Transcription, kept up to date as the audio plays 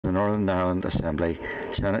the Northern Ireland Assembly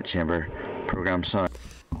Senate Chamber Programme Sound.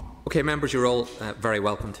 Okay, members, you're all very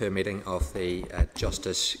welcome to a meeting of the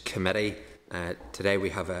Justice Committee. Today we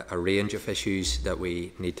have a range of issues that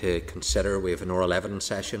we need to consider. We have an oral evidence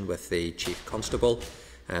session with the Chief Constable.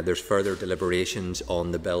 There's further deliberations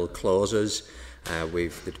on the bill clauses.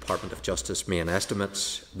 We've the Department of Justice main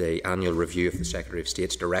estimates, the annual review of the Secretary of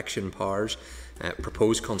State's direction powers,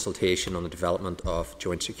 proposed consultation on the development of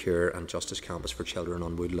joint secure and justice campus for children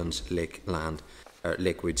on Woodlands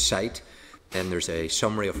Lakewood site. Then there's a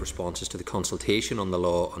summary of responses to the consultation on the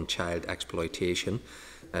law on child exploitation,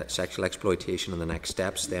 sexual exploitation and the next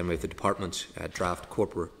steps. Then we have the Department's draft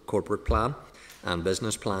corporate plan and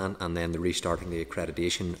business plan, and then the restarting the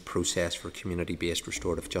accreditation process for community-based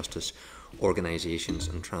restorative justice organisations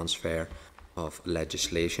and transfer of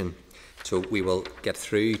legislation. So we will get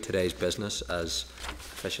through today's business as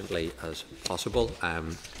efficiently as possible.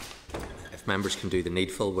 If members can do the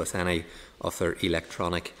needful with any of their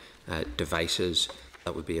electronic devices,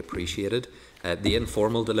 that would be appreciated. The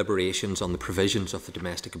informal deliberations on the provisions of the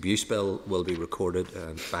Domestic Abuse Bill will be recorded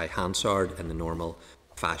by Hansard in the normal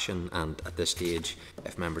fashion, and at this stage,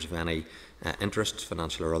 if members have any interest,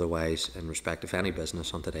 financial or otherwise, in respect of any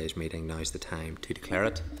business on today's meeting, now is the time to declare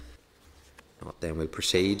it. Then we'll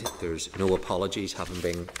proceed. There's no apologies having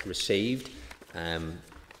been received.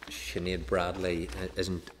 Sinead Bradley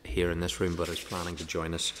isn't here in this room but is planning to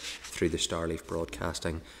join us through the Starleaf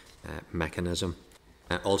broadcasting mechanism.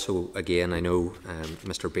 Also, again, I know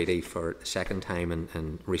Mr Beattie for the second time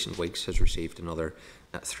in recent weeks has received another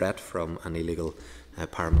threat from an illegal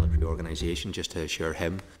paramilitary organisation, just to assure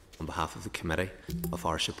him on behalf of the committee of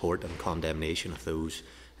our support and condemnation of those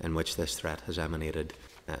in which this threat has emanated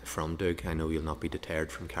from. Doug, I know you'll not be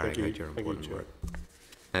deterred from carrying out your important work.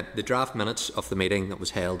 The draft minutes of the meeting that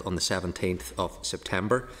was held on the 17th of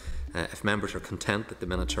September, if members are content that the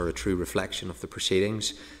minutes are a true reflection of the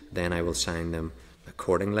proceedings, then I will sign them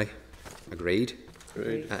accordingly. Agreed?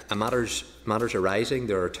 Agreed. Matters arising.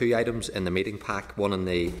 There are two items in the meeting pack, one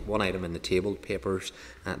item in the tabled papers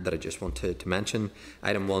that I just want to mention.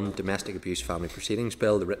 Item 1, Domestic Abuse Family Proceedings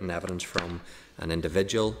Bill, the written evidence from an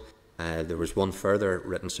individual. There was one further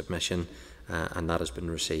written submission and that has been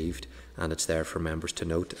received, and it's there for members to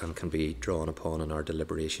note and can be drawn upon in our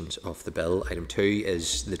deliberations of the bill. Item 2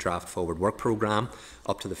 is the draft forward work programme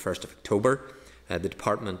up to the 1st of October. The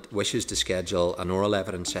Department wishes to schedule an oral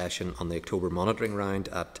evidence session on the October monitoring round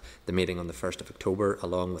at the meeting on the 1st of October,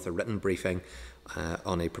 along with a written briefing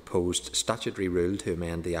on a proposed statutory rule to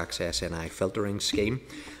amend the PSNI filtering scheme.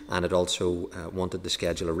 And it also wanted to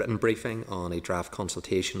schedule a written briefing on a draft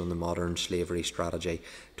consultation on the Modern Slavery Strategy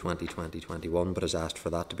 2020-21, but has asked for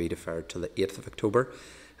that to be deferred to the 8th of October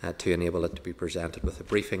to enable it to be presented with a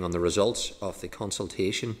briefing on the results of the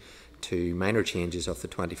consultation to minor changes of the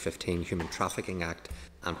 2015 Human Trafficking Act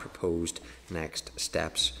and proposed next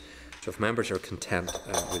steps. So if members are content,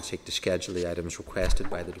 we'll seek to schedule the items requested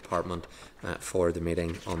by the Department for the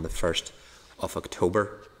meeting on the 1st of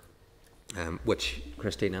October, which,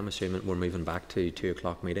 Christine, I'm assuming we're moving back to 2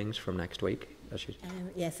 o'clock meetings from next week?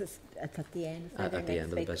 Yes, it's at the end. At the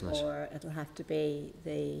end of the business. Or it'll have to be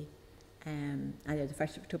the either the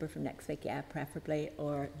 1st of October from next week, yeah, preferably,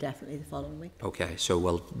 or definitely the following week. Okay, so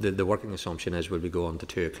well, the working assumption is we'll be going to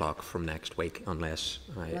 2 o'clock from next week, unless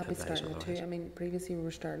I advise otherwise. Will it be starting at 2? I mean, previously we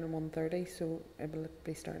were starting at 1:30, so will it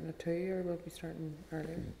be starting at 2 or will it be starting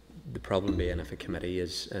earlier? The problem being if a committee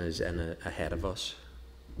is ahead of us.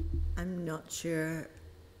 I'm not sure.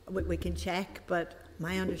 We can check, but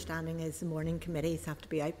my understanding is the morning committees have to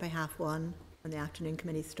be out by 1:30. And the afternoon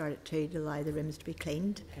committees start at 2 to allow the rooms to be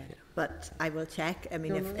cleaned. Okay. But I will check. I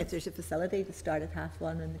mean, if there's a facility to start at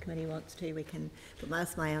 1:30 and the committee wants to, we can. But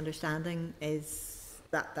that's my understanding is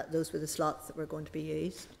that those were the slots that were going to be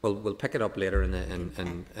used. Well, we'll pick it up later in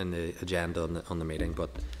the agenda on the meeting,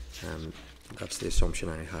 but that's the assumption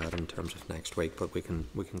I had in terms of next week. But we can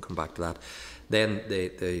come back to that. Then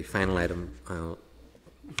the final item,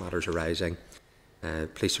 matters arising.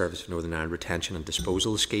 Police Service of Northern Ireland Retention and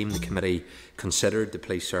Disposal Scheme. The committee considered the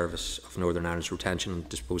Police Service of Northern Ireland's retention and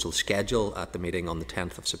disposal schedule at the meeting on the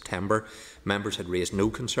 10th of September. Members had raised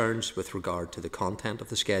no concerns with regard to the content of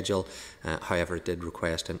the schedule. However, it did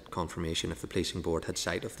request confirmation if the Policing Board had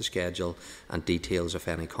sight of the schedule and details of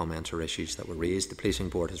any comments or issues that were raised. The Policing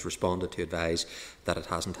Board has responded to advise that it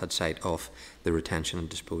hasn't had sight of the retention and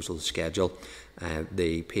disposal schedule.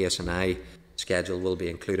 The PSNI schedule will be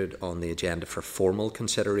included on the agenda for formal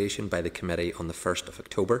consideration by the committee on the 1st of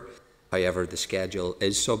October. However, the schedule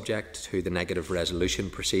is subject to the negative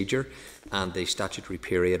resolution procedure and the statutory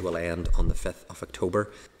period will end on the 5th of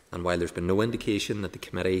October. And while there's been no indication that the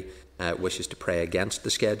committee wishes to pray against the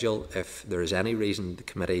schedule. If there is any reason the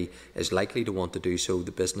committee is likely to want to do so,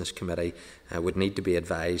 the Business Committee would need to be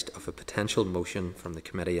advised of a potential motion from the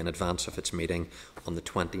committee in advance of its meeting on the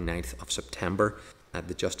 29th of September.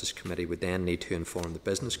 The Justice Committee would then need to inform the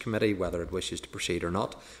Business Committee whether it wishes to proceed or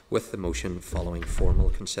not with the motion following formal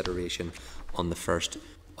consideration on the 1st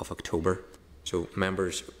of October. So,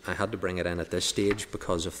 members, I had to bring it in at this stage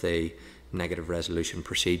because of the negative resolution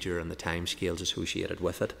procedure and the timescales associated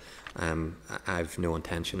with it. I've no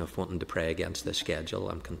intention of wanting to pray against this schedule.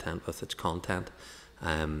 I'm content with its content.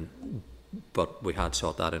 But we had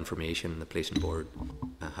sought that information, and the Policing Board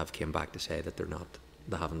have came back to say that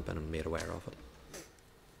they haven't been made aware of it.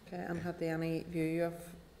 Okay, and had they any view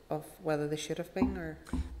of whether they should have been, or?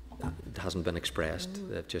 It hasn't been expressed.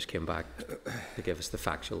 They've just came back to give us the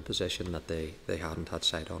factual position that they hadn't had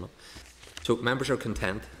sight on it. So members are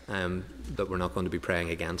content that we're not going to be praying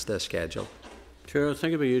against this schedule. Chair, I think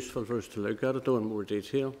it'd be useful for us to look at it though in more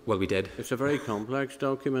detail. Well, we did. It's a very complex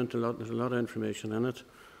document. There's a lot of information in it.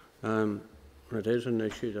 And it is an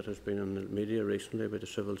issue that has been in the media recently about the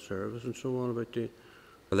civil service and so on, about the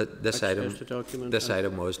Well, this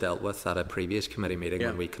item was dealt with at a previous committee meeting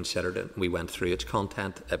when we considered it. We went through its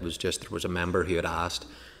content. It was just there was a member who had asked,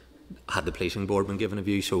 had the Policing Board been given a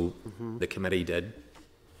view? So the committee did,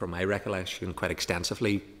 from my recollection, quite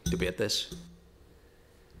extensively debate this.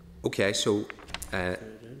 Okay, so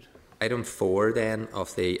item 4 then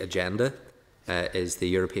of the agenda is the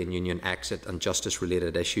European Union exit and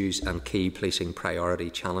justice-related issues and key policing priority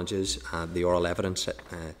challenges, the oral evidence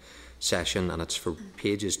session, and it's for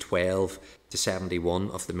pages 12 to 71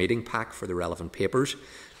 of the meeting pack for the relevant papers,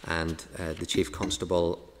 and the Chief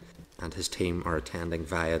Constable and his team are attending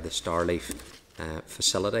via the Starleaf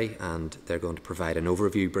facility, and they're going to provide an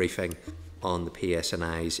overview briefing on the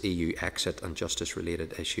PSNI's EU exit and justice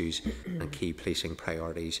related issues and key policing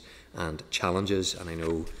priorities and challenges. And I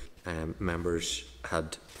know members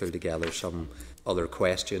had pulled together some other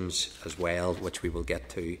questions as well, which we will get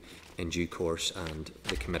to in due course, and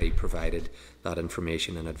the committee provided that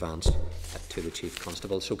information in advance to the Chief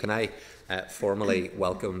Constable. So can I formally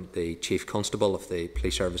welcome the Chief Constable of the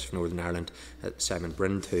Police Service of Northern Ireland, Simon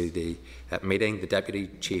Bryn, to the meeting, the Deputy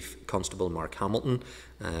Chief Constable Mark Hamilton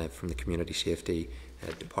from the Community Safety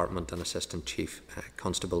Department, and Assistant Chief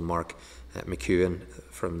Constable Mark McEwen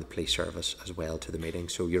from the Police Service as well to the meeting.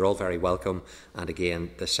 So you're all very welcome, and again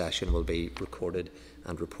this session will be recorded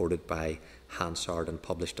and reported by Hansard and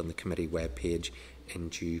published on the committee webpage in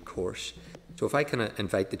due course. So if I can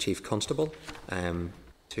invite the Chief Constable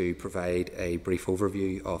to provide a brief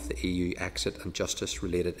overview of the EU exit and justice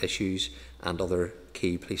related issues and other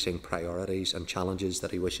key policing priorities and challenges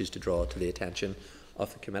that he wishes to draw to the attention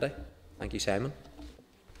of the committee. Thank you, Simon.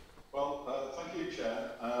 Well, thank you,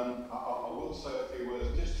 Chair. I will say a few words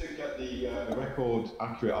just to get the record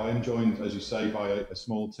accurate. I am joined, as you say, by a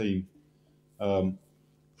small team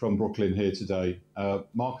from Brooklyn here today.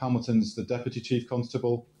 Mark Hamilton's the Deputy Chief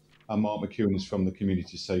Constable, and Mark McEwen is from the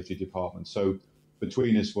Community Safety Department. So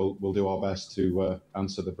between us, we'll do our best to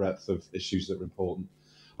answer the breadth of issues that are important.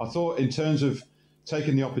 I thought, in terms of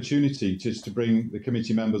taking the opportunity just to bring the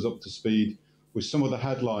committee members up to speed with some of the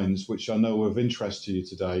headlines which I know are of interest to you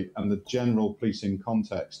today and the general policing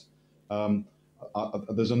context.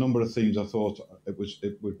 There's a number of themes I thought it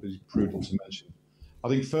would be prudent to mention. I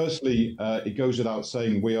think firstly, it goes without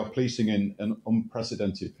saying we are policing in an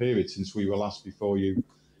unprecedented period since we were last before you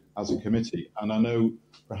as a committee. And I know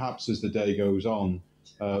perhaps as the day goes on,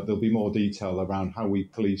 there'll be more detail around how we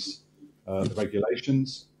police the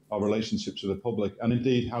regulations, our relationships with the public, and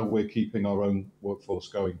indeed how we're keeping our own workforce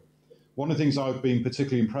going. One of the things I've been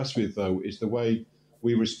particularly impressed with, though, is the way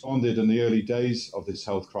we responded in the early days of this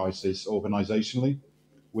health crisis organisationally.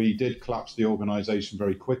 We did collapse the organisation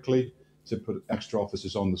very quickly to put extra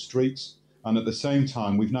officers on the streets. And at the same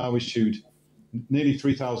time, we've now issued nearly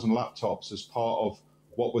 3,000 laptops as part of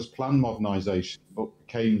what was planned modernisation, but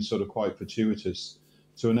became sort of quite fortuitous,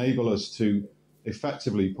 to enable us to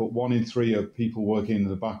effectively put 1 in 3 of people working in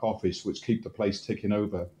the back office, which keep the place ticking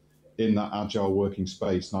over, in that agile working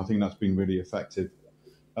space. And I think that's been really effective.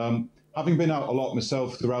 Having been out a lot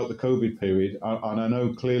myself throughout the COVID period, and I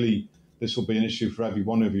know clearly this will be an issue for every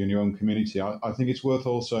one of you in your own community, I think it's worth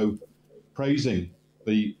also praising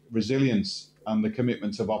the resilience and the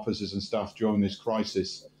commitment of officers and staff during this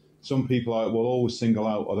crisis. Some people I will always single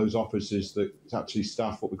out are those officers that actually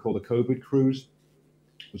staff what we call the COVID crews,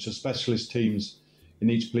 which are specialist teams in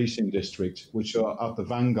each policing district, which are at the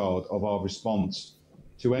vanguard of our response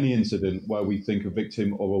to any incident where we think a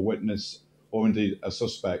victim or a witness or indeed a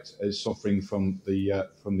suspect is suffering from the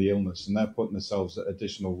illness, and they're putting themselves at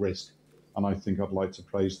additional risk, and I think I'd like to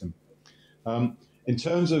praise them. In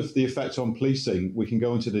terms of the effect on policing, we can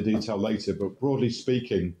go into the detail later, but broadly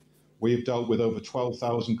speaking, we've dealt with over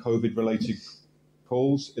 12,000 COVID-related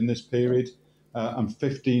calls in this period and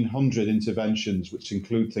 1,500 interventions, which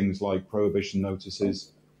include things like prohibition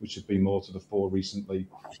notices, which have been more to the fore recently,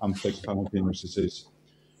 and fixed penalty notices.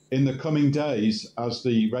 In the coming days, as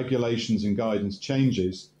the regulations and guidance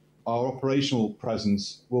changes, our operational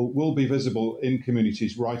presence will be visible in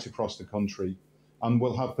communities right across the country, and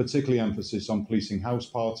we'll have particularly emphasis on policing house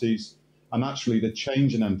parties, and actually the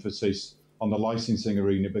change in emphasis on the licensing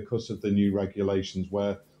arena because of the new regulations,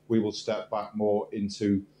 where we will step back more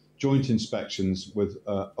into joint inspections with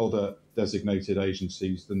other designated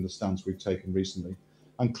agencies than the stance we've taken recently.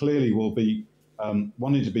 And clearly we'll be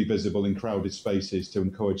wanting to be visible in crowded spaces to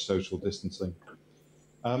encourage social distancing.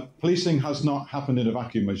 Policing has not happened in a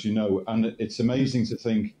vacuum, as you know, and it's amazing to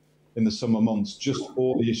think in the summer months just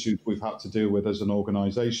all the issues we've had to deal with as an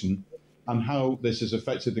organisation and how this has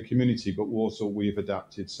affected the community, but also we've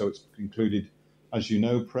adapted. So it's included, as you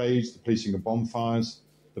know, praise, the policing of bonfires,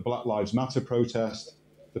 the Black Lives Matter protest,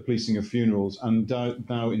 the policing of funerals, and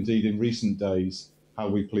now indeed in recent days, how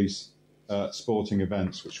we police sporting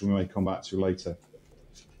events, which we may come back to later.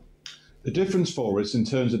 The difference for us in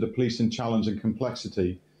terms of the policing challenge and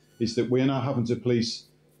complexity is that we are now having to police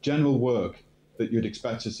general work that you'd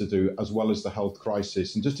expect us to do, as well as the health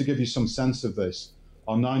crisis. And just to give you some sense of this,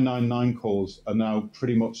 our 999 calls are now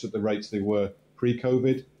pretty much at the rates they were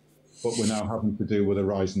pre-COVID, but we're now having to deal with a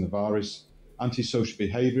rise in the virus. Antisocial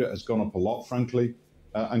behaviour has gone up a lot, frankly,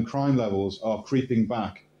 and crime levels are creeping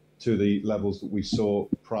back to the levels that we saw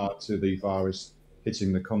prior to the virus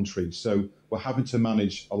hitting the country. So we're having to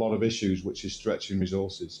manage a lot of issues, which is stretching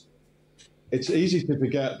resources. It's easy to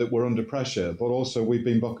forget that we're under pressure, but also we've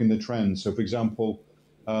been bucking the trend. So, for example,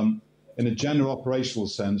 in a general operational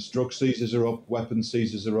sense, drug seizures are up, weapon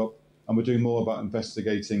seizures are up, and we're doing more about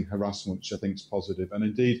investigating harassment, which I think is positive. And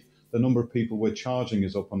indeed, the number of people we're charging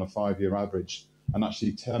is up on a 5-year average, and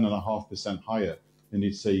actually 10.5% higher than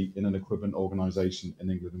you'd see in an equivalent organisation in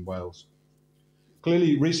England and Wales.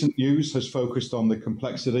 Clearly, recent news has focused on the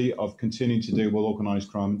complexity of continuing to deal with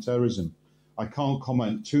organised crime and terrorism. I can't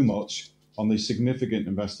comment too much on the significant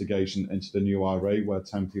investigation into the new IRA, where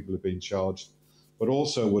 10 people have been charged, but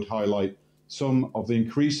also would highlight some of the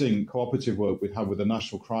increasing cooperative work we've had with the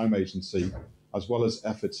National Crime Agency, as well as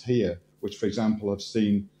efforts here, which, for example, have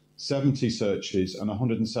seen 70 searches and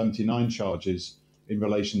 179 charges in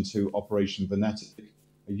relation to Operation Venetic,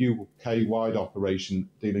 a UK-wide operation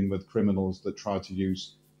dealing with criminals that try to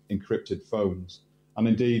use encrypted phones. And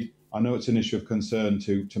indeed, I know it's an issue of concern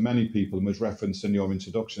to many people, and was referenced in your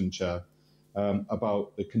introduction, Chair,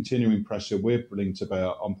 about the continuing pressure we're bringing to bear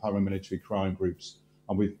on paramilitary crime groups.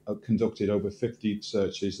 And we've conducted over 50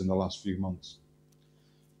 searches in the last few months.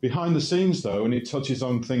 Behind the scenes, though, and it touches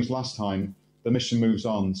on things last time, the mission moves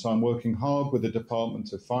on. So I'm working hard with the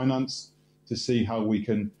Department of Finance to see how we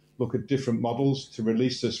can look at different models to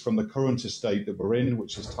release us from the current estate that we're in,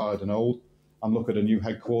 which is tired and old, and look at a new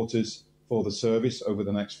headquarters for the service over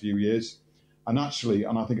the next few years. And actually,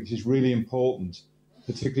 and I think it is really important,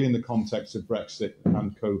 particularly in the context of Brexit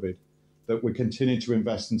and COVID, that we continue to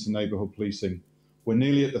invest into neighbourhood policing. We're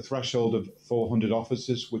nearly at the threshold of 400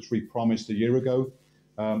 officers, which we promised a year ago,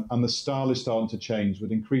 and the style is starting to change,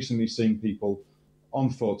 with increasingly seeing people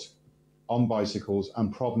on foot, on bicycles,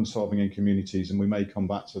 and problem solving in communities, and we may come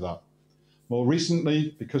back to that. More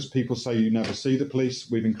recently, because people say you never see the police,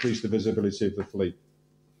 we've increased the visibility of the fleet.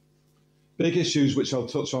 Big issues which I'll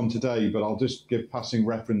touch on today, but I'll just give passing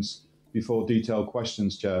reference before detailed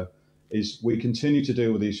questions, Chair, is we continue to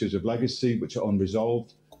deal with the issues of legacy, which are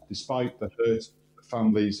unresolved, despite the hurt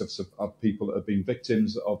families of people that have been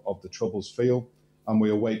victims of the Troubles feel, and we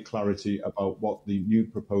await clarity about what the new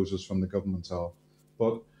proposals from the government are.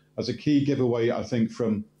 But as a key giveaway, I think,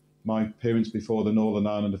 from my appearance before the Northern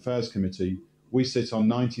Ireland Affairs Committee, we sit on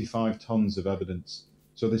 95 tonnes of evidence.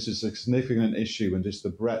 So this is a significant issue, and just the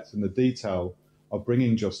breadth and the detail of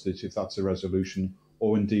bringing justice, if that's a resolution,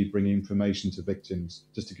 or indeed bringing information to victims,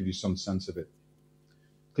 just to give you some sense of it.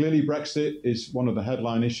 Clearly, Brexit is one of the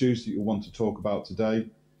headline issues that you want to talk about today.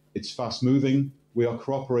 It's fast moving. We are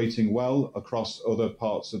cooperating well across other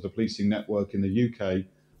parts of the policing network in the UK,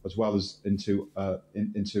 as well as into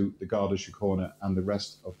the Garda Síochána and the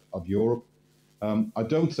rest of Europe. I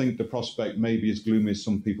don't think the prospect may be as gloomy as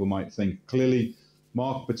some people might think. Clearly,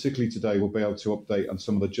 Mark, particularly today, will be able to update on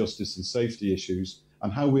some of the justice and safety issues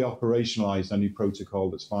and how we operationalise any protocol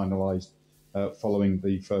that's finalised following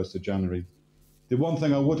the 1st of January. The one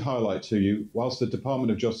thing I would highlight to you, whilst the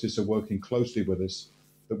Department of Justice are working closely with us,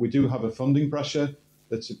 that we do have a funding pressure,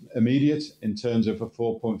 that's immediate in terms of a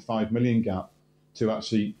 4.5 million gap to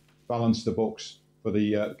actually balance the books for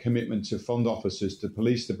the commitment to fund officers to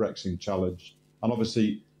police the Brexit challenge. And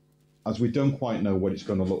obviously, as we don't quite know what it's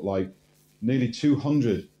going to look like, nearly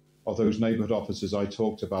 200 of those neighbourhood officers I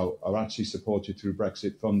talked about are actually supported through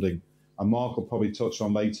Brexit funding. And Mark will probably touch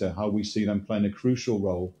on later how we see them playing a crucial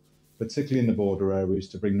role, particularly in the border areas,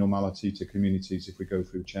 to bring normality to communities if we go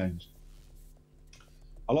through change.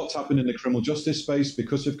 A lot's happened in the criminal justice space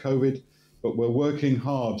because of COVID, but we're working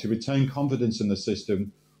hard to retain confidence in the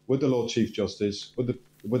system with the Lord Chief Justice,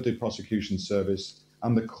 with the prosecution service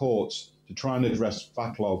and the courts to try and address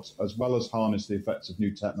backlogs as well as harness the effects of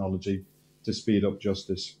new technology to speed up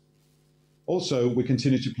justice. Also, we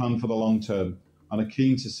continue to plan for the long term and are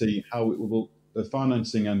keen to see how the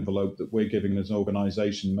financing envelope that we're giving as an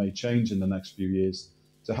organisation may change in the next few years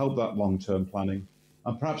to help that long-term planning.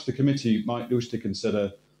 And perhaps the committee might wish to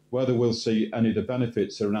consider whether we'll see any of the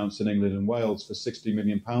benefits announced in England and Wales for £60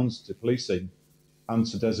 million to policing and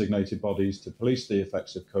to designated bodies to police the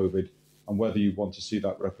effects of COVID, and whether you want to see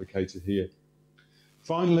that replicated here.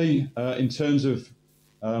 Finally, in terms of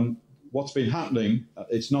what's been happening,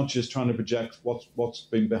 it's not just trying to project what's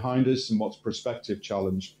been behind us and what's prospective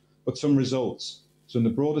challenge, but some results. So in the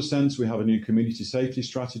broader sense, we have a new community safety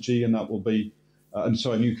strategy, and that will be, a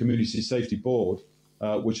new community safety board,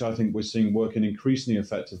 which I think we're seeing working increasingly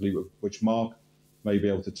effectively, which Mark may be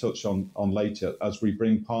able to touch on later, as we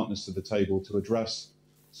bring partners to the table to address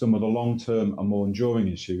some of the long-term and more enduring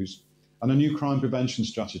issues, and a new crime prevention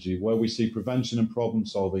strategy where we see prevention and problem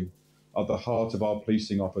solving at the heart of our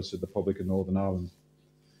policing office of the Republic of Northern Ireland.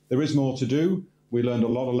 There is more to do. We learned a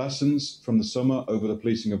lot of lessons from the summer over the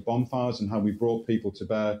policing of bonfires and how we brought people to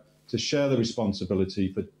bear to share the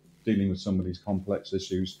responsibility for dealing with some of these complex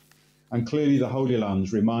issues. And clearly the Holy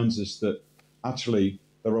Land reminds us that actually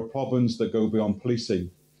there are problems that go beyond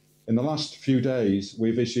policing. In the last few days,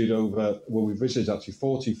 we've issued actually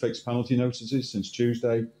 40 fixed penalty notices since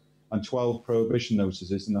Tuesday and 12 prohibition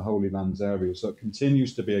notices in the Holy Lands area. So it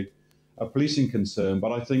continues to be a policing concern,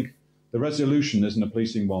 but I think the resolution isn't a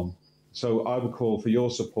policing one. So I would call for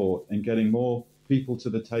your support in getting more people to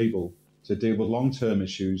the table to deal with long-term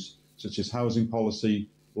issues such as housing policy,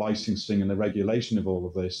 licensing and the regulation of all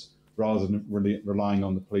of this, rather than relying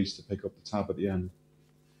on the police to pick up the tab at the end.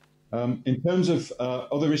 In terms of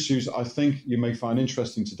other issues I think you may find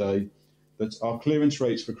interesting today, that our clearance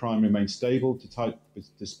rates for crime remain stable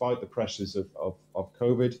despite the pressures of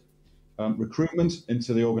COVID. Recruitment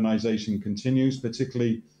into the organisation continues,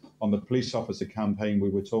 particularly on the police officer campaign we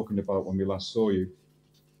were talking about when we last saw you.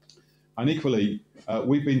 And equally,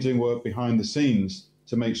 we've been doing work behind the scenes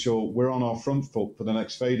to make sure we're on our front foot for the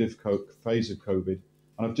next phase of COVID.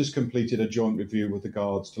 And I've just completed a joint review with the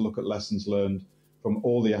Guards to look at lessons learned from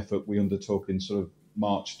all the effort we undertook in sort of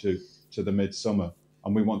March to the midsummer.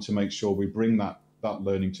 And we want to make sure we bring that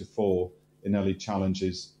learning to fore in early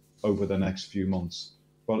challenges over the next few months.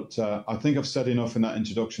 But I think I've said enough in that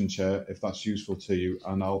introduction, Chair, if that's useful to you,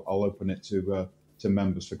 and I'll open it to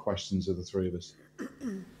members for questions of the three of us.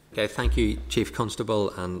 Okay, thank you, Chief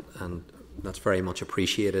Constable, and that's very much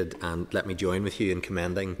appreciated. And let me join with you in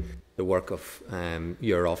commending the work of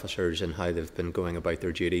your officers and how they've been going about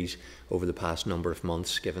their duties over the past number of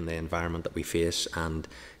months, given the environment that we face. And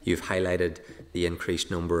you've highlighted the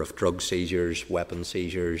increased number of drug seizures, weapon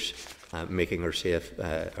seizures, making our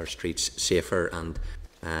streets safer. And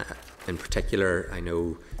in particular, I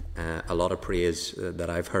know a lot of praise that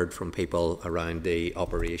I've heard from people around the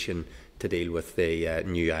operation to deal with the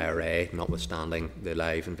new IRA, notwithstanding the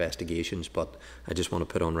live investigations. But I just want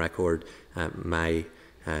to put on record my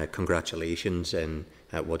congratulations in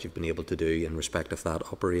what you've been able to do in respect of that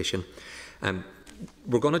operation.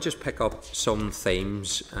 We're going to just pick up some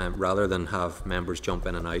themes rather than have members jump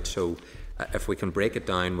in and out. So if we can break it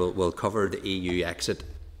down, we'll cover the EU exit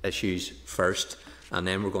issues first, and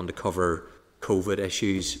then we're going to cover COVID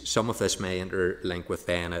issues. Some of this may interlink with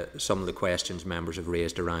then some of the questions members have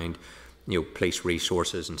raised around police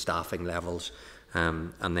resources and staffing levels,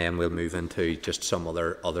 and then we'll move into just some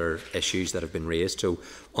other issues that have been raised. So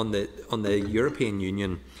on the European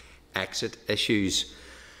Union exit issues,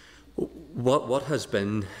 what has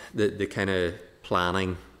been the kind of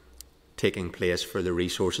planning taking place for the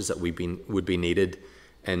resources that would be needed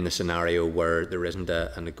in the scenario where there isn't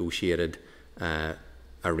a negotiated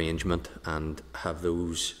arrangement, and have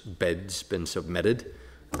those bids been submitted,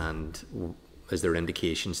 and is there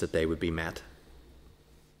indications that they would be met?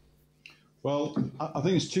 Well, I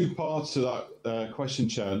think it's two parts to that question,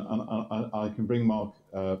 Chair, and I can bring Mark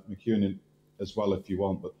McEwen in as well if you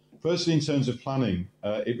want. But firstly, in terms of planning,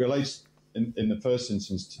 it relates in the first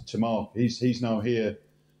instance to Mark. He's now here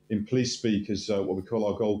in police speak as what we call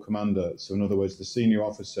our gold commander. So in other words, the senior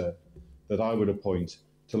officer that I would appoint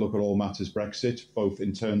to look at all matters Brexit, both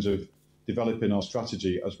in terms of developing our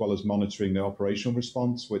strategy as well as monitoring the operational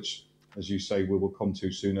response, which, as you say, we will come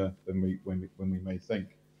to sooner than we may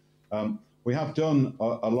think. We have done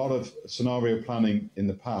a lot of scenario planning in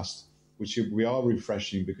the past, which we are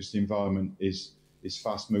refreshing because the environment is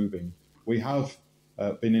fast moving. We have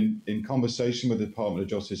been in conversation with the Department of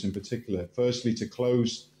Justice in particular, firstly to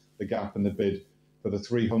close the gap in the bid for the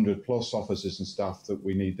 300 plus officers and staff that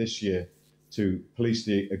we need this year to police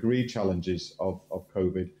the agreed challenges of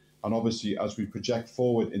COVID. And obviously, as we project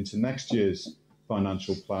forward into next year's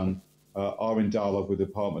financial plan, are in dialogue with the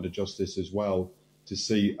Department of Justice as well to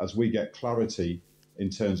see, as we get clarity in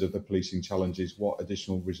terms of the policing challenges, what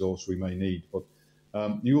additional resource we may need. But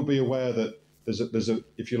you will be aware that there's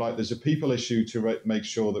a people issue to make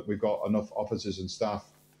sure that we've got enough officers and staff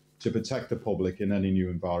to protect the public in any new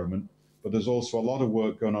environment. But there's also a lot of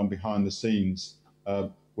work going on behind the scenes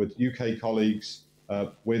with UK colleagues,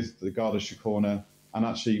 with the Garda Síochána, and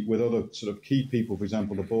actually with other sort of key people, for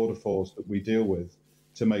example, the Border Force that we deal with,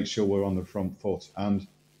 to make sure we're on the front foot. And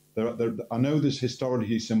I know there's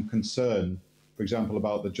historically some concern, for example,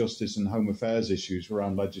 about the justice and home affairs issues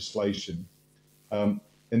around legislation.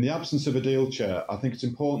 In the absence of a deal, Chair, I think it's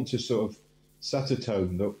important to sort of set a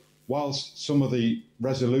tone that whilst some of the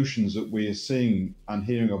resolutions that we are seeing and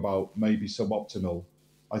hearing about may be suboptimal,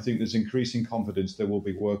 I think there's increasing confidence there will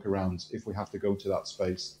be workarounds if we have to go to that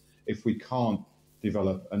space, if we can't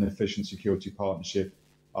develop an efficient security partnership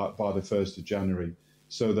by the 1st of January.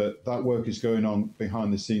 So that work is going on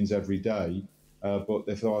behind the scenes every day. But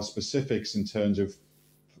if there are specifics in terms of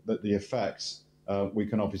the effects, we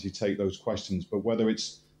can obviously take those questions. But whether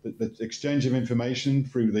it's the exchange of information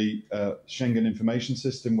through the Schengen information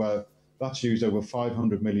system, where that's used over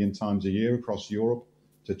 500 million times a year across Europe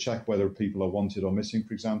to check whether people are wanted or missing,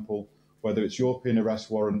 for example, whether it's European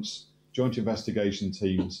arrest warrants, joint investigation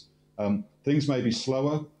teams, things may be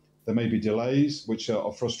slower. There may be delays, which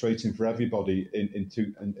are frustrating for everybody in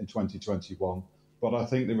 2021. But I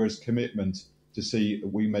think there is commitment to see that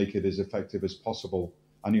we make it as effective as possible.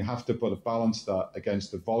 And you have to balance that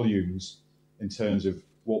against the volumes in terms of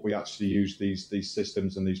what we actually use these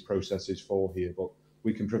systems and these processes for here. But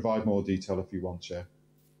we can provide more detail if you want, Chair.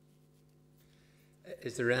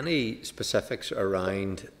 Is there any specifics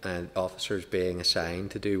around officers being assigned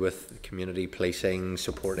to do with community policing,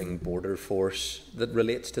 supporting border force, that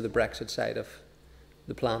relates to the Brexit side of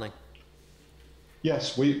the planning?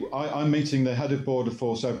 Yes, I'm meeting the head of border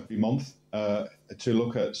force every month to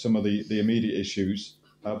look at some of the immediate issues.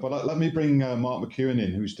 But let me bring Mark McEwen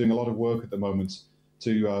in, who's doing a lot of work at the moment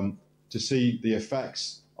to see the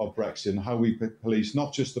effects of Brexit and how we police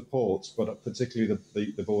not just the ports, but particularly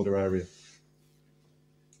the border area.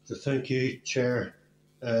 So thank you, Chair.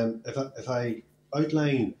 If I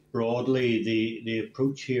outline broadly, the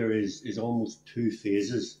approach here is almost two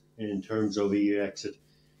phases in terms of EU exit.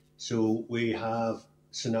 So we have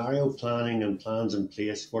scenario planning and plans in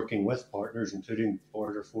place, working with partners, including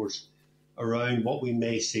Border Force, around what we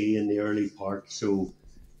may see in the early part. So,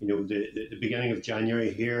 the beginning of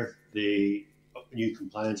January here, the new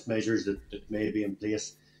compliance measures that may be in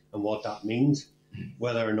place and what that means,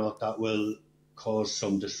 whether or not that will cause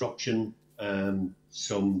some disruption,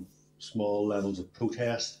 some small levels of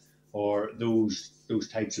protest, or those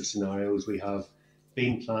types of scenarios. We have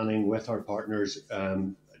been planning with our partners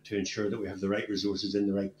to ensure that we have the right resources in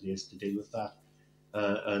the right place to deal with that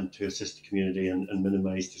and to assist the community and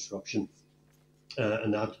minimise disruption.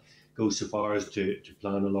 And that goes so far as to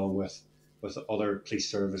plan along with other police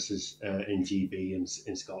services in GB and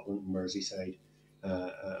in Scotland, Merseyside,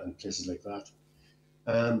 and places like that.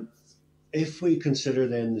 If we consider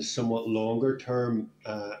then the somewhat longer term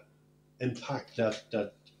impact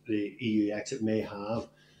that the EU exit may have,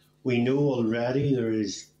 we know already there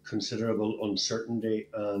is considerable uncertainty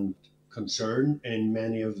and concern in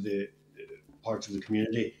many of the parts of the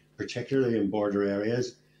community, particularly in border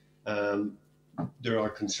areas. There are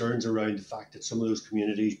concerns around the fact that some of those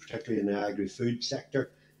communities, particularly in the agri-food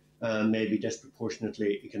sector, may be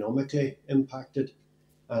disproportionately economically impacted.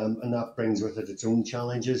 And that brings with it its own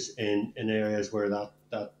challenges in areas where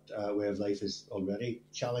that way of life is already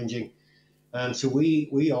challenging. So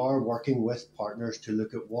we are working with partners to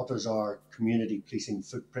look at what does our community policing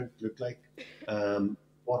footprint look like,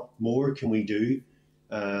 what more can we do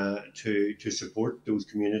to support those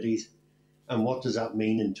communities, and what does that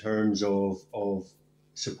mean in terms of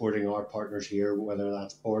supporting our partners here, whether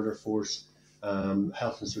that's Border Force,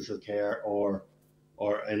 health and social care, or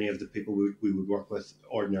or any of the people we would work with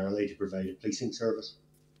ordinarily to provide a policing service.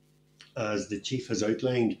 As the Chief has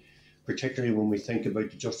outlined, particularly when we think about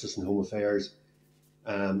the Justice and Home Affairs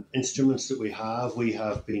instruments that we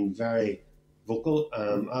have been very vocal,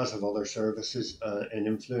 as have other services, in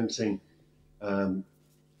influencing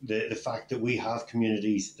the fact that we have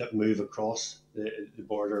communities that move across the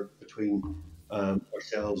border between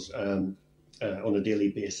ourselves on a daily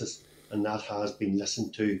basis, and that has been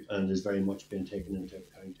listened to and is very much being taken into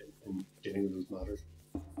account in dealing with those matters.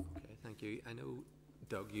 Okay, thank you. I know,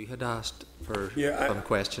 Doug, you had asked for some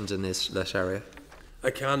questions in this area.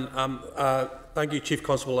 I can. Thank you, Chief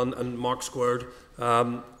Constable and Mark Squared.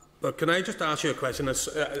 But can I just ask you a question?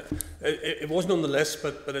 It wasn't on the list,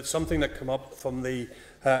 but it's something that came up from the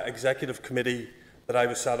executive committee that I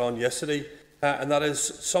was sat on yesterday, and that is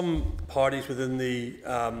some parties within the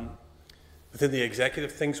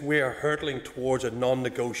executive thinks we are hurtling towards a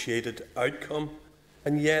non-negotiated outcome,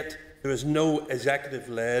 and yet there is no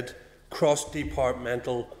executive-led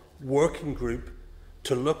cross-departmental working group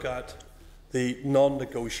to look at the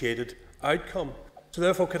non-negotiated outcome. So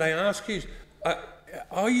therefore, could I ask you,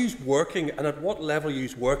 are you working, and at what level are you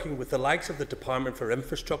working with the likes of the Department for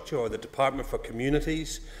Infrastructure or the Department for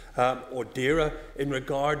Communities or DERA in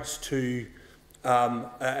regards to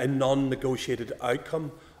a non-negotiated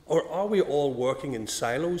outcome? Or are we all working in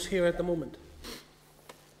silos here at the moment?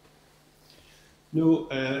 No,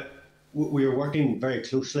 we are working very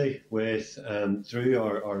closely with through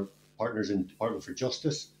our partners in Department for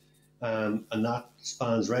Justice, and that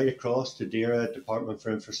spans right across to DERA, Department for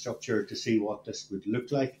Infrastructure, to see what this would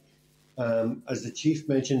look like. As the Chief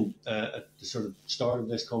mentioned at the sort of start of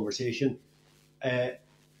this conversation, a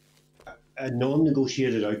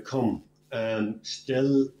non-negotiated outcome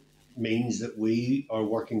still means that we are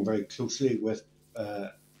working very closely with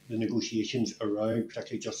the negotiations around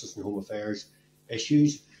particularly Justice and Home Affairs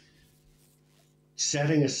issues.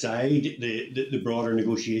 Setting aside the broader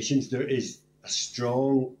negotiations, there is a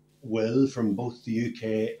strong will from both the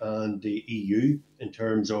UK and the EU in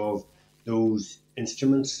terms of those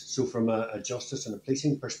instruments. So from a justice and a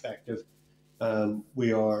policing perspective,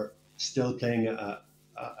 we are still playing a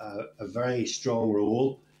very strong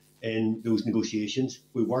role in those negotiations.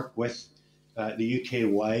 We work with the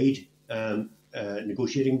UK-wide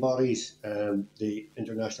negotiating bodies, the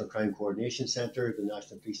International Crime Coordination Centre, the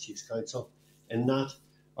National Police Chiefs Council. In that,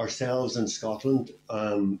 ourselves in Scotland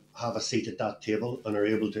have a seat at that table and are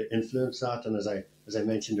able to influence that, and as I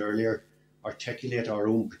mentioned earlier, articulate our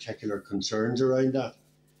own particular concerns around that.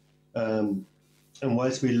 And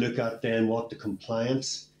whilst we look at then what the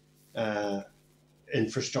compliance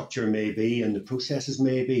infrastructure may be and the processes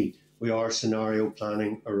may be, we are scenario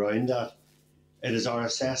planning around that. It is our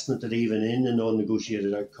assessment that even in the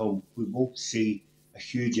non-negotiated outcome, we won't see a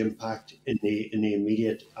huge impact in the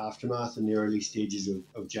immediate aftermath in the early stages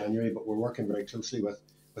of January, but we're working very closely with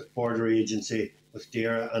Border Agency, with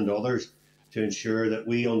DERA and others to ensure that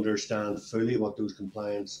we understand fully what those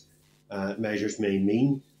compliance measures may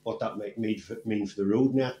mean, what that might mean for the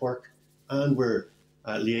road network, and we're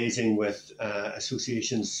liaising with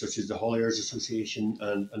associations such as the Hauliers Association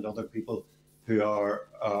and other people who are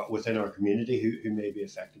within our community who may be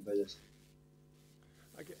affected by this.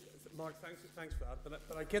 Mark, thanks for that.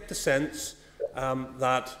 But I get the sense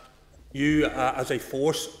that you, as a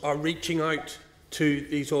force, are reaching out to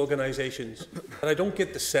these organisations. And I don't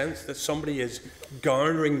get the sense that somebody is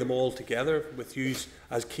garnering them all together with you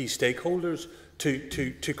as key stakeholders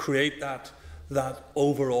to create that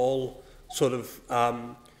overall sort of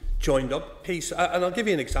joined up piece. And I'll give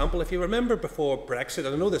you an example. If you remember before Brexit,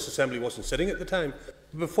 and I know this Assembly wasn't sitting at the time,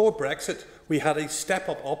 but before Brexit, we had a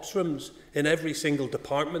step-up ops rooms in every single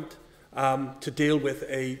department to deal with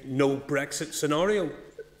a no-Brexit scenario.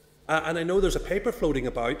 And I know there's a paper floating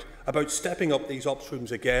about stepping up these ops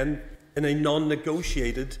rooms again in a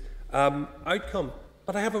non-negotiated outcome.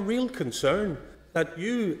 But I have a real concern that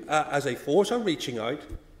you, as a force, are reaching out,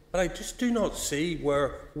 but I just do not see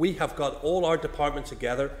where we have got all our departments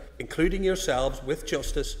together, including yourselves, with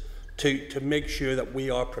Justice, to make sure that we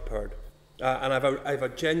are prepared. And I have a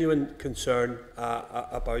genuine concern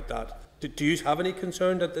about that. Do you have any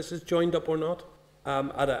concern that this is joined up or not,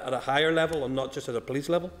 at a higher level and not just at a police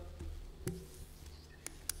level?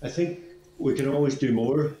 I think we can always do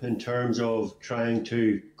more in terms of trying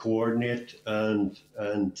to coordinate and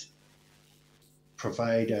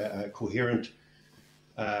provide a coherent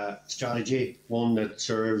strategy, one that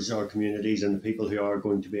serves our communities and the people who are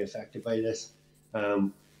going to be affected by this.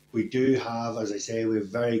 We do have, as I say, we have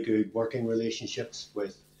very good working relationships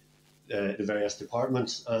with the various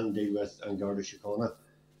departments and with An Garda Síochána.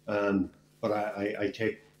 but I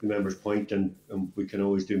take the member's point, and we can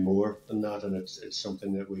always do more than that, and it's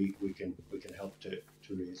something that we can help to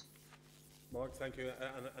raise. Mark, thank you.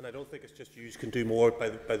 And I don't think it's just you can do more.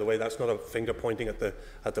 By the way, that's not a finger pointing at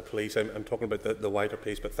the police. I'm talking about the wider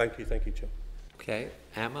piece. But thank you, Joe. Okay,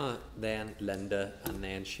 Emma, then Linda, and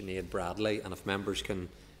then Sinead Bradley. And if members can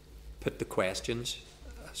put the questions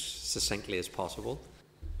as succinctly as possible.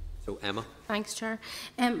 So, Emma. Thanks, Chair.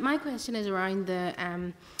 My question is around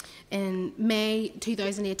the. In May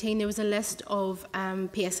 2018, there was a list of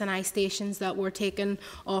PSNI stations that were taken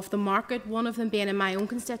off the market, one of them being in my own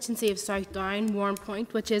constituency of South Down, Warren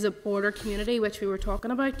Point, which is a border community which we were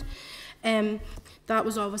talking about. That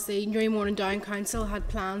was obviously Newry Morning Down Council had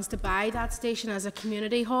plans to buy that station as a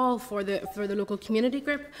community hall for the local community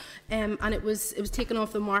group, and it was taken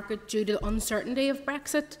off the market due to the uncertainty of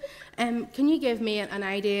Brexit. Can you give me an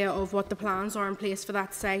idea of what the plans are in place for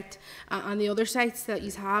that site and the other sites that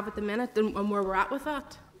you have at the minute, and where we're at with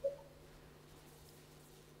that?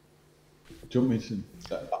 Do you want me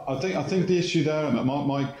to? I think the issue there, and I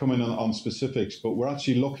might come in on specifics, but we're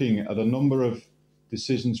actually looking at a number of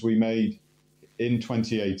decisions we made in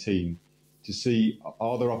 2018 to see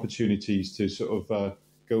are there opportunities to sort of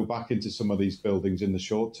go back into some of these buildings in the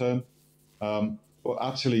short term, but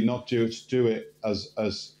actually not just do it as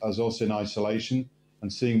us in isolation,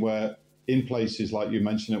 and seeing where in places like you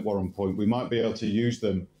mentioned at Warren Point we might be able to use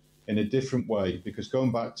them in a different way. Because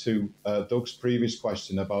going back to Doug's previous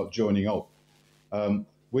question about joining up,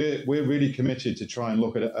 we're really committed to try and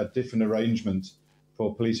look at a different arrangement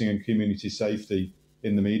for policing and community safety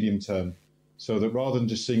in the medium term, so that rather than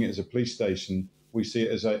just seeing it as a police station, we see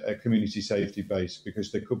it as a community safety base,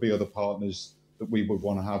 because there could be other partners that we would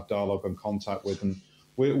want to have dialogue and contact with. And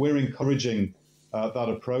we're encouraging that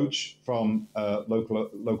approach from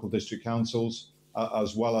local district councils,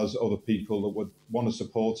 as well as other people that would want to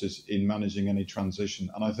support us in managing any transition.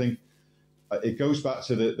 And I think it goes back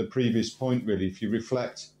to the previous point, really. If you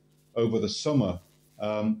reflect over the summer,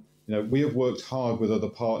 we have worked hard with other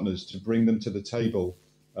partners to bring them to the table,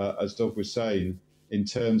 as Doug was saying, in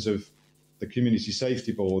terms of the Community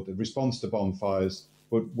Safety Board, the response to bonfires.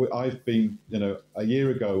 But I've been, a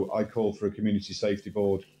year ago, I called for a Community Safety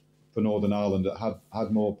Board for Northern Ireland that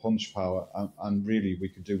had more punch power, and really we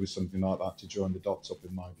could do with something like that to join the dots up,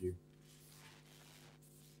 in my view.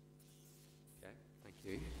 Okay,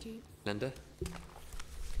 thank you. Linda?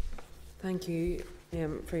 Thank you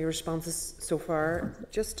for your responses so far.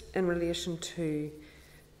 Just in relation to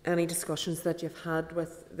any discussions that you've had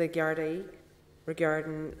with the Gardaí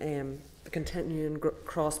regarding the continuing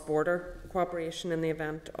cross-border cooperation in the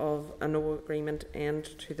event of a no agreement end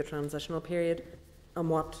to the transitional period, and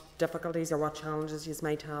what difficulties or what challenges you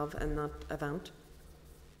might have in that event?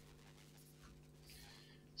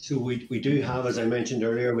 So we do have, as I mentioned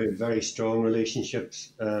earlier, we have very strong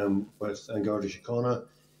relationships with Garda Síochána.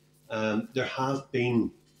 There have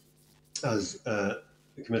been, as the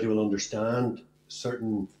committee will understand,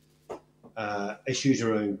 certain issues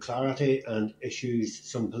around clarity and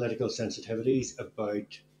some political sensitivities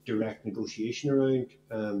about direct negotiation around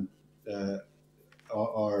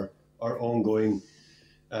our ongoing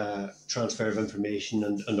transfer of information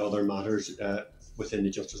and other matters within the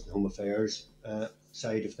Justice and Home Affairs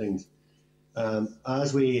side of things.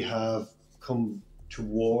 As we have come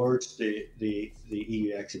towards the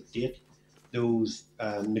EU exit date, those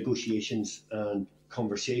negotiations and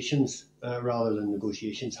conversations, rather than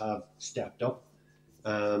negotiations, have stepped up.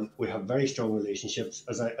 We have very strong relationships.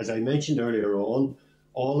 As I mentioned earlier on,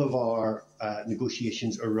 all of our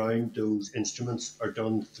negotiations around those instruments are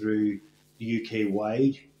done through the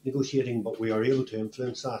UK-wide negotiating, but we are able to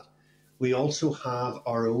influence that. We also have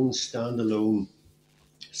our own standalone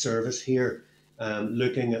service here,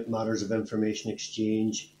 looking at matters of information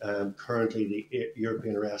exchange, currently the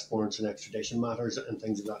European arrest warrants and extradition matters and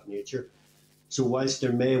things of that nature. So whilst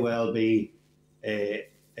there may well be a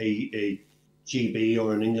GB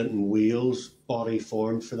or an England and Wales body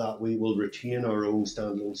formed for that, we will retain our own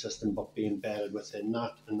standalone system but be embedded within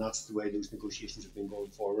that, and that's the way those negotiations have been going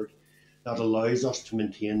forward. That allows us to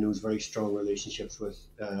maintain those very strong relationships with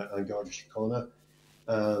Garda Síochána.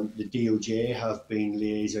 The DOJ have been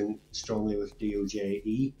liaising strongly with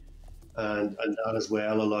DOJE, and that as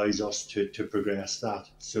well allows us to progress that.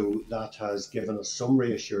 So that has given us some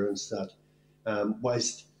reassurance that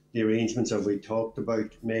whilst the arrangements that we talked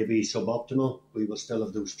about may be suboptimal, we will still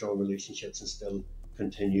have those strong relationships and still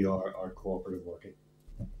continue our cooperative working.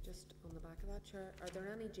 Just on the back of that, Chair, are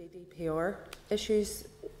there any GDPR issues,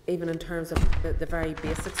 even in terms of the very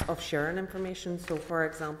basics of sharing information? So, for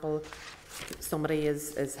example, somebody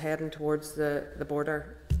is heading towards the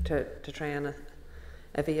border to try and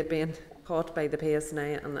evade being caught by the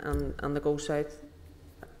PSNI and the Go South,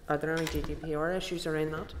 are there any GDPR issues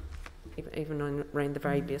around that, even around the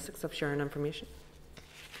very basics of sharing information?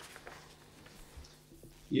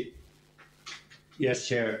 Yes,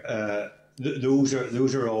 Chair. Those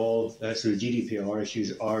are all so the GDPR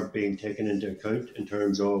issues are being taken into account in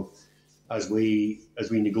terms of as we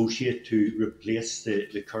negotiate to replace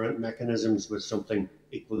the current mechanisms with something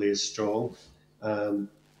equally as strong.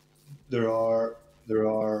 There are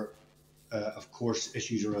of course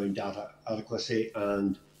issues around data adequacy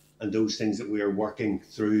and those things that we are working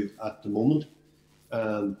through at the moment.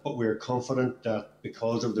 But we are confident that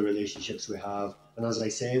because of the relationships we have, and as I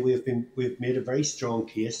say, we've made a very strong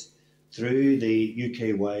case through the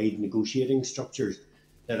UK-wide negotiating structures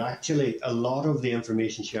that actually a lot of the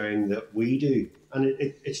information sharing that we do, and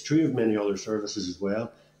it's true of many other services as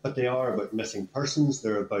well, but they are about missing persons,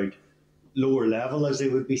 they're about lower level as they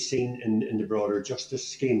would be seen in the broader justice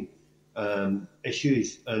scheme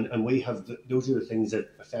issues, and we have those are the things that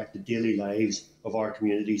affect the daily lives of our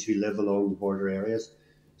communities who live along the border areas.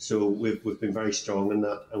 So we've been very strong in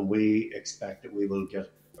that, and we expect that we will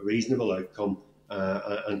get a reasonable outcome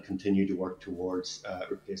and continue to work towards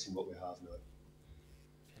replacing what we have now.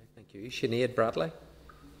 Okay, thank you. Sinead Bradley.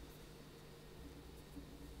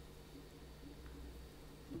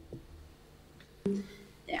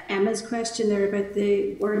 Emma's question there about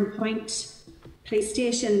the Warren Point police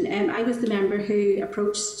station. I was the member who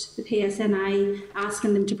approached the PSNI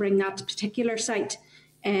asking them to bring that particular site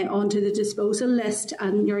onto the disposal list,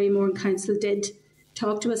 and Uri Moran Council did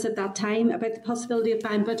talk to us at that time about the possibility of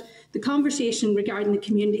buying, but the conversation regarding the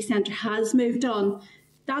community centre has moved on.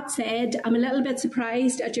 That said, I'm a little bit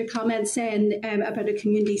surprised at your comment saying about a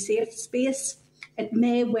community safe space. It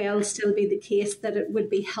may well still be the case that it would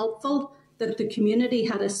be helpful that the community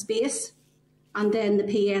had a space and then the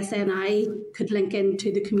PSNI could link into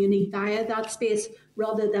the community via that space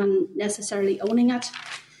rather than necessarily owning it.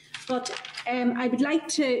 But I would like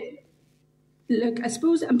to look, I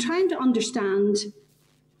suppose I'm trying to understand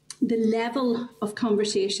the level of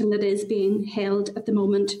conversation that is being held at the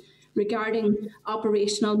moment regarding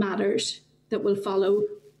operational matters that will follow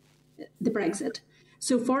the Brexit.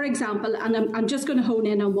 So, for example, and I'm just going to hone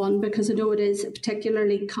in on one because I know it is a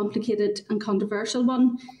particularly complicated and controversial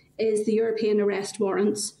one, is the European arrest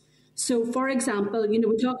warrants. So, for example, we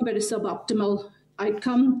talk about a suboptimal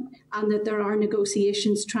outcome and that there are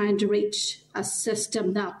negotiations trying to reach a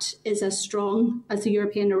system that is as strong as the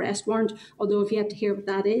European arrest warrant, although I've yet to hear what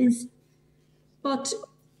that is. But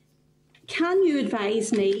can you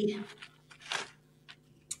advise me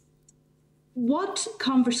what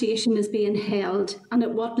conversation is being held and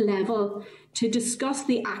at what level to discuss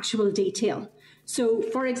the actual detail? So,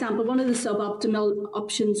 for example, one of the suboptimal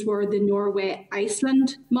options were the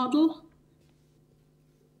Norway-Iceland model.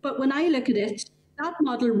 But when I look at it, that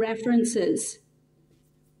model references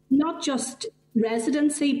not just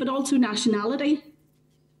residency, but also nationality.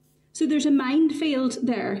 So there's a minefield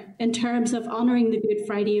there in terms of honouring the Good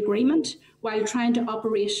Friday Agreement while trying to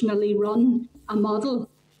operationally run a model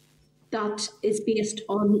that is based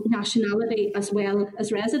on nationality as well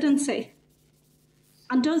as residency.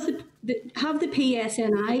 And have the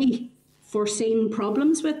PSNI foreseen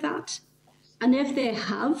problems with that? And if they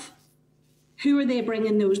have, who are they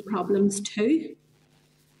bringing those problems to?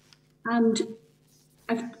 And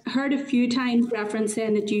I've heard a few times reference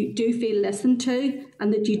saying that you do feel listened to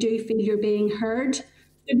and that you do feel you're being heard.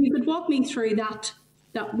 If you could walk me through that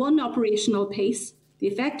one operational piece, the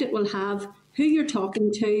effect it will have, who you're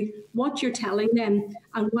talking to, what you're telling them,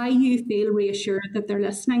 and why you feel reassured that they're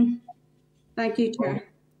listening. Thank you, Chair.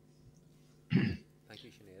 Thank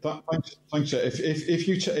you, Sinead. Thanks, Chair.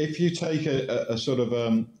 If you take a sort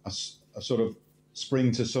of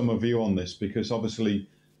spring to summer view on this, because obviously,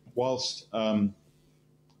 whilst a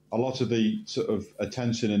lot of the sort of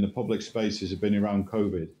attention in the public spaces have been around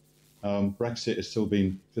COVID, Brexit has still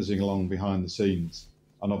been fizzing along behind the scenes,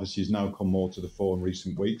 and obviously has now come more to the fore in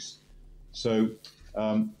recent weeks. So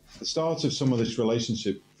the start of some of this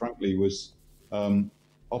relationship, frankly, was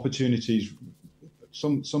opportunities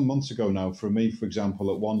some months ago now for me, for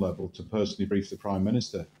example, at one level, to personally brief the Prime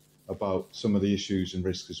Minister about some of the issues and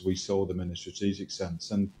risks as we saw them in a strategic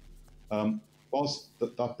sense. And whilst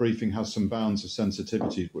that briefing has some bounds of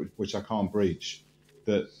sensitivity, which I can't breach,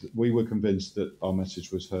 that we were convinced that our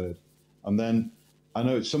message was heard. And then I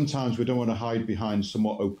know sometimes we don't want to hide behind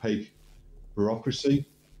somewhat opaque bureaucracy,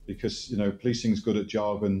 because policing is good at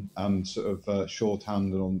jargon and sort of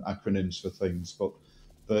shorthand and on acronyms for things. But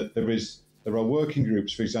there are working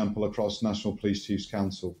groups, for example, across National Police Chiefs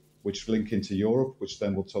Council, which link into Europe, which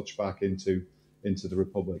then will touch back into the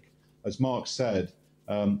Republic. As Mark said,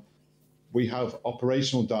 we have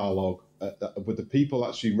operational dialogue with the people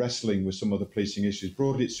actually wrestling with some of the policing issues,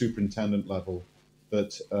 broadly at superintendent level,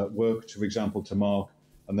 that work, for example, to Mark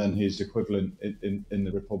and then his equivalent in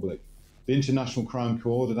the Republic. The International Crime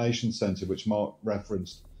Coordination Centre, which Mark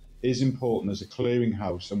referenced, is important as a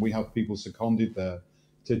clearinghouse, and we have people seconded there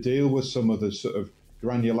to deal with some of the sort of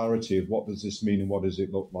granularity of what does this mean and what does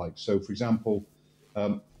it look like. So, for example,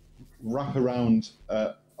 wrap around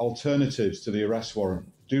alternatives to the arrest warrant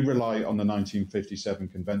do rely on the 1957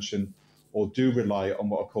 Convention, or do rely on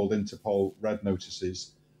what are called Interpol red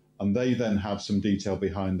notices, and they then have some detail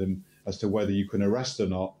behind them as to whether you can arrest or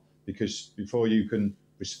not, because before you can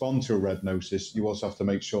respond to a red notice, you also have to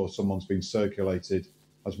make sure someone's been circulated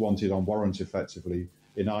as wanted on warrant effectively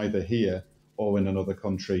in either here or in another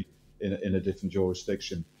country in a different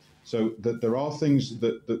jurisdiction. So there are things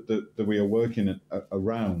that we are working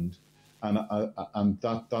around, and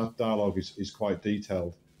that dialogue is quite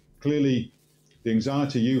detailed. Clearly, the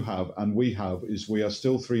anxiety you have and we have is we are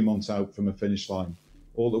still 3 months out from a finish line.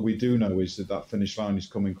 All that we do know is that finish line is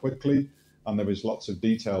coming quickly, and there is lots of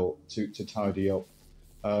detail to tidy up.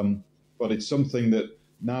 But it's something that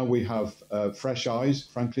now we have fresh eyes,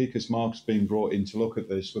 frankly, because Mark's been brought in to look at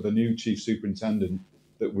this with a new chief superintendent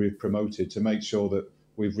that we've promoted to make sure that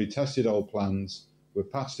we've retested old plans, we're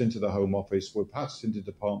patched into the Home Office, we're patched into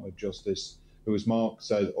the Department of Justice, who, as Mark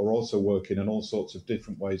said, are also working in all sorts of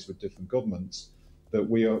different ways with different governments, that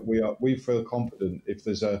we feel confident if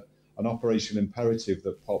there's an operational imperative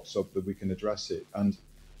that pops up that we can address it. And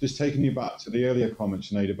just taking you back to the earlier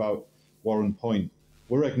comments you made about Warren Point,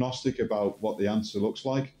 we're agnostic about what the answer looks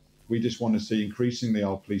like. We just want to see increasingly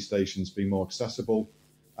our police stations be more accessible.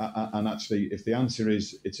 And actually, if the answer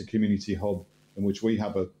is it's a community hub in which we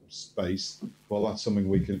have a space, well, that's something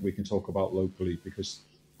we can talk about locally, because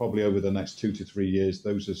probably over the next 2 to 3 years,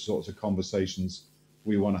 those are sorts of conversations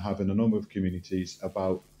we want to have in a number of communities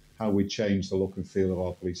about how we change the look and feel of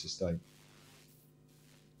our police estate.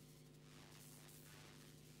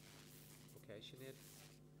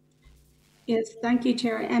 Yes, thank you,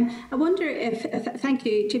 Chair. I wonder if, thank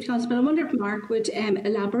you, Chief Constable, I wonder if Mark would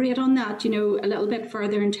elaborate on that, you know, a little bit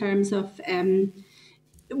further in terms of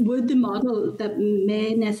would the model that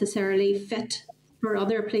may necessarily fit for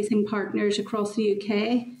other policing partners across the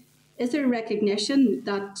UK, is there recognition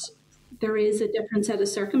that there is a different set of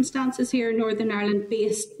circumstances here in Northern Ireland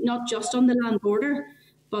based not just on the land border,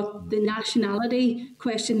 but the nationality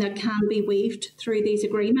question that can be weaved through these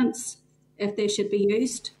agreements if they should be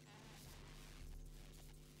used?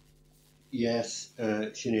 Yes,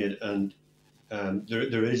 Sinead, and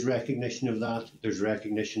there is recognition of that. There's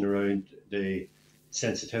recognition around the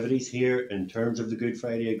sensitivities here in terms of the Good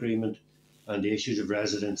Friday Agreement and the issues of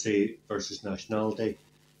residency versus nationality,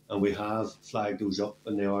 and we have flagged those up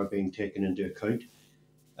and they are being taken into account.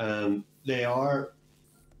 They are,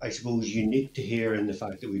 I suppose, unique to here in the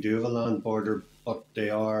fact that we do have a land border, but they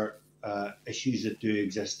are issues that do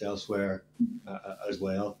exist elsewhere as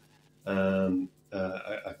well.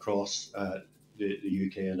 Across the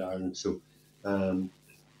UK and Ireland. So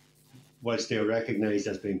whilst they are recognised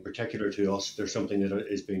as being particular to us, there's something that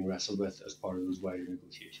is being wrestled with as part of those wider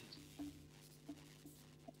negotiations.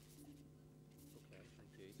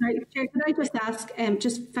 Right, Chair, could I just ask,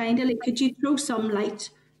 just finally, could you throw some light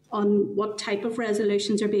on what type of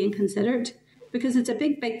resolutions are being considered? Because it's a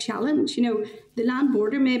big challenge. You know, the land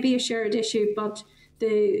border may be a shared issue, but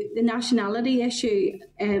the nationality issue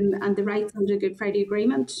and the rights under the Good Friday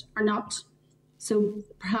Agreement are not so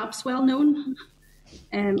perhaps well known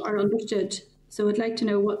or understood. So I'd like to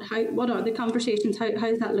know what are the conversations, how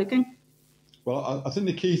is that looking? Well, I think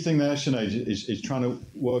the key thing there, Sinead, is trying to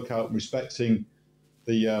work out respecting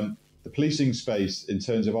the policing space in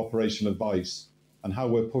terms of operational advice and how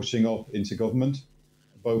we're pushing up into government,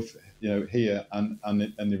 both here and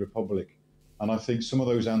the Republic. And I think some of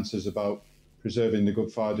those answers about preserving the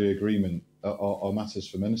Good Friday Agreement are matters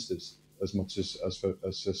for ministers as much as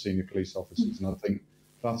for senior police officers. And I think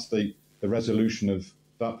that's the resolution of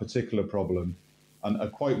that particular problem.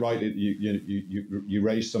 And quite right, you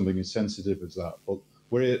raised something as sensitive as that. But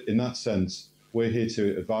in that sense, we're here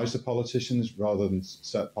to advise the politicians rather than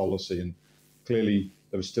set policy. And clearly,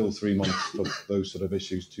 there are still 3 months for those sort of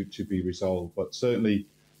issues to be resolved. But certainly,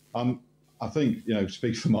 I think,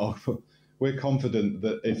 speak for Mark, but we're confident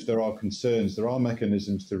that if there are concerns, there are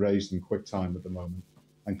mechanisms to raise them quick time at the moment.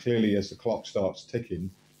 And clearly, as the clock starts ticking,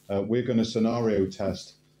 we're going to scenario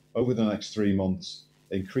test over the next 3 months,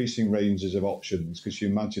 increasing ranges of options, because you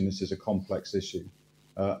imagine this is a complex issue.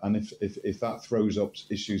 And if that throws up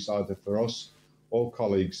issues either for us or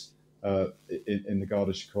colleagues in the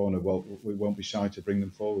Garda Síochána, well, we won't be shy to bring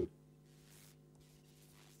them forward.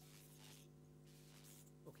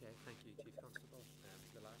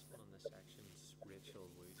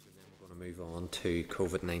 move on to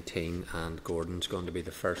COVID-19, and Gordon's going to be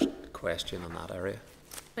the first question on that area.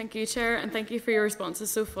 Thank you, Chair, and thank you for your responses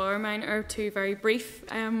so far. Mine are two very brief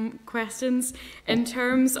questions. In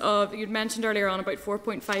terms of, you'd mentioned earlier on about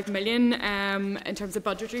 4.5 million in terms of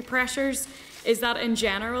budgetary pressures. Is that in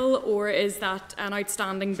general, or is that an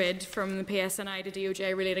outstanding bid from the PSNI to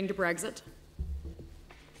DOJ relating to Brexit?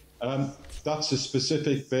 That's a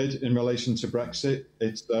specific bid in relation to Brexit.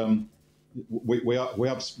 It's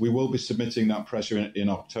we will be submitting that pressure in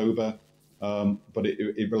October. But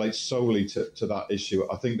it relates solely to that issue.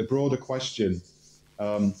 I think the broader question,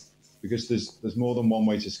 because there's more than one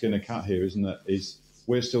way to skin a cat here, isn't there, is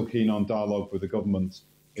we're still keen on dialogue with the government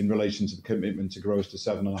in relation to the commitment to grow us to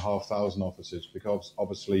 7,500 officers, because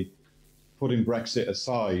obviously, putting Brexit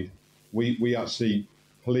aside, we actually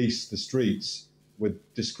police the streets with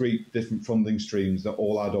discrete different funding streams that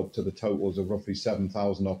all add up to the totals of roughly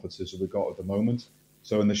 7,000 officers that we've got at the moment.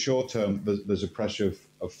 So in the short term, there's a pressure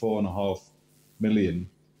of 4.5 million.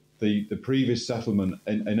 The previous settlement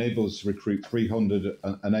enables to recruit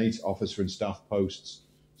 308 officer and staff posts.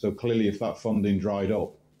 So clearly, if that funding dried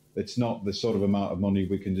up, it's not the sort of amount of money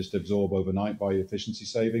we can just absorb overnight by efficiency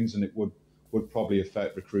savings, and it would probably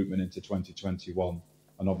affect recruitment into 2021,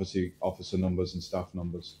 and obviously officer numbers and staff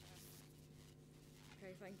numbers.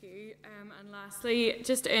 Thank you. And lastly,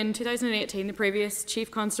 just in 2018, the previous Chief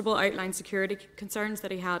Constable outlined security concerns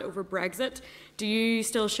that he had over Brexit. Do you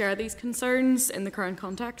still share these concerns in the current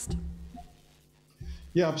context?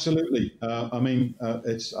 Yeah, absolutely.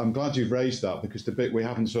 I'm glad you've raised that, because the bit we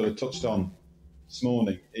haven't sort of touched on this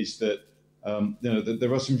morning is that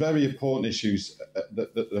there are some very important issues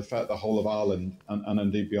that affect the whole of Ireland and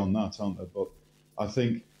indeed beyond that, aren't there? But I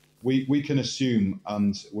think we can assume,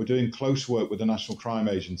 and we're doing close work with the National Crime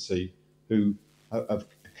Agency, who have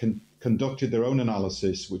conducted their own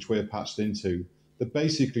analysis, which we're patched into, that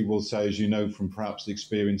basically will say, as you know from perhaps the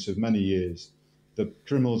experience of many years, that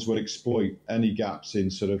criminals will exploit any gaps in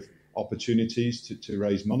sort of opportunities to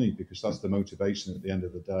raise money, because that's the motivation at the end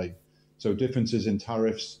of the day. So differences in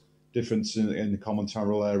tariffs, difference in the common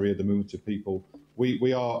tariff area, the movement of people,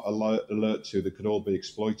 we are alert to that could all be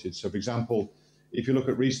exploited. So, for example, if you look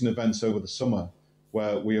at recent events over the summer,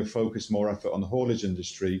 where we have focused more effort on the haulage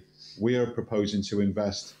industry, we are proposing to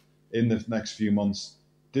invest in the next few months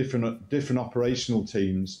different operational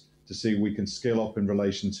teams to see if we can scale up in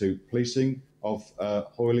relation to policing of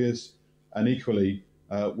hauliers, and equally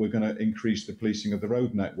we're going to increase the policing of the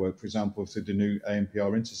road network, for example, through the new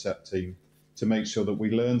ANPR intercept team, to make sure that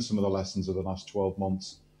we learn some of the lessons of the last 12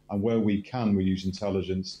 months, and where we can, we use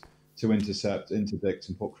intelligence to intercept, interdict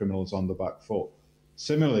and put criminals on the back foot.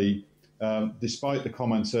 Similarly, despite the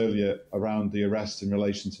comments earlier around the arrests in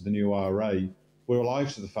relation to the new IRA, we're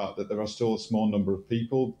alive to the fact that there are still a small number of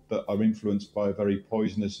people that are influenced by a very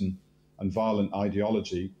poisonous and violent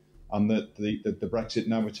ideology, and that the Brexit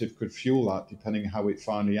narrative could fuel that depending on how it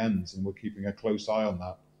finally ends, and we're keeping a close eye on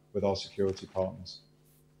that with our security partners.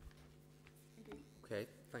 Okay,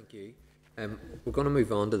 thank you. We're going to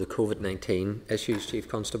move on to the COVID-19 issues, Chief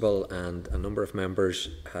Constable, and a number of members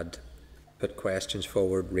had put questions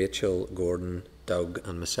forward, Rachel, Gordon, Doug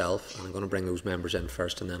and myself, and I'm going to bring those members in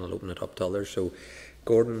first and then I'll open it up to others. So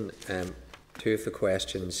Gordon, two of the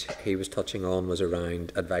questions he was touching on was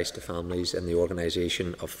around advice to families in the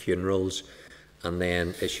organisation of funerals, and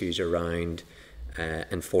then issues around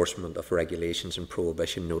enforcement of regulations and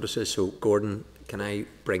prohibition notices. So Gordon, can I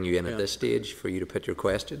bring you in at this stage for you to put your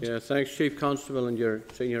questions? Yeah, thanks Chief Constable and your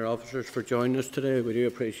senior officers for joining us today. We do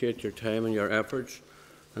appreciate your time and your efforts.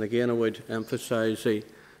 And again, I would emphasise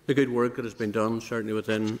the good work that has been done, certainly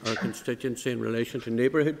within our constituency, in relation to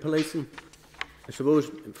neighbourhood policing. I suppose,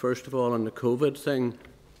 first of all, on the COVID thing,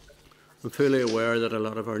 I'm fully aware that a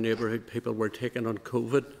lot of our neighbourhood people were taken on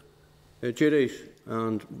COVID duties,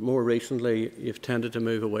 and more recently you've tended to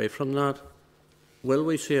move away from that. Will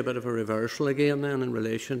we see a bit of a reversal again then in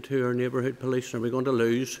relation to our neighbourhood police? Are we going to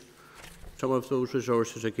lose some of those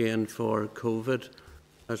resources again for COVID,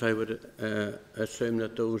 as I would assume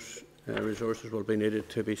that those resources will be needed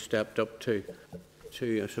to be stepped up to,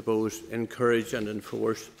 I suppose, encourage and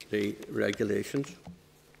enforce the regulations?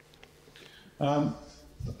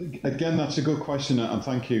 Again, that's a good question, and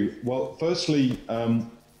thank you. Well, firstly,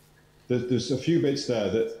 there's a few bits there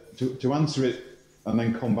that to answer it and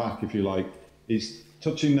then come back, if you like, is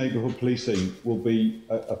touching neighbourhood policing will be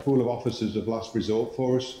a pool of officers of last resort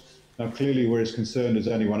for us. Now, clearly, we're as concerned as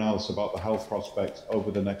anyone else about the health prospects over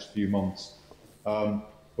the next few months.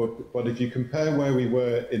 But if you compare where we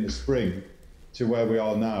were in the spring to where we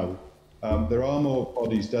are now, there are more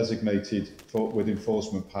bodies designated with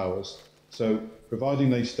enforcement powers. So providing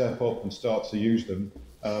they step up and start to use them,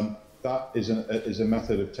 that is a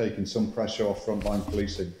method of taking some pressure off frontline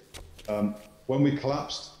policing. When we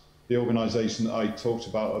collapsed the organisation that I talked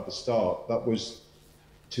about at the start, that was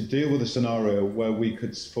to deal with a scenario where we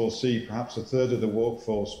could foresee perhaps a third of the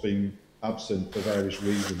workforce being absent for various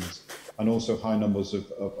reasons, and also high numbers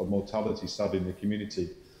of mortality, sadly, in the community.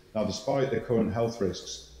 Now, despite the current health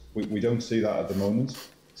risks, we don't see that at the moment.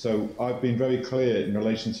 So I've been very clear in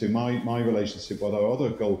relation to my relationship with our other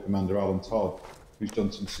Gold Commander, Alan Todd, who's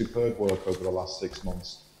done some superb work over the last 6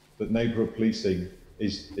 months, that neighbourhood policing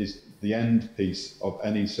is the end piece of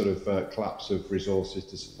any sort of collapse of resources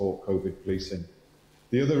to support COVID policing.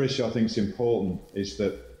 The other issue I think is important is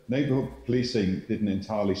that neighbourhood policing didn't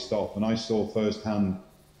entirely stop, and I saw firsthand,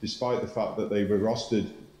 despite the fact that they were rostered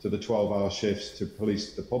to the 12-hour shifts to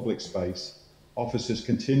police the public space, officers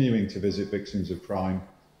continuing to visit victims of crime,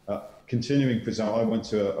 continuing, for example, I went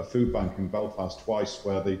to a food bank in Belfast twice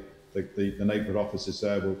where the neighbourhood officers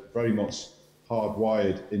there were very much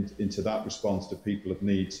hardwired into that response to people of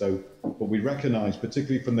need. So, but we recognise,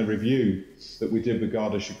 particularly from the review that we did with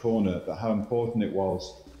Garda Síochána, that how important it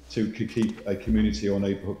was to keep a community or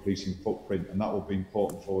neighbourhood policing footprint, and that will be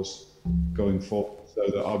important for us going forward. So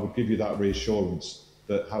that I would give you that reassurance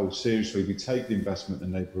that how seriously we take the investment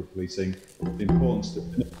in neighbourhood policing, the importance to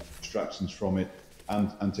eliminate distractions from it,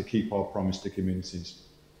 and to keep our promise to communities.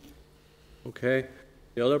 Okay.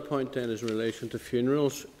 The other point then is in relation to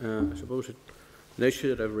funerals. I suppose an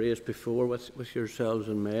issue that I've raised before with yourselves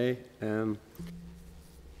in May.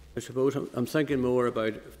 I suppose I'm thinking more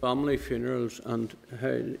about family funerals and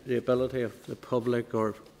how the ability of the public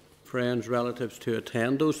or friends, relatives to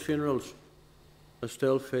attend those funerals. I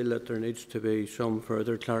still feel that there needs to be some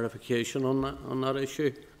further clarification on that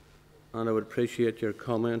issue, and I would appreciate your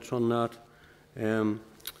comments on that.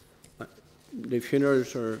 The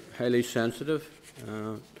funerals are highly sensitive.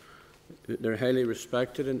 They're highly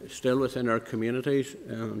respected and still within our communities,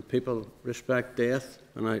 and people respect death,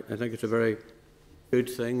 and I think it's a very good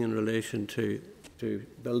thing in relation to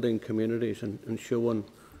building communities and showing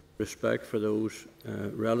respect for those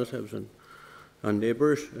relatives and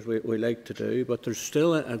neighbours, as we like to do. But there's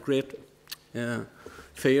still a great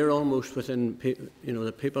fear almost within people,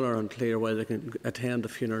 that people are unclear whether they can attend a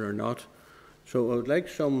funeral or not. So I would like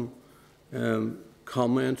some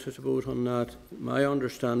comments, I suppose, on that. My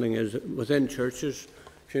understanding is that within churches,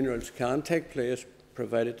 funerals can take place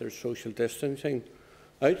provided there's social distancing.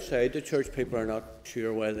 Outside the church, people are not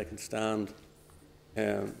sure whether they can stand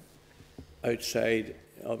outside,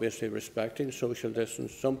 obviously respecting social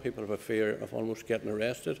distance. Some people have a fear of almost getting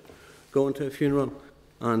arrested going to a funeral.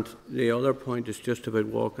 And the other point is just about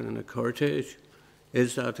walking in a cortege.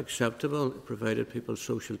 Is that acceptable, provided people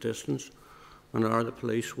social distance? And are the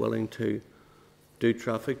police willing to do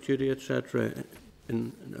traffic duty, etc.,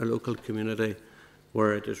 in a local community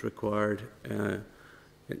where it is required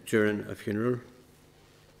during a funeral?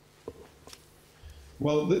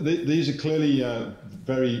 Well, these are clearly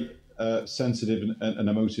very sensitive and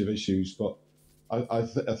emotive issues, but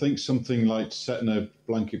I think something like setting a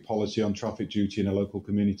blanket policy on traffic duty in a local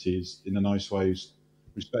community is, in a nice way,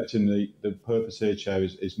 respecting the purpose here, Chair,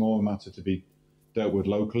 is more a matter to be dealt with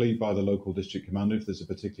locally by the local district commander if there's a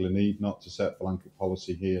particular need, not to set blanket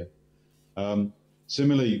policy here.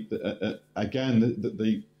 Similarly, again,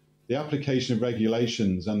 the application of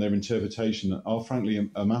regulations and their interpretation are frankly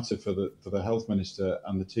a matter for the Health Minister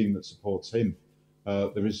and the team that supports him.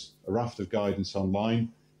 There is a raft of guidance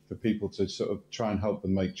online for people to sort of try and help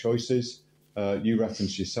them make choices. You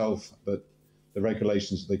referenced yourself that the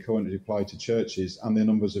regulations that they currently apply to churches and the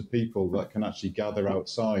numbers of people that can actually gather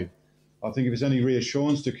outside. I think if there's any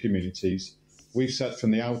reassurance to communities, we've said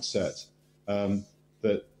from the outset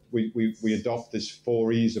that we adopt this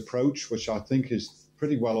 4 E's approach, which I think is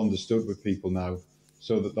pretty well understood with people now,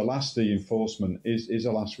 so that the last E, enforcement, is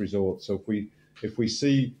a last resort. So if we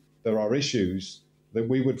see there are issues, then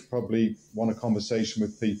we would probably want a conversation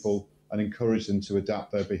with people and encourage them to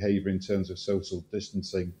adapt their behaviour in terms of social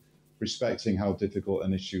distancing, respecting how difficult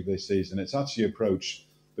an issue this is. And it's actually an approach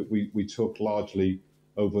that we took largely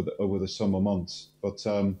over the summer months. But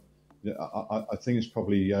I think it's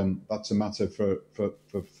probably that's a matter for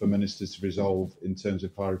ministers to resolve in terms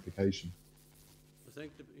of clarification. I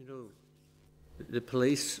think the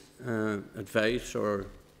police advice or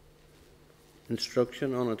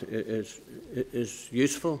instruction on it is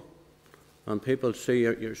useful, and people see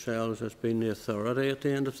yourselves as being the authority at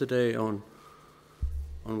the end of the day on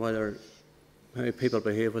whether how people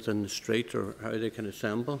behave within the street or how they can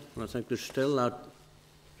assemble. And I think there's still that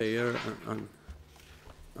fear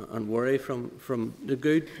and worry from the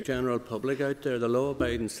good general public out there, the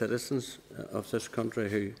law-abiding citizens of this country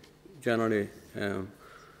who generally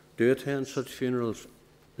do attend such funerals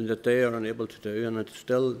that they are unable to do, and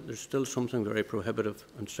there's still something very prohibitive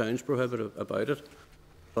and sounds prohibitive about it.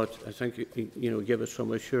 But I think give us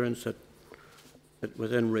some assurance that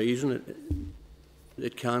within reason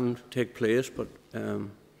it can take place, but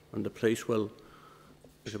and the police will,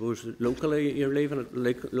 I suppose, locally, you're leaving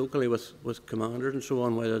it locally with commanders and so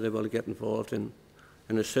on, whether they will get involved in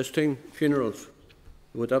assisting funerals.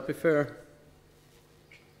 Would that be fair?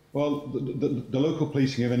 Well, the local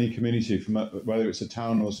policing of any community, from whether it's a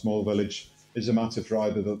town or a small village, is a matter for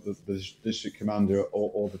either the district commander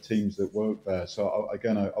or the teams that work there. So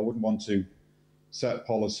again, I wouldn't want to set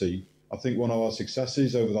policy. I think one of our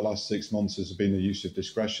successes over the last 6 months has been the use of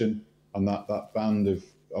discretion and that band of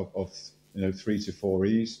 3 to 4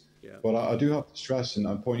 E's. Yeah. But I do have to stress, and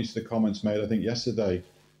I'm pointing to the comments made, I think yesterday,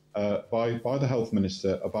 by the Health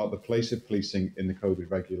Minister about the place of policing in the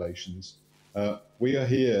COVID regulations. We are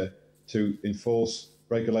here to enforce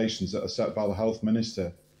regulations that are set by the Health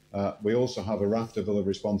Minister. We also have a raft of other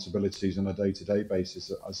responsibilities on a day-to-day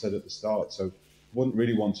basis, as I said at the start. So wouldn't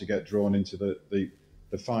really want to get drawn into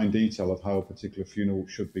the fine detail of how a particular funeral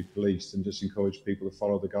should be policed, and just encourage people to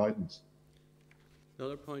follow the guidance.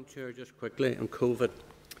 Another point, Chair, just quickly on COVID.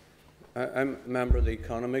 I'm a member of the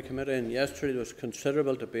Economy Committee, and yesterday there was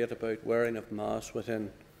considerable debate about wearing of masks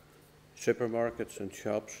within supermarkets and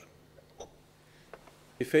shops. Do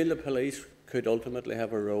you feel the police could ultimately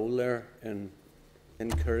have a role there in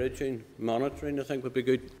encouraging, monitoring, I think would be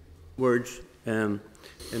good words, in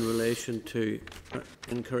relation to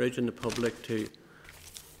encouraging the public to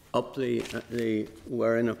up the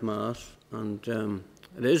wearing of masks? And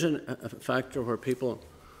it is a factor where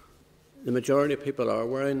the majority of people are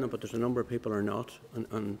wearing them, but there's a number of people are not.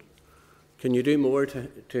 And can you do more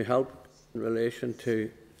to help in relation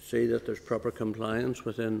to see that there's proper compliance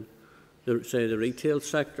within, the retail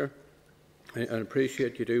sector? I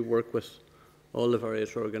appreciate you do work with all the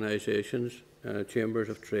various organisations, chambers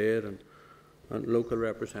of trade and local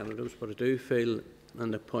representatives, but I do feel,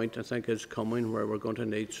 and the point I think is coming, where we're going to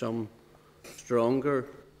need some stronger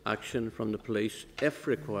action from the police, if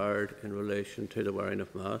required, in relation to the wearing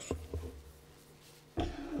of masks.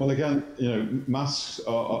 Well, again, masks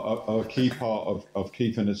are a key part of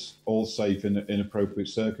keeping us all safe in appropriate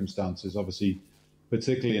circumstances, obviously,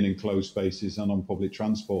 particularly in enclosed spaces and on public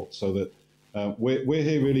transport, so that we're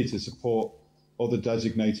here really to support other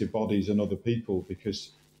designated bodies and other people,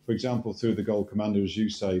 because, for example, through the Gold Commander, as you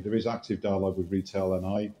say, there is active dialogue with Retail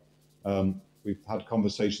NI. We've had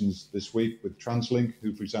conversations this week with TransLink,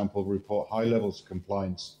 who, for example, report high levels of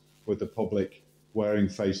compliance with the public wearing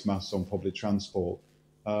face masks on public transport.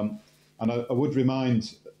 And I would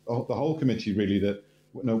remind the whole committee really that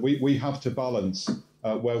we have to balance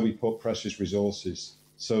where we put precious resources,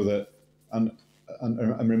 so that, and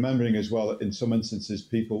remembering as well that in some instances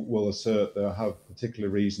people will assert they have particular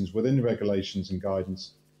reasons within the regulations and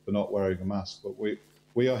guidance for not wearing a mask, but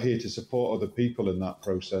we are here to support other people in that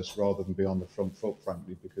process rather than be on the front foot,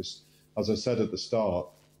 frankly, because, as I said at the start,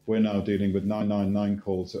 we're now dealing with 999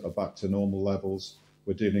 calls that are back to normal levels.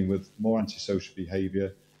 We're dealing with more antisocial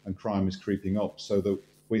behaviour, and crime is creeping up, so that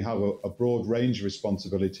we have a broad range of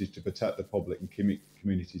responsibilities to protect the public and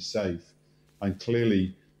communities safe. And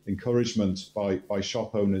clearly, encouragement by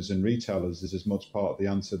shop owners and retailers is as much part of the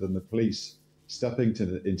answer than the police stepping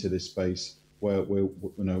into this space where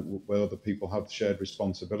other people have shared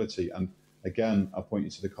responsibility. And again, I point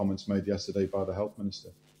you to the comments made yesterday by the Health Minister.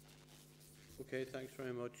 Okay, thanks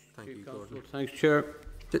very much. Thank you, Gordon. Thanks, Chair.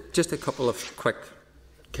 Just a couple of quick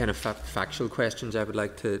kind of factual questions I would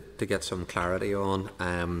like to get some clarity on.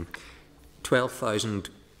 12,000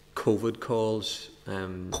 COVID calls,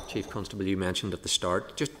 Chief Constable, you mentioned at the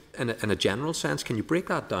start. Just in a general sense, can you break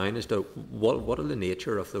that down as to what are the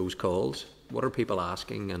nature of those calls? What are people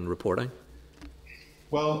asking and reporting?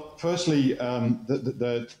 Well, firstly,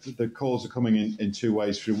 the calls are coming in two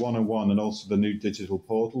ways, through 101 and also the new digital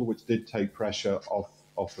portal, which did take pressure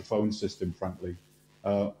off the phone system, frankly.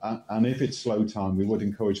 And if it's slow time, we would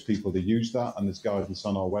encourage people to use that, and there's guidance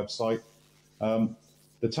on our website.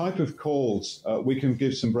 The type of calls, we can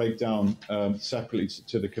give some breakdown separately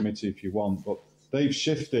to the committee if you want, but they've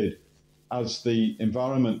shifted as the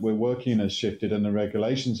environment we're working in has shifted and the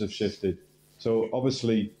regulations have shifted. So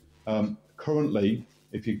obviously, currently,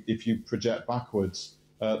 if you project backwards,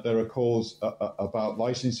 there are calls about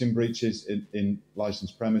licensing breaches in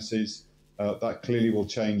licensed premises. That clearly will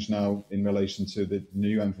change now in relation to the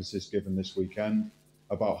new emphasis given this weekend,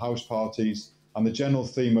 about house parties. And the general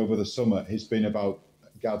theme over the summer has been about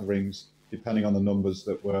gatherings, depending on the numbers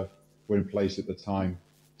that were in place at the time.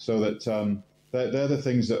 So that they're the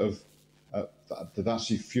things that have that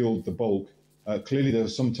actually fueled the bulk. clearly there will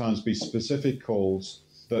sometimes be specific calls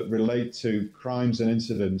that relate to crimes and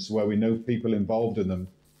incidents where we know people involved in them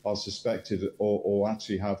are suspected or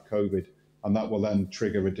actually have COVID, and that will then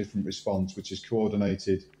trigger a different response, which is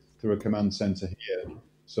coordinated through a command centre here,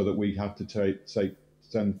 so that we have to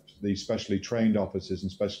send the specially trained officers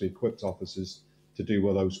and specially equipped officers to do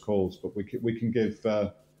all those calls. But we can give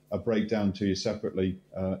a breakdown to you separately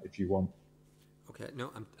if you want. Okay,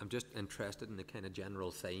 no, I'm just interested in the kind of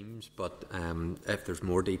general themes, but if there's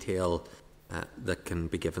more detail that can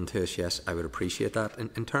be given to us, yes, I would appreciate that.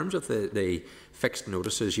 In terms of the fixed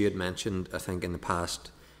notices you had mentioned, I think in the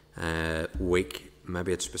past week,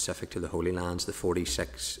 maybe it's specific to the Holy Lands, the 40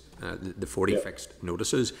 fixed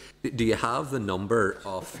notices. Do you have the number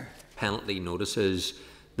of penalty notices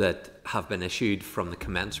that have been issued from the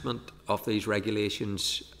commencement of these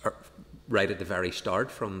regulations, right at the very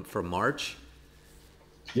start from March?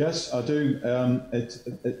 Yes, I do.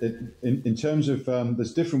 In terms of,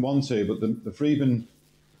 there's different ones here, but the freedom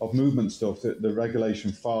of movement stuff, the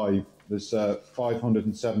Regulation 5, there's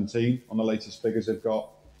 517 on the latest figures I've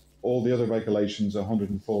got. All the other regulations are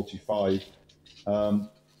 145.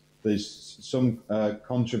 There's some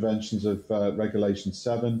contraventions of Regulation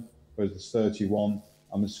 7, where there's 31,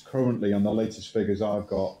 and there's currently, on the latest figures I've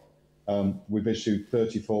got, we've issued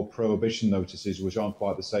 34 prohibition notices, which aren't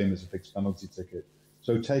quite the same as a fixed penalty ticket.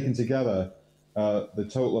 So taken together, the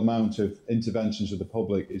total amount of interventions with the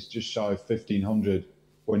public is just shy of 1,500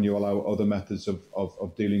 when you allow other methods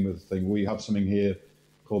of dealing with the thing. We have something here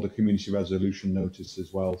called a community resolution notice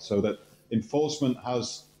as well. So that enforcement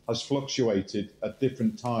has fluctuated at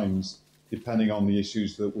different times depending on the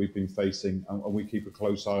issues that we've been facing, and we keep a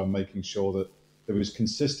close eye on making sure that there is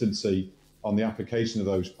consistency on the application of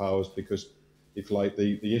those powers, because if like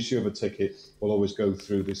the issue of a ticket will always go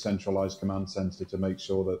through the centralised command centre to make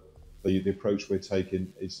sure that the approach we're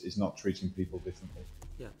taking is not treating people differently.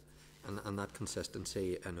 Yeah, and that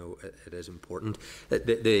consistency, I know it is important.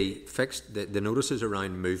 The notices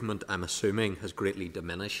around movement, I'm assuming, has greatly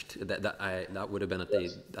diminished. That would have been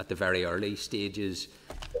at the very early stages.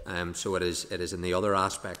 So it is in the other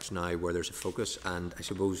aspects now where there's a focus. And I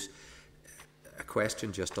suppose a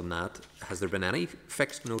question just on that: has there been any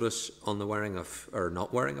fixed notice on the wearing of or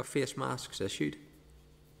not wearing of face masks issued?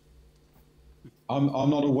 I'm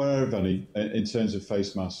not aware of any in terms of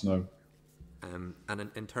face masks, no. And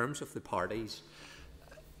in terms of the parties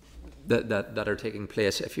that are taking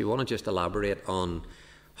place, if you want to just elaborate on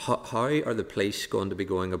how are the police going to be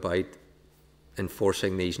going about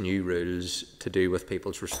enforcing these new rules to do with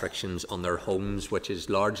people's restrictions on their homes, which is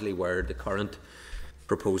largely where the current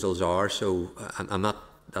proposals are. So, and that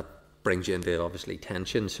brings you into obviously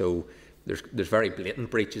tension. So there's very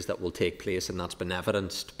blatant breaches that will take place, and that's been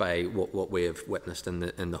evidenced by what we have witnessed in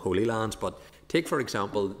the Holy Lands. But take, for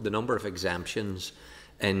example, the number of exemptions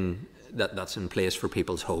that's in place for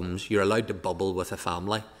people's homes. You're allowed to bubble with a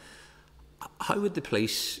family. How would the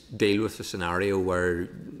police deal with a scenario where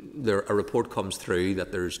a report comes through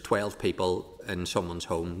that there's 12 people in someone's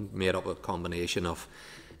home, made up of a combination of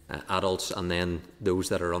adults and then those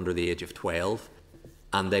that are under the age of 12,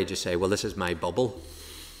 and they just say, well, this is my bubble,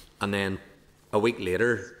 and then a week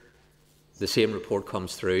later the same report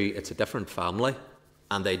comes through, it's a different family,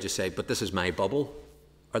 and they just say, but this is my bubble?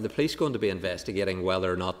 Are the police going to be investigating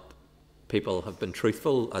whether or not people have been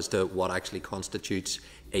truthful as to what actually constitutes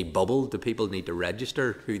a bubble? Do people need to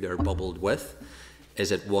register who they're bubbled with?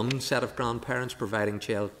 Is it one set of grandparents providing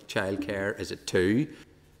child care? Is it two?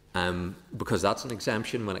 Because that's an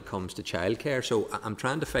exemption when it comes to childcare. So I'm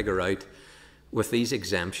trying to figure out, with these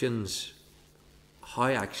exemptions, how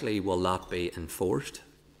actually will that be enforced?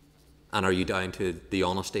 And are you down to the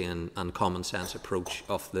honesty and common sense approach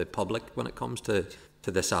of the public when it comes to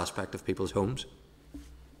this aspect of people's homes?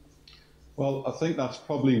 Well, I think that's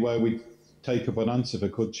probably where we take up an answer for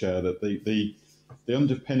Could Chair, that the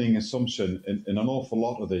underpinning assumption in an awful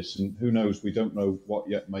lot of this, and who knows, we don't know what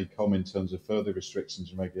yet may come in terms of further restrictions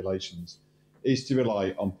and regulations, is to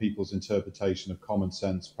rely on people's interpretation of common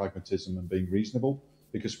sense, pragmatism and being reasonable,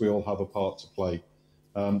 because we all have a part to play.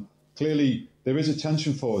 Clearly, there is a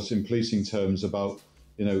tension for us in policing terms about,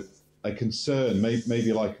 a concern,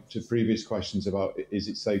 maybe like to previous questions about, is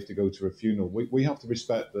it safe to go to a funeral? We have to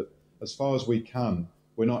respect that as far as we can.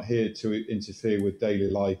 We're not here to interfere with daily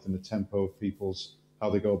life and the tempo of people's, how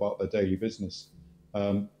they go about their daily business.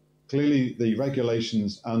 Clearly, the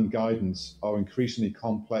regulations and guidance are increasingly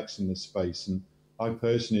complex in this space, and I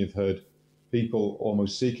personally have heard people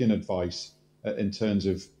almost seeking advice in terms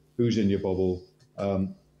of who's in your bubble,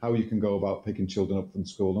 how you can go about picking children up from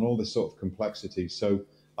school, and all this sort of complexity. So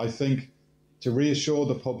I think to reassure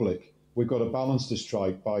the public, we've got a balance to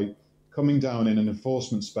strike by coming down in an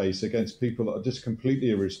enforcement space against people that are just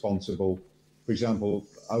completely irresponsible. For example,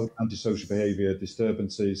 antisocial behaviour,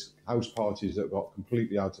 disturbances, house parties that got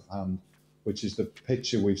completely out of hand, which is the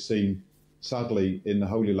picture we've seen, sadly, in the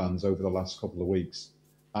Holy Lands over the last couple of weeks.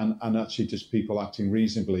 And actually just people acting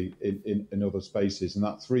reasonably in other spaces. And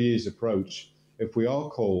that 3 years approach, if we are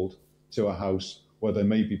called to a house where there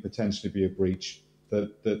may be potentially be a breach,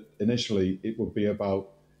 that initially it would be about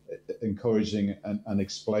encouraging and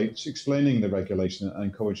explaining the regulation and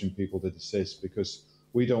encouraging people to desist, because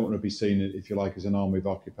we don't want to be seen, if you like, as an army of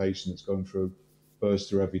occupation that's going through, burst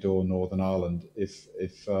through every door in Northern Ireland if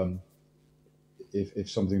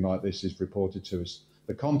something like this is reported to us.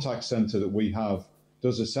 The contact centre that we have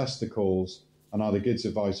does assess the calls and either gives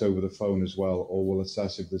advice over the phone as well, or will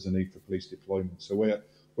assess if there's a need for police deployment. So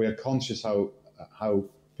we're conscious how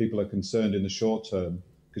people are concerned in the short term,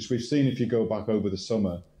 because we've seen, if you go back over the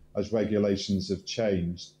summer, as regulations have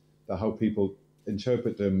changed, that how people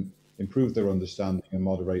interpret them, improve their understanding and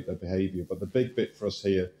moderate their behaviour. But the big bit for us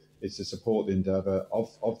here is to support the endeavour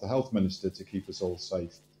of the Health Minister to keep us all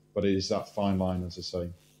safe. But it is that fine line, as I say.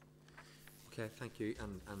 Okay, thank you.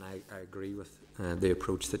 And I agree with the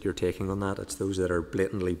approach that you're taking on that. It's those that are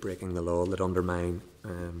blatantly breaking the law that undermine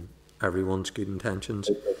everyone's good intentions.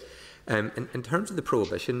 In terms of the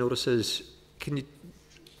prohibition notices,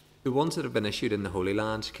 the ones that have been issued in the Holy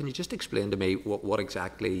Lands, can you just explain to me what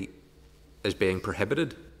exactly is being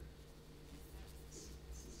prohibited?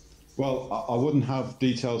 Well, I wouldn't have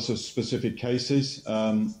details of specific cases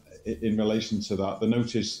in relation to that. The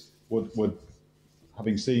notice would,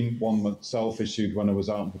 having seen one myself issued when I was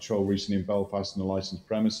out on patrol recently in Belfast in a licensed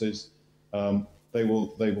premises, they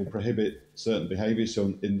will prohibit certain behaviours.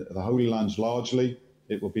 So in the Holy Lands, largely,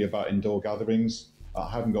 it will be about indoor gatherings. I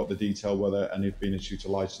haven't got the detail whether any have been issued to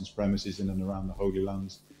licensed premises in and around the Holy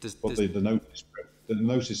Lands. The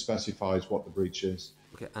notice specifies what the breach is.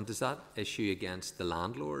 Okay, and does that issue against the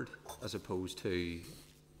landlord, as opposed to,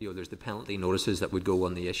 there's the penalty notices that would go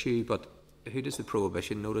on the issue, but who does the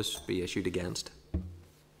prohibition notice be issued against?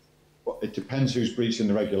 Well, it depends who's breaching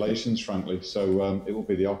the regulations, frankly. So it will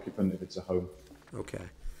be the occupant if it's a home. Okay.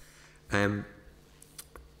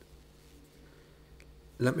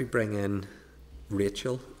 Let me bring in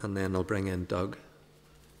Rachel, and then I'll bring in Doug.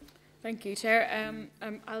 Thank you, Chair.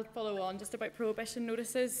 I'll follow on just about prohibition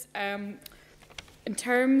notices. In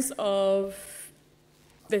terms of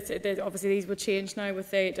obviously these will change now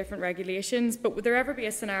with the different regulations, but would there ever be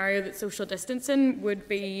a scenario that social distancing would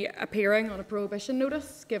be appearing on a prohibition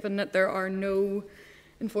notice, given that there are no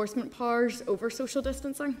enforcement powers over social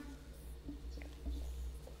distancing?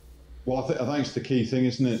 Well, I think it's the key thing,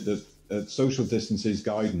 isn't it, that social distance is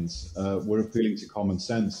guidance. We're appealing to common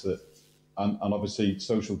sense, and obviously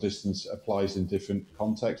social distance applies in different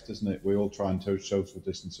contexts, doesn't it? We all try and social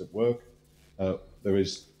distance at work. There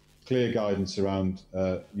is clear guidance around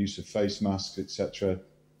use of face masks, etc.,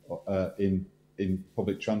 in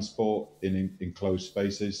public transport, in enclosed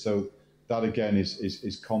spaces. So that again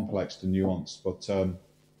is complex to nuance, but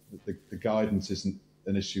the guidance isn't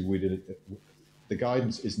an issue. The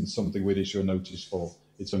guidance isn't something we'd issue a notice for.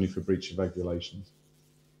 It's only for breach of regulations.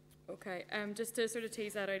 Okay, just to sort of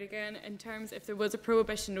tease that out again, in terms if there was a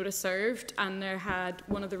prohibition notice served and there had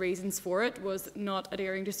one of the reasons for it was not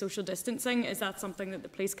adhering to social distancing, is that something that the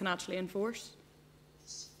police can actually enforce?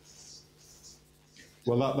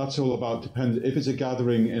 Well, that's all about depends. If it's a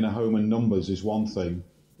gathering in a home and numbers is one thing,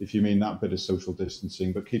 if you mean that bit of social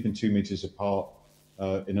distancing, but keeping 2 metres apart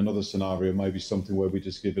in another scenario may be something where we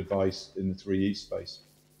just give advice in the 3E space.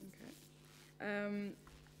 Okay.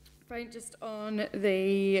 Just on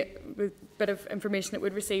the bit of information that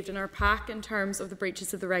we'd received in our pack in terms of the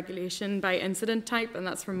breaches of the regulation by incident type, and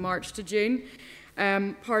that's from March to June.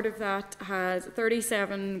 Part of that has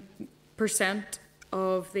 37%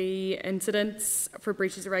 of the incidents for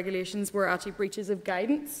breaches of regulations were actually breaches of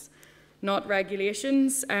guidance, not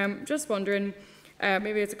regulations. Just wondering,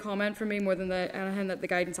 maybe it's a comment from me more than anything, that the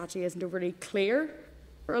guidance actually isn't overly clear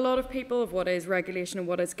for a lot of people of what is regulation and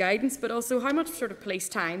what is guidance, but also how much sort of police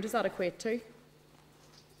time does that equate to?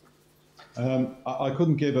 I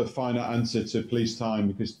couldn't give a finer answer to police time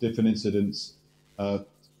because different incidents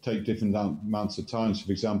take different amounts of time. So,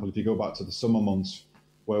 for example, if you go back to the summer months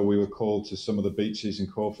where we were called to some of the beaches in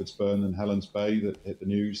Crawfordsburn and Helens Bay that hit the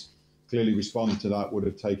news, clearly responding to that would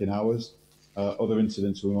have taken hours. Other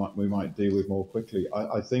incidents we might deal with more quickly.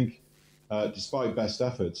 I think despite best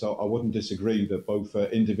efforts, I wouldn't disagree that both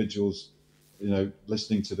individuals,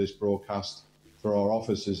 listening to this broadcast, for our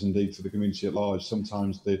officers, indeed for the community at large,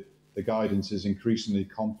 sometimes the guidance is increasingly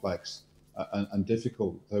complex and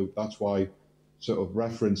difficult. So that's why sort of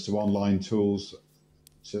reference to online tools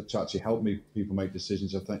to actually help people make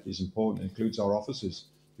decisions, I think is important. It includes our officers,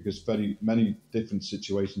 because many different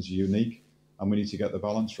situations are unique, and we need to get the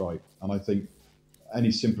balance right. And I think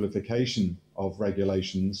any simplification of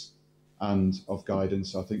regulations and of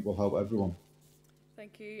guidance, I think, will help everyone.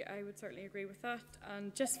 Thank you. I would certainly agree with that.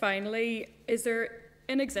 And just finally, is there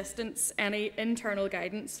in existence any internal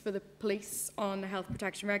guidance for the police on the health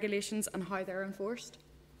protection regulations and how they're enforced?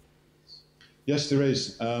 Yes, there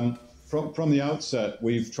is. From the outset,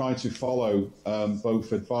 we've tried to follow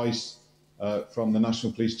both advice from the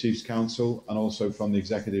National Police Chiefs Council and also from the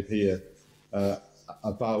executive here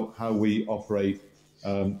about how we operate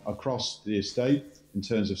across the estate in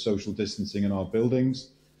terms of social distancing in our buildings.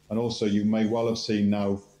 And also, you may well have seen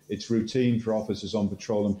now, it's routine for officers on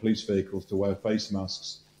patrol and police vehicles to wear face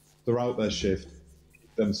masks throughout their shift, to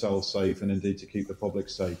keep themselves safe and indeed to keep the public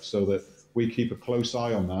safe, so that we keep a close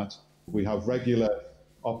eye on that. We have regular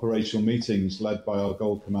operational meetings led by our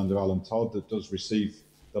Gold Commander Alan Todd that does receive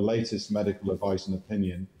the latest medical advice and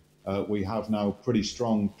opinion. We have now pretty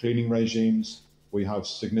strong cleaning regimes. We have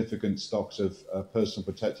significant stocks of personal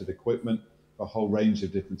protective equipment, a whole range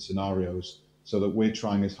of different scenarios, so that we're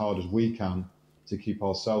trying as hard as we can to keep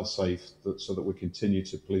ourselves safe, so that we continue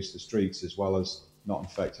to police the streets as well as not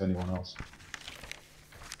infect anyone else.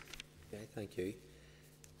 Okay, thank you.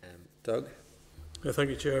 Doug?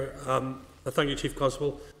 Thank you, Chair. Thank you, Chief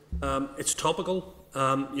Constable. It's topical.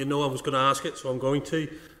 You know I was going to ask it, so I'm going to.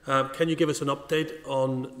 Can you give us an update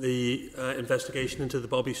on the investigation into the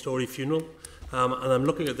Bobby Story funeral? And I'm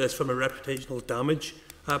looking at this from a reputational damage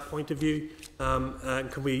point of view.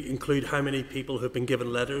 And can we include how many people have been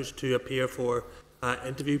given letters to appear for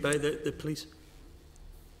interview by the police?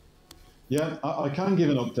 Yeah, I can give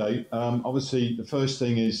an update. Obviously, the first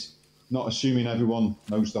thing is not assuming everyone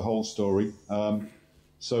knows the whole story.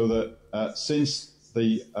 So that since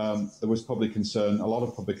there was public concern, a lot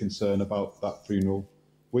of public concern about that funeral,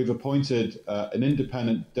 we've appointed an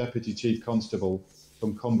independent Deputy Chief Constable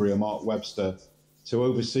from Cumbria, Mark Webster, to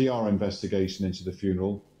oversee our investigation into the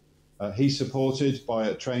funeral. He's supported by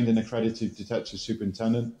a trained and accredited detective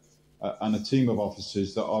superintendent and a team of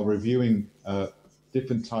officers that are reviewing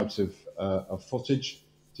different types of footage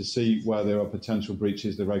to see where there are potential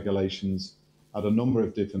breaches of the regulations at a number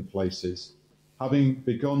of different places. Having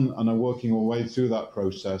begun and are working our way through that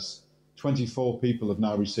process, 24 people have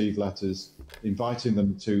now received letters inviting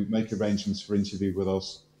them to make arrangements for interview with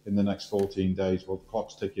us in the next 14 days. Well, the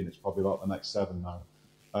clock's ticking, it's probably about the next 7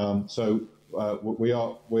 now. So we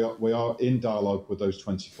are in dialogue with those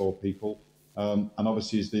 24 people. And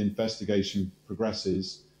obviously as the investigation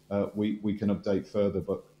progresses, we can update further,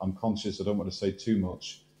 but I'm conscious I don't want to say too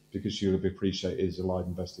much because you'll appreciate it is a live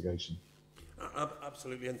investigation.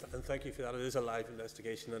 Absolutely, and thank you for that. It is a live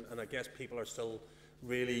investigation, and I guess people are still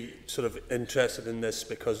really sort of interested in this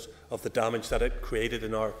because of the damage that it created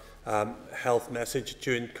in our health message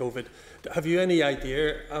during COVID. Have you any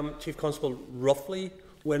idea, Chief Constable, roughly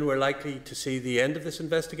when we're likely to see the end of this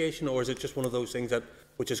investigation, or is it just one of those things that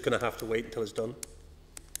we're just going to have to wait until it's done?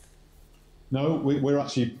 No, we're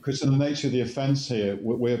actually, because of the nature of the offence here,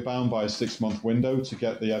 we're bound by a 6-month window to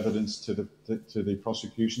get the evidence to the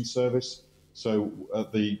prosecution service. So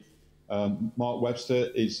Mark Webster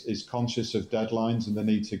is conscious of deadlines and the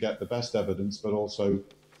need to get the best evidence, but also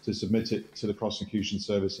to submit it to the prosecution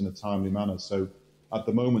service in a timely manner. So at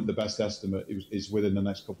the moment, the best estimate is within the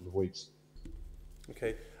next couple of weeks.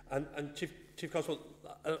 Okay, and Chief Constable,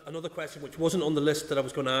 another question which wasn't on the list that I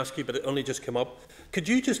was going to ask you, but it only just came up. Could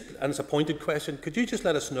you just, and it's a pointed question, could you just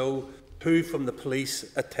let us know who from the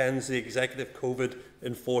police attends the Executive COVID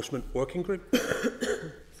Enforcement Working Group?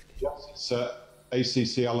 Yes, it's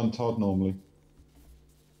ACC Alan Todd normally.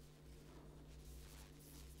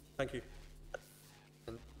 Thank you.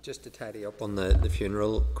 And just to tidy up on the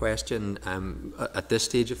funeral question, at this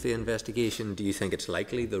stage of the investigation, do you think it's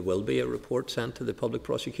likely there will be a report sent to the Public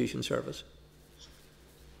Prosecution Service?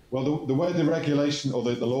 Well, the way the regulation or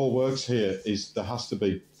the law works here is there has to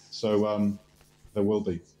be. So there will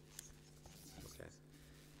be. Okay.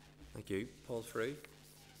 Thank you. Paul Frew.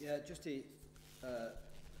 Yeah, just to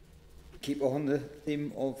keep on the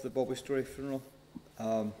theme of the Bobby Story funeral,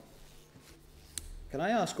 can I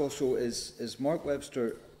ask also, is Mark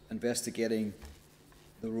Webster investigating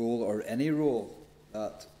the role or any role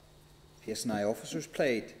that PSNI officers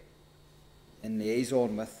played in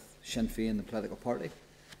liaison with Sinn Féin, the political party,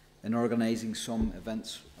 in organising some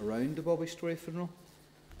events around the Bobby Story funeral?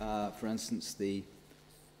 For instance, the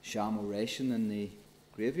sham oration in the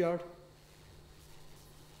graveyard?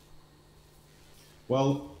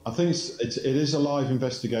 Well, I think it is a live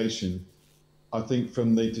investigation, I think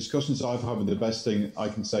from the discussions I've had, the best thing I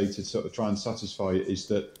can say to sort of try and satisfy it is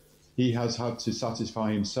that he has had to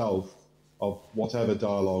satisfy himself of whatever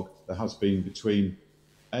dialogue there has been between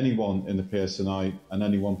anyone in the PSNI and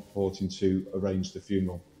anyone purporting to arrange the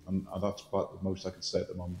funeral. And that's about the most I can say at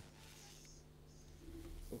the moment.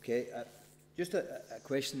 Okay, just a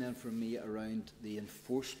question then from me around the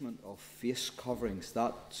enforcement of face coverings.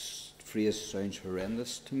 That phrase sounds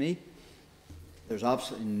horrendous to me. There's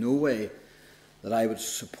absolutely no way that I would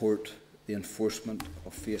support the enforcement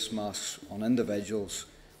of face masks on individuals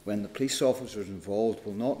when the police officers involved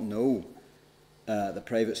will not know the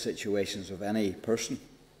private situations of any person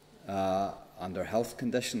and their health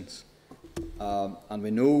conditions. And we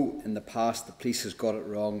know in the past the police has got it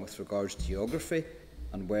wrong with regards to geography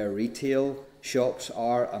and where retail shops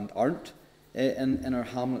are and aren't in our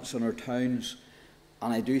hamlets and our towns.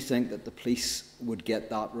 And I do think that the police would get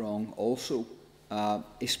that wrong also,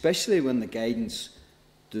 especially when the guidance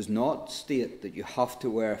does not state that you have to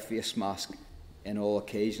wear a face mask in all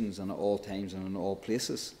occasions and at all times and in all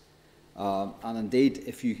places. And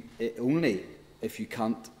indeed, only if you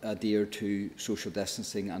can't adhere to social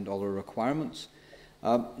distancing and other requirements.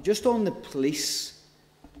 Just on the police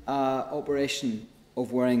operation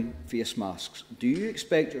of wearing face masks, do you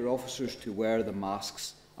expect your officers to wear the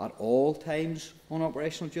masks at all times on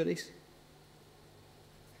operational duties?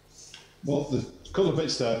 Well, there's a couple of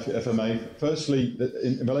bits there, if I may. Firstly,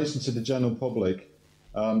 in relation to the general public,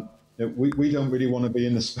 we don't really want to be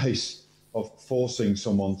in the space of forcing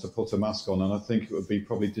someone to put a mask on, and I think it would be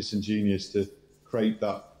probably disingenuous to create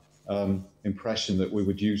that impression that we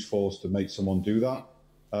would use force to make someone do that.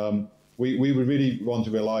 We would really want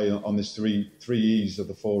to rely on this three E's of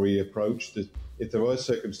the 4E approach. That if there were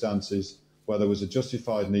circumstances where there was a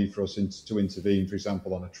justified need for us to intervene, for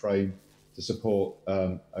example, on a train, to support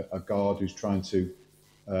a guard who's trying to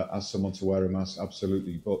ask someone to wear a mask,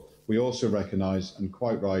 absolutely. But we also recognise, and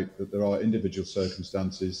quite right, that there are individual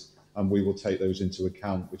circumstances, and we will take those into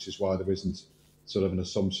account, which is why there isn't sort of an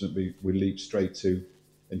assumption that we leap straight to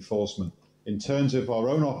enforcement. In terms of our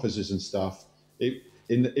own officers and staff,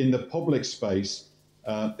 in the public space,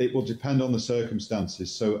 it will depend on the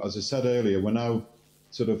circumstances. So, as I said earlier, we're now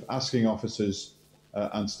sort of asking officers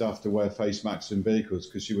and staff to wear face masks in vehicles,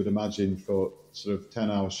 because you would imagine for sort of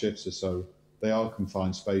 10-hour shifts or so, they are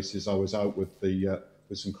confined spaces. I was out with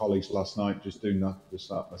some colleagues last night just doing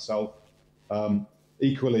that myself.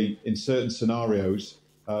 Equally, in certain scenarios,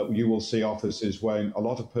 you will see officers wearing a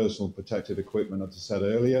lot of personal protective equipment, as I said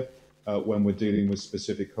earlier, when we're dealing with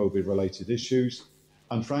specific COVID-related issues.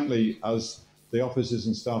 And frankly, as the officers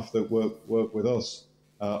and staff that work with us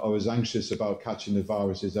are as anxious about catching the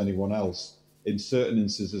virus as anyone else, in certain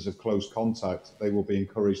instances of close contact, they will be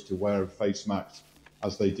encouraged to wear a face mask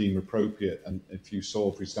as they deem appropriate. And if you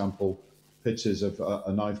saw, for example, pictures of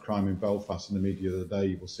a knife crime in Belfast in the media the other day,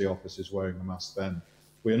 you will see officers wearing a mask then.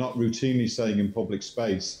 We are not routinely saying in public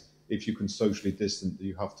space, if you can socially distance, that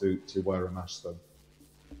you have to wear a mask, though.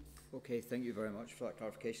 Okay, thank you very much for that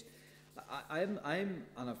clarification.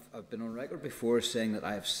 I've been on record before saying that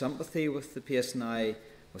I have sympathy with the PSNI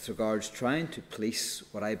with regards to trying to police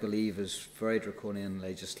what I believe is very draconian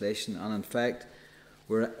legislation, and in fact,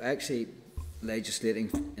 we're actually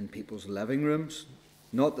legislating in people's living rooms.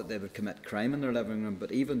 Not that they would commit crime in their living room,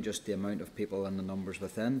 but even just the amount of people and the numbers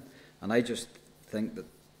within. And I just think that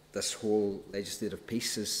this whole legislative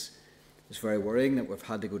piece is very worrying, that we've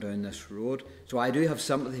had to go down this road. So I do have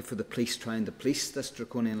sympathy for the police trying to police this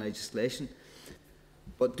draconian legislation.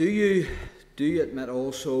 But do you admit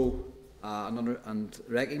also and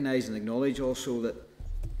recognise and acknowledge also that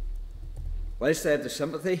whilst I have the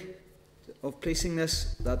sympathy of policing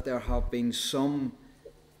this, that there have been some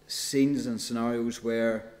scenes and scenarios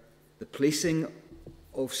where the policing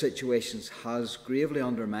of situations has gravely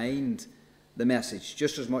undermined the message,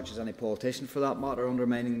 just as much as any politician for that matter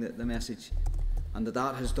undermining the message, and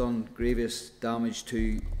that has done grievous damage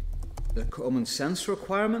to the common sense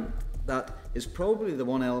requirement that is probably the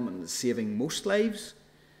one element that's saving most lives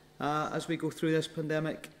as we go through this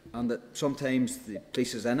pandemic, and that sometimes the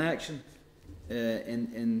police's inaction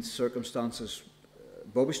in circumstances,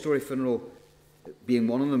 Bobby Story funeral being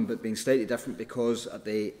one of them, but being slightly different because at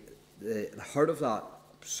the heart of that,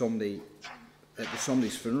 it was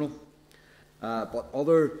somebody's funeral. But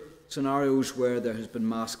other scenarios where there has been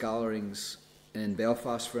mass gatherings in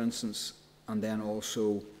Belfast, for instance, and then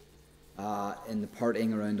also in the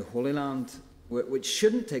partying around the Holy Land, which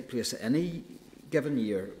shouldn't take place any given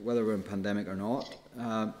year, whether we're in pandemic or not.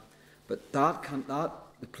 But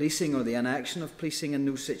the policing or the inaction of policing in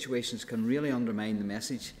those situations can really undermine the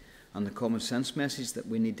message and the common sense message that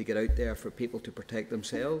we need to get out there for people to protect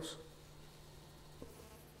themselves.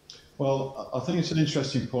 Well, I think it's an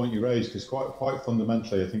interesting point you raised, because quite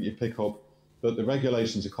fundamentally, I think you pick up that the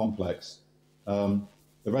regulations are complex. The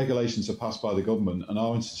regulations are passed by the government, and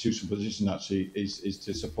our institutional position actually is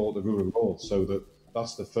to support the rule of law. So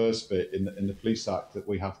that's the first bit in the Police Act that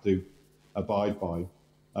we have to abide by.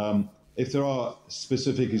 If there are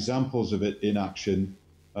specific examples of it in action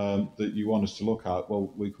that you want us to look at,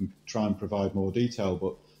 well, we can try and provide more detail.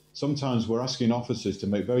 But sometimes we're asking officers to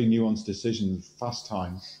make very nuanced decisions fast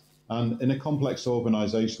time. And in a complex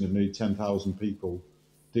organisation of nearly 10,000 people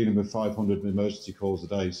dealing with 500 emergency calls a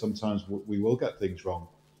day, sometimes we will get things wrong.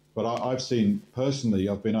 But I've seen, personally,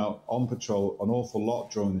 I've been out on patrol an awful lot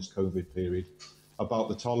during this COVID period about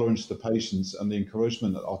the tolerance to patients and the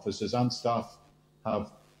encouragement that officers and staff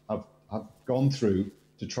have gone through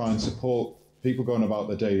to try and support people going about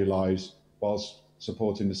their daily lives whilst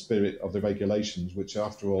supporting the spirit of the regulations, which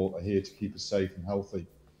after all are here to keep us safe and healthy.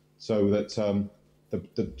 So that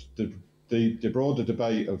the broader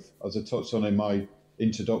debate of, as I touched on in my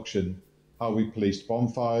introduction, how we policed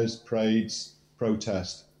bonfires, parades,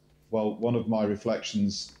 protest. Well, one of my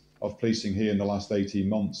reflections of policing here in the last 18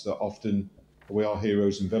 months that often we are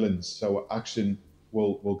heroes and villains. So action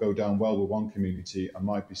will go down well with one community and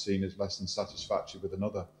might be seen as less than satisfactory with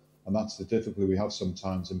another. And that's the difficulty we have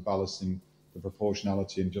sometimes in balancing the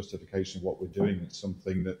proportionality and justification of what we're doing. It's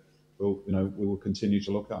something that we will continue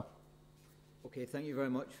to look at. Okay, thank you very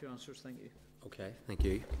much for your answers. Thank you. Okay, thank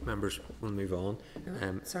you. Members, we'll move on.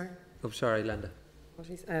 Sorry. Oh, sorry, Linda.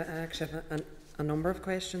 I actually have a number of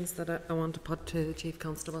questions that I want to put to the Chief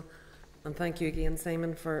Constable. And thank you again,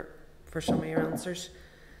 Simon, for some of your answers.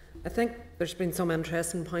 I think there's been some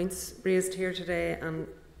interesting points raised here today. And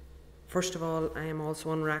first of all, I am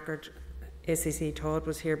also on record. ACC Todd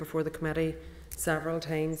was here before the committee several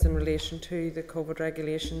times in relation to the COVID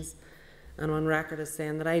regulations. And on record as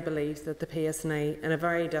saying that I believe that the PSNI, in a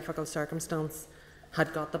very difficult circumstance,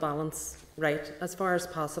 had got the balance right as far as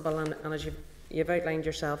possible. And as you've outlined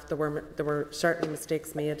yourself, there were certainly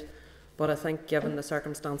mistakes made. But I think, given the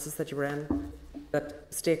circumstances that you were in, that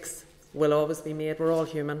mistakes will always be made. We're all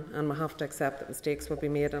human, and we have to accept that mistakes will be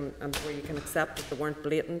made. And where you can accept that they weren't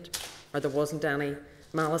blatant or there wasn't any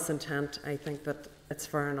malice intent, I think that it's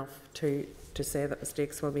fair enough to say that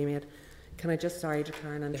mistakes will be made. Can I just, sorry,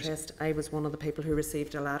 declare an interest? Yes. I was one of the people who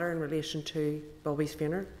received a letter in relation to Bobby's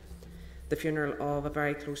funeral, the funeral of a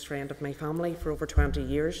very close friend of my family for over 20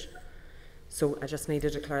 years. So I just need to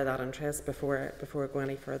declare that interest before I go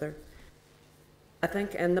any further. I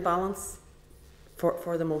think in the balance,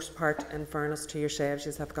 for the most part, in fairness to yourselves,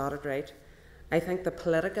 you have got it right. I think the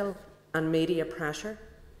political and media pressure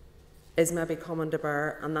is maybe coming to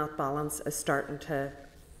bear, and that balance is starting to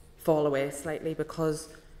fall away slightly, because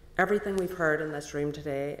everything we've heard in this room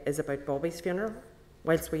today is about Bobby's funeral,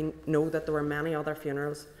 whilst we know that there were many other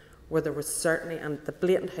funerals where there was certainly, and the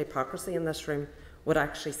blatant hypocrisy in this room would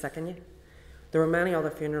actually sicken you. There were many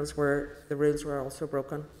other funerals where the rules were also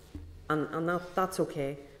broken, and that's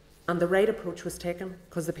okay. And the right approach was taken,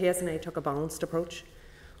 because the PSNI took a balanced approach.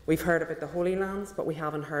 We've heard about the Holy Lands, but we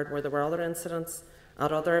haven't heard where there were other incidents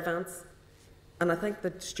at other events. And I think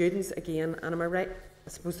that students, again, and am I right? I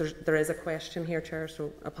suppose there is a question here, Chair,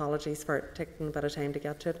 so apologies for taking a bit of time to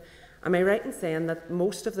get to it. Am I right in saying that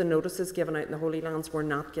most of the notices given out in the Holy Lands were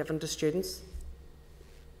not given to students?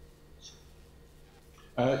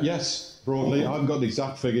 Yes, broadly. I haven't got the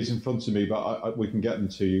exact figures in front of me, but we can get them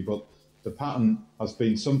to you. But the pattern has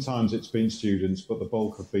been, sometimes it's been students, but the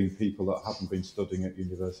bulk have been people that haven't been studying at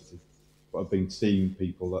university, but have been seeing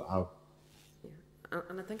people that have. Yeah.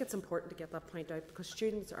 And I think it's important to get that point out, because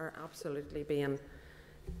students are absolutely being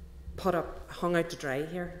hung out to dry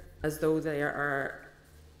here, as though they are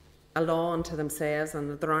a law unto themselves, and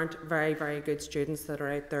that there aren't very, very good students that are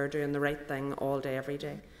out there doing the right thing all day, every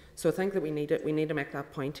day. So I think that we need to make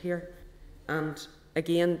that point here. And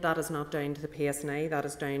again, that is not down to the PSNI, that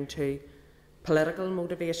is down to political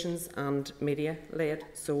motivations and media-led.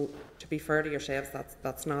 So to be fair to yourselves,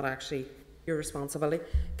 that's not actually your responsibility.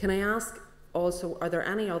 Can I ask also, are there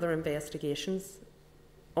any other investigations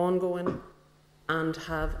ongoing, and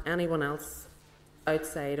have anyone else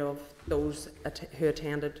outside of those who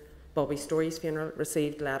attended Bobby Story's funeral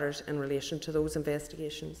received letters in relation to those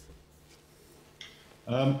investigations?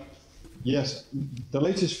 Yes, the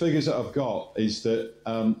latest figures that I've got is that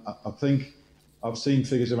I think I've seen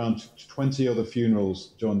figures around 20 other funerals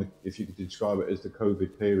during the, if you could describe it as the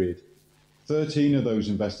COVID period. 13 of those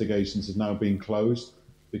investigations have now been closed,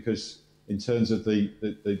 because in terms of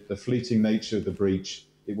the fleeting nature of the breach,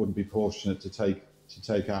 it wouldn't be proportionate to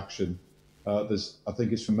take action. There's, I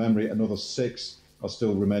think it's from memory, another 6 are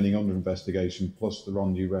still remaining under investigation, plus the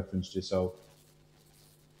one you referenced yourself.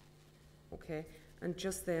 Okay. And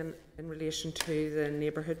just then, in relation to the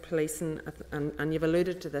neighbourhood policing, and you've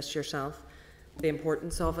alluded to this yourself, the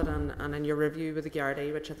importance of it, and in your review with the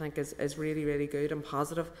Gardaí, which I think is really, really good and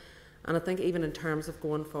positive. And I think even in terms of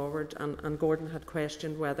going forward, and Gordon had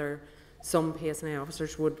questioned whether some PSNI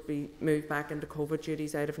officers would be moved back into COVID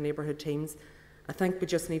duties out of neighbourhood teams. I think we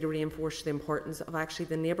just need to reinforce the importance of actually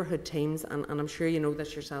the neighbourhood teams, and I'm sure you know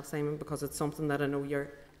this yourself, Simon, because it's something that I know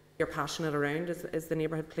you're passionate around, is the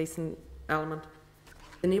neighbourhood policing element.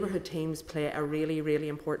 The neighbourhood teams play a really, really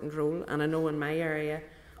important role, and I know in my area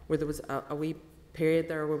where there was a wee period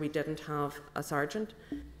there where we didn't have a sergeant,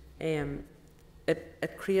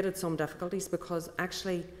 it created some difficulties, because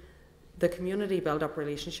actually the community build up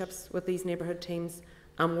relationships with these neighbourhood teams,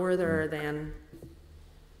 and where there are then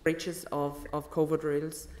breaches of COVID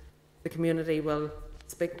rules, the community will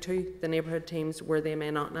speak to the neighbourhood teams where they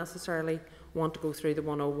may not necessarily want to go through the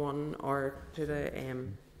 101 or to the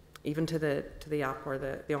even to the app or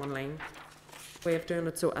the online way of doing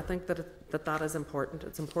it. So I think that is important.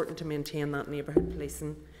 It's important to maintain that neighbourhood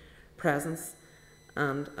policing presence,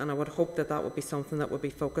 and I would hope that would be something that would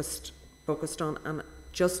be focused on. And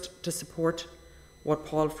just to support what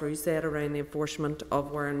Paul Frew said around the enforcement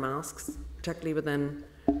of wearing masks, particularly within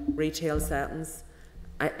retail settings,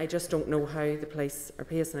 I just don't know how the police or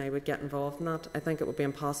PSNI would get involved in that. I think it would be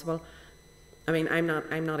impossible. I mean, I'm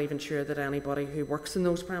not even sure that anybody who works in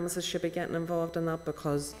those premises should be getting involved in that,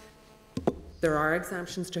 because there are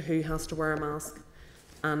exemptions to who has to wear a mask,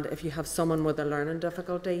 and if you have someone with a learning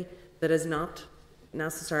difficulty that is not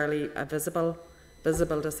necessarily a visible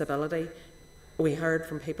disability. We heard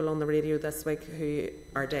from people on the radio this week who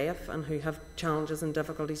are deaf and who have challenges and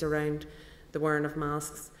difficulties around the wearing of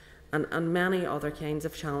masks, and many other kinds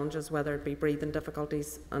of challenges, whether it be breathing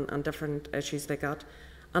difficulties and different issues like that.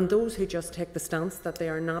 And those who just take the stance that they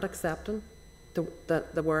are not accepting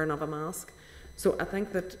the wearing of a mask. So I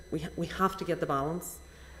think that we have to get the balance,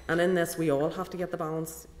 and in this we all have to get the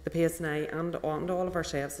balance, the PSNI and all of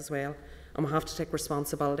ourselves as well, and we have to take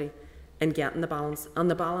responsibility in getting the balance, and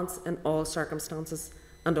the balance in all circumstances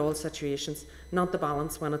and all situations, not the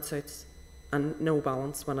balance when it suits and no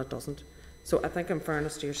balance when it doesn't. So I think, in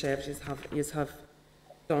fairness to yourselves, you have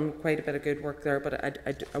done quite a bit of good work there, but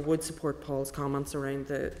I would support Paul's comments around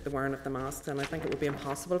the wearing of the masks, and I think it would be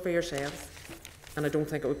impossible for yourselves, and I don't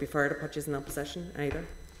think it would be fair to put you in that position either.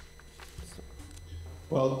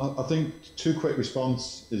 Well, I think two quick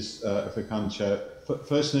responses, if I can, Chair.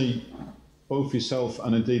 Firstly, both yourself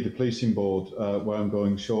and indeed the policing board, where I'm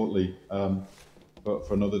going shortly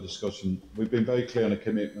for another discussion, we've been very clear on a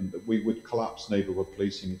commitment that we would collapse neighbourhood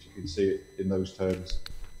policing, if you can see it in those terms,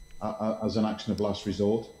 as an action of last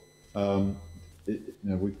resort.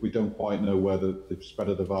 We don't quite know where the spread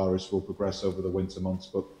of the virus will progress over the winter months,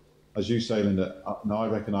 but as you say, Linda, now I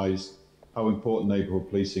recognise how important neighbourhood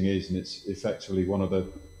policing is, and it's effectively one of the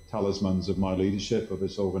talismans of my leadership of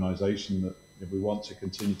this organisation, that we want to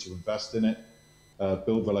continue to invest in it,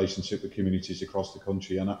 build relationship with communities across the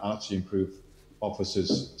country, and actually improve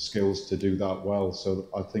officers' skills to do that well. So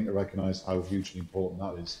I think I recognise how hugely important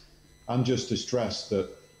that is. And just to stress that,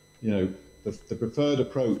 the preferred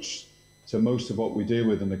approach to most of what we deal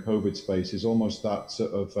with in the COVID space is almost that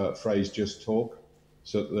sort of phrase, just talk,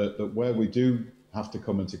 so that where we do have to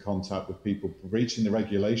come into contact with people breaching the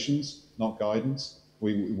regulations, not guidance,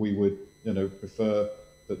 we would prefer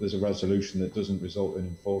that there's a resolution that doesn't result in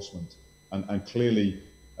enforcement. And clearly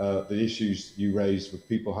the issues you raised with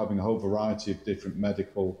people having a whole variety of different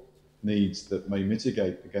medical needs that may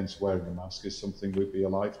mitigate against wearing a mask is something we'd be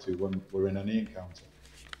alive to when we're in any encounter.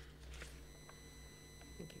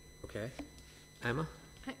 Okay. Emma?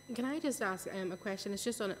 Can I just ask a question? It's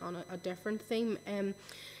just on a different theme.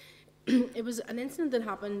 It was an incident that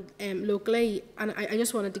happened locally, and I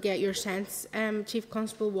just wanted to get your sense, Chief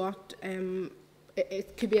Constable, what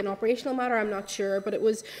it could be an operational matter, I'm not sure, but it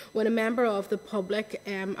was when a member of the public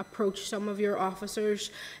approached some of your officers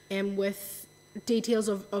with details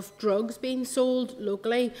of drugs being sold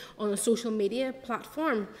locally on a social media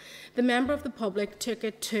platform. The member of the public took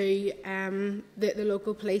it to the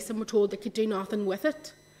local police and were told they could do nothing with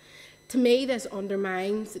it. To me, this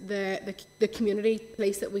undermines the community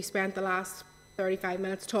police that we spent the last 35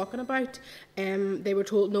 minutes talking about. They were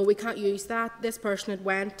told, no, we can't use that. This person had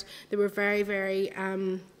went. They were very, very,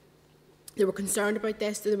 they were concerned about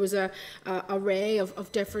this. There was a array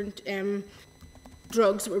of different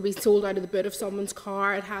drugs that were being sold out of the boot of someone's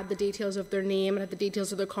car. It had the details of their name, it had the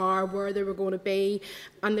details of their car, where they were going to be,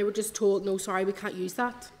 and they were just told, no, sorry, we can't use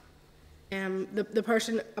that. The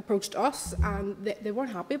person approached us and they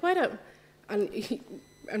weren't happy about it,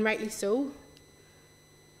 and rightly so.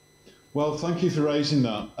 Well, thank you for raising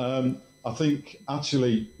that. I think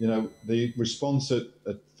actually, the response at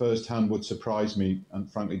first hand would surprise me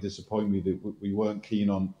and frankly disappoint me that we weren't keen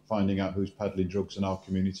on finding out who's peddling drugs in our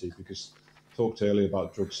community, because I talked earlier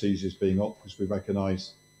about drug seizures being up because we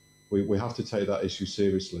recognise we have to take that issue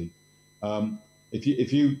seriously.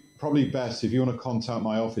 If you probably best if you want to contact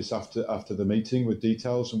my office after the meeting with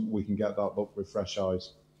details, and we can get that looked with fresh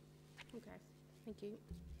eyes. Okay, thank you.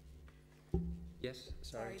 Yes,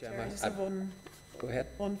 sorry, Chair, Gemma. I just have Go ahead.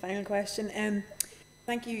 One final question.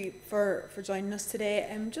 Thank you for joining us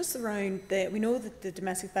today. Just around we know that the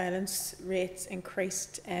domestic violence rates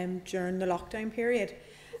increased during the lockdown period.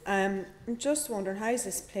 I'm just wondering, how has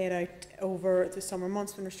this played out over the summer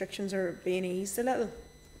months when restrictions are being eased a little?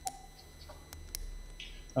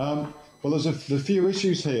 Well, there's a few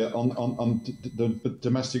issues here on the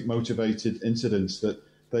domestic motivated incidents that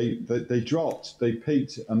they dropped, they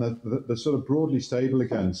peaked, and they're sort of broadly stable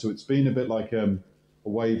again. So it's been a bit like a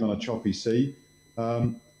wave on a choppy sea.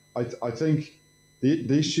 I think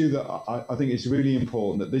the issue that I think is really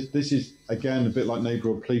important, that this is again a bit like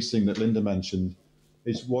neighbourhood policing that Linda mentioned,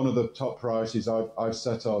 is one of the top priorities I've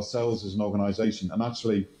set ourselves as an organisation. And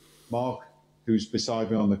actually, Mark, who's beside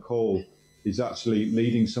me on the call, is actually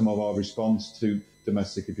leading some of our response to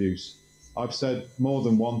domestic abuse. I've said more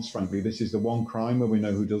than once, frankly, this is the one crime where we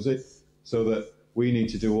know who does it, so that we need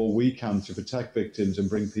to do all we can to protect victims and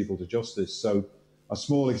bring people to justice. So a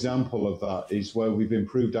small example of that is where we've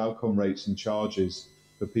improved outcome rates and charges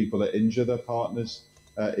for people that injure their partners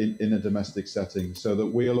in a domestic setting, so that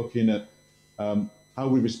we are looking at how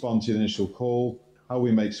we respond to the initial call, how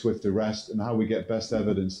we make swift arrest, and how we get best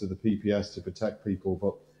evidence to the PPS to protect people.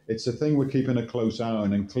 But it's a thing we're keeping a close eye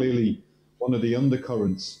on, and clearly one of the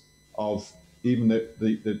undercurrents of even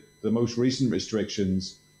the most recent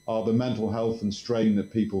restrictions are the mental health and strain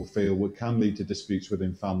that people feel, what can lead to disputes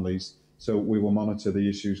within families. So we will monitor the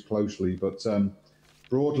issues closely. But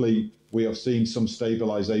broadly, we have seen some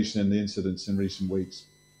stabilisation in the incidents in recent weeks.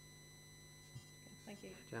 Thank you.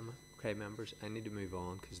 Gemma. Okay, members, I need to move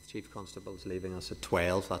on because the Chief Constable is leaving us at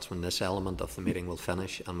 12. That's when this element of the meeting will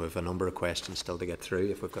finish, and we have a number of questions still to get through.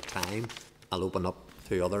 If we've got time, I'll open up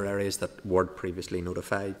to other areas that weren't previously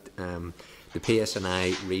notified. The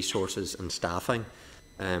PSNI resources and staffing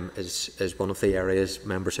is one of the areas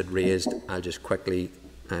members had raised. I'll just quickly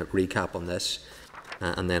recap on this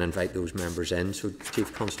and then invite those members in. So,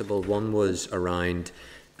 Chief Constable, one was around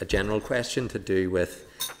a general question to do with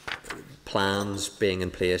plans being in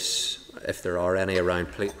place, if there are any, around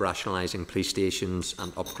rationalising police stations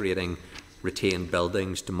and upgrading retained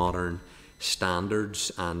buildings to modern standards.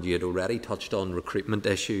 And you had already touched on recruitment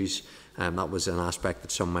issues. That was an aspect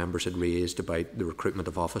that some members had raised about the recruitment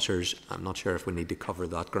of officers. I'm not sure if we need to cover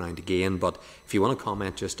that ground again, but if you want to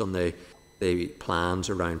comment just on the plans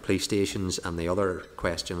around police stations. And the other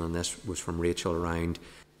question on this was from Rachel around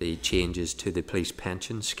the changes to the police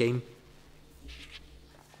pension scheme.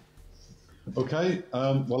 Okay,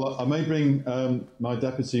 well, I may bring my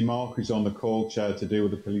deputy Mark, who's on the call, Chair, to deal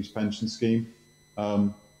with the police pension scheme.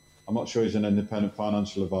 I'm not sure he's an independent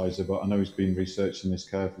financial advisor, but I know he's been researching this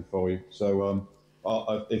carefully for you. So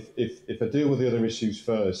if I deal with the other issues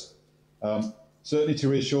first, certainly to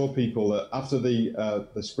reassure people that after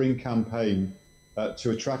the spring campaign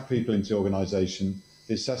to attract people into the organisation,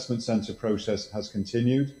 the assessment centre process has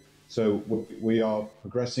continued. So we are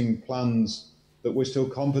progressing plans that we're still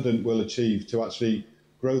confident will achieve to actually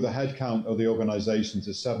grow the headcount of the organisation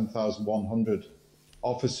to 7,100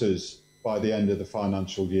 officers by the end of the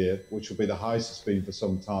financial year, which will be the highest it's been for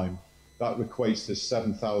some time. That equates to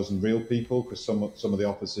 7,000 real people, because some of the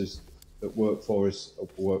officers that work for us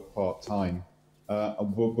work part-time.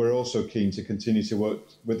 We're also keen to continue to work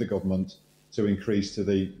with the government to increase to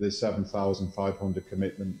the 7,500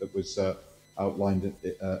 commitment that was outlined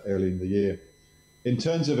early in the year. In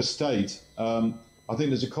terms of estate, I think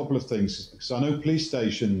there's a couple of things, because I know police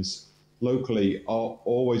stations locally are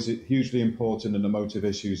always hugely important in the motive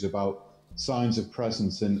issues about signs of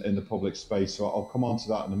presence in the public space, so I'll come on to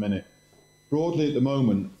that in a minute. Broadly at the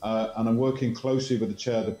moment, and I'm working closely with the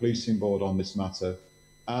Chair of the Policing Board on this matter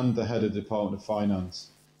and the Head of the Department of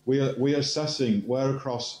Finance, we are assessing where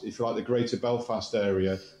across, if you like, the Greater Belfast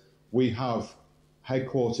area, we have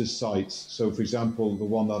headquarters sites. So, for example, the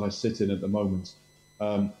one that I sit in at the moment,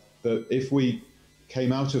 that if we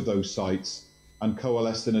came out of those sites and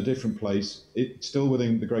coalesced in a different place, still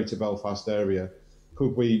within the Greater Belfast area,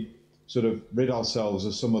 could we sort of rid ourselves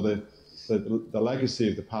of some of the legacy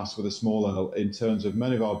of the past with a small L, in terms of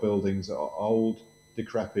many of our buildings are old,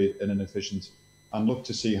 decrepit and inefficient, and look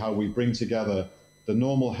to see how we bring together the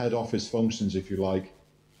normal head office functions, if you like,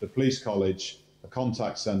 the police college, a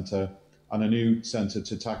contact centre, and a new centre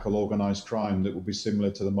to tackle organised crime that will be similar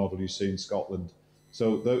to the model you see in Scotland.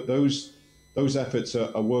 So those efforts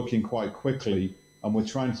are working quite quickly, and we're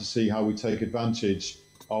trying to see how we take advantage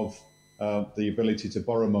of the ability to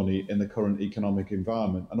borrow money in the current economic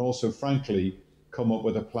environment, and also, frankly, come up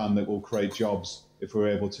with a plan that will create jobs if we're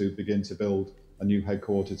able to begin to build a new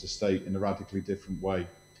headquarters estate in a radically different way.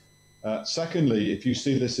 Secondly, if you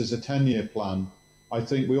see this as a 10-year plan, I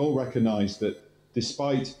think we all recognise that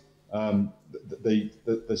despite the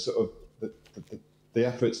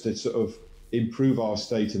efforts to sort of improve our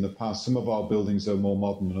state in the past, some of our buildings are more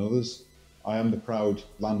modern than others. I am the proud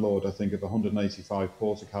landlord, I think, of 185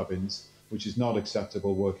 porter cabins, which is not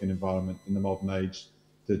acceptable working environment in the modern age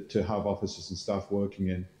to have officers and staff working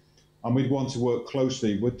in. And we'd want to work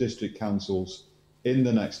closely with district councils in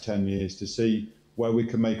the next 10 years to see where we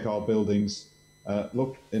can make our buildings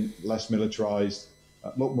look less militarised,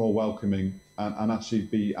 look more welcoming, and actually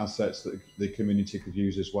be assets that the community could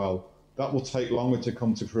use as well. That will take longer to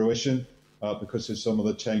come to fruition because of some of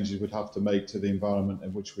the changes we'd have to make to the environment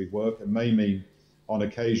in which we work, and may mean, on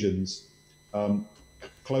occasions,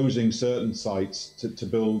 closing certain sites to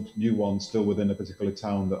build new ones still within a particular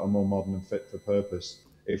town that are more modern and fit for purpose,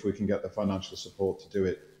 if we can get the financial support to do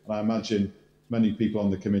it. And I imagine many people on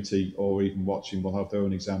the committee or even watching will have their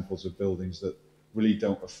own examples of buildings that really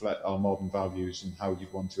don't reflect our modern values and how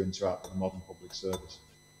you'd want to interact with a modern public service.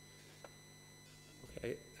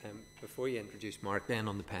 Okay, before you introduce Mark then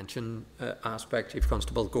on the pension aspect, Chief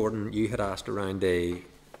Constable Gordon, you had asked around the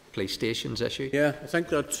police stations issue. Yeah, I think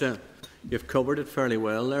that you've covered it fairly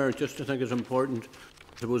well there. Just I think it's important,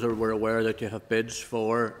 I suppose we're aware that you have bids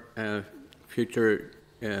for future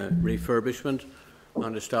refurbishment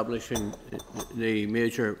and establishing the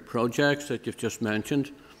major projects that you've just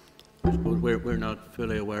mentioned. I suppose we're not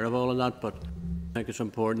fully aware of all of that, but I think it's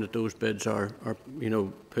important that those bids are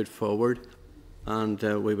put forward, and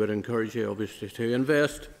we would encourage you obviously to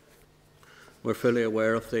invest. We're fully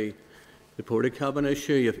aware of the porta cabin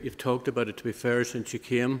issue. You've talked about it, to be fair, since you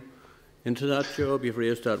came into that job. You've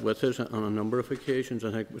raised that with us on a number of occasions.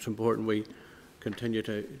 I think it's important we continue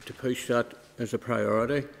to push that as a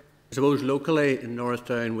priority. I suppose locally in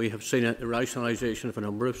Northdown we have seen the rationalisation of a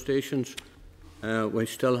number of stations. We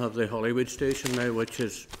still have the Hollywood station now, which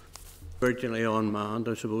is virtually unmanned.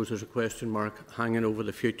 I suppose there's a question mark hanging over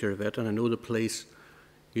the future of it, and I know the police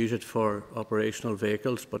use it for operational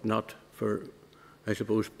vehicles, but not for, I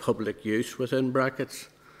suppose, public use within brackets.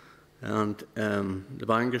 And the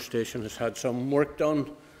Bangor station has had some work done,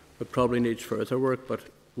 but probably needs further work. But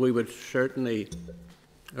we would certainly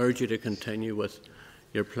urge you to continue with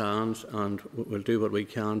your plans, and we'll do what we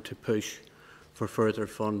can to push for further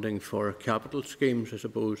funding for capital schemes, I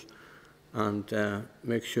suppose, and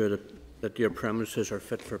make sure that your premises are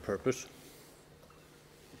fit for purpose.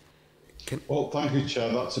 Well, thank you,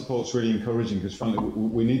 Chair. That support's really encouraging because, frankly,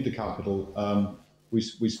 we need the capital. We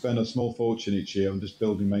spend a small fortune each year on just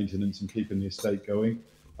building maintenance and keeping the estate going.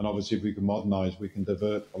 And obviously, if we can modernise, we can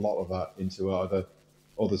divert a lot of that into either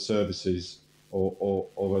other services or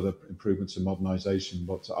other improvements and modernisation.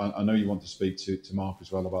 But I know you want to speak to Mark as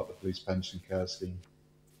well about the police pension care scheme.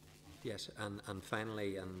 Yes, and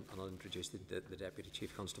finally, and I'll introduce the Deputy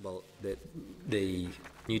Chief Constable, the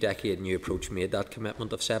New Decade New Approach made that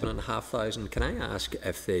commitment of 7,500. Can I ask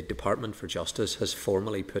if the Department for Justice has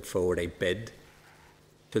formally put forward a bid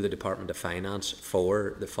to the Department of Finance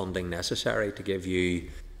for the funding necessary to give you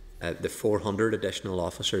the 400 additional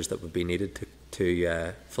officers that would be needed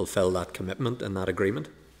to fulfil that commitment in that agreement?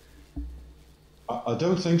 I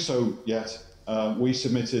don't think so yet. We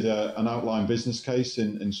submitted an outline business case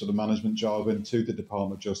in sort of management jargon to the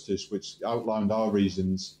Department of Justice, which outlined our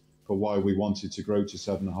reasons for why we wanted to grow to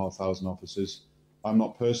 7,500 officers. I'm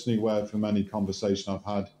not personally aware from any conversation I've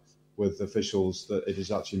had with officials that it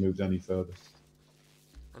has actually moved any further.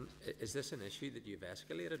 And is this an issue that you've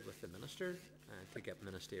escalated with the Minister to get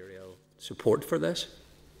ministerial support for this?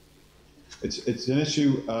 It's an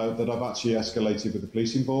issue that I've actually escalated with the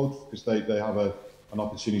Policing Board because they have an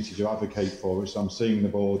opportunity to advocate for us. I'm seeing the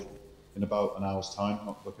board in about an hour's time,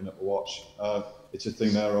 not looking at the watch. It's a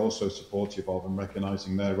thing they're also supportive of and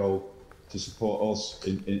recognising their role to support us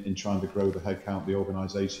in trying to grow the headcount of the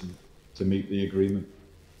organisation to meet the agreement.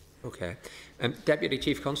 Okay. Deputy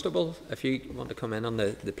Chief Constable, if you want to come in on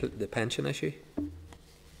the pension issue.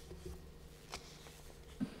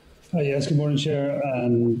 Yes, good morning, Chair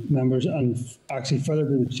and members. And actually, further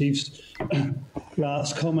to the Chief's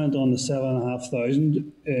last comment on the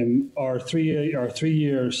 7,500, our three-year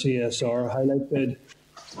CSR highlight bid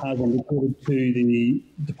has indicated to the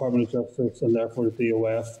Department of Justice and therefore the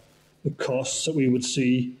DOF the costs that we would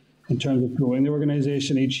see in terms of growing the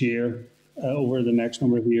organisation each year over the next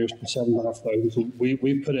number of years to 7,500. So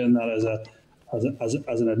we put in that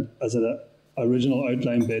as an original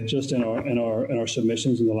outline bid just in our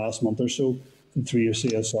submissions in the last month or so for the 3-year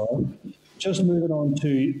CSR. Just moving on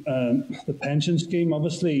to the pension scheme,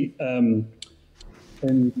 obviously,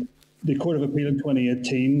 in the Court of Appeal in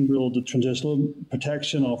 2018 ruled that transitional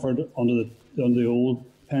protection offered under the old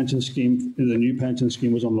pension scheme, the new pension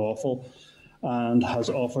scheme, was unlawful, and has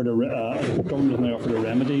offered the government has now offered a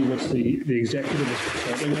remedy, which the executive is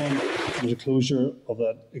consulting on. There's a closure of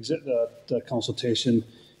that consultation.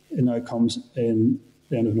 It now comes in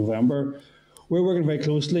the end of November. We're working very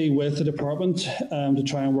closely with the department to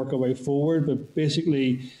try and work our way forward, but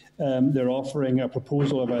basically they're offering a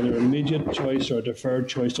proposal of either immediate choice or a deferred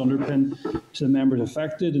choice underpin to the members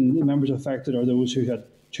affected, and the members affected are those who had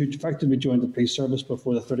effectively joined the police service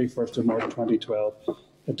before the 31st of March 2012.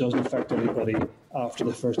 It doesn't affect anybody after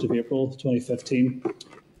the 1st of April 2015.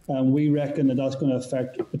 We reckon that that's going to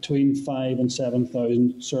affect between 5,000 and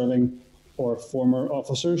 7,000 serving or former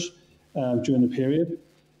officers during the period.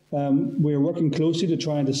 We're working closely to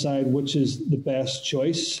try and decide which is the best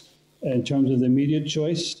choice in terms of the immediate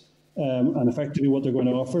choice. And effectively what they're going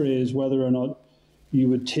to offer is whether or not you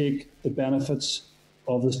would take the benefits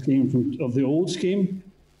of the scheme of the old scheme,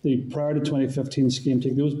 the prior to 2015 scheme,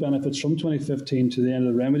 take those benefits from 2015 to the end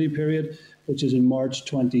of the remedy period, which is in March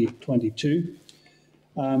 2022,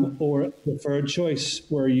 or deferred choice,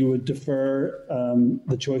 where you would defer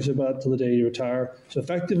the choice of that till the day you retire. So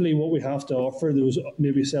effectively what we have to offer those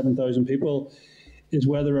maybe 7,000 people is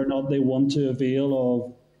whether or not they want to avail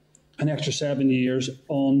of an extra 7 years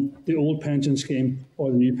on the old pension scheme or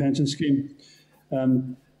the new pension scheme.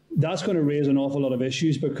 That's going to raise an awful lot of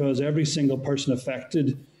issues, because every single person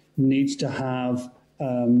affected needs to have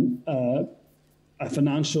a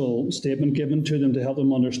financial statement given to them to help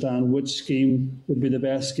them understand which scheme would be the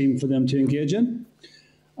best scheme for them to engage in.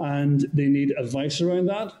 And they need advice around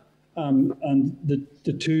that. And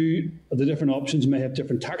the two of the different options may have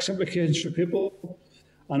different tax implications for people.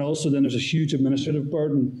 And also then there's a huge administrative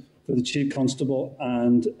burden for the Chief Constable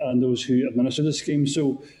and those who administer the scheme.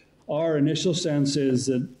 So our initial sense is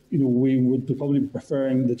that we would be probably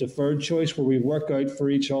preferring the deferred choice, where we work out for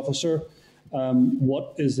each officer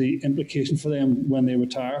what is the implication for them when they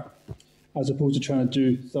retire, as opposed to trying to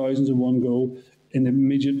do thousands in one go in the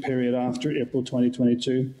immediate period after April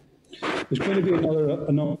 2022. There's going to be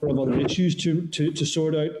a number of other issues to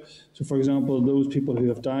sort out. So, for example, those people who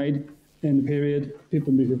have died in the period,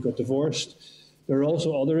 people who have got divorced. There are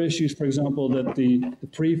also other issues, for example, that the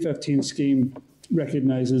pre-15 scheme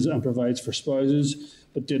recognises and provides for spouses,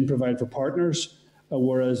 but didn't provide for partners,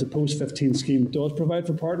 whereas the post-15 scheme does provide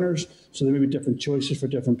for partners, so there may be different choices for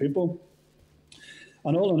different people.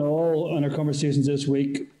 And all in all, in our conversations this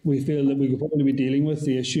week, we feel that we could probably be dealing with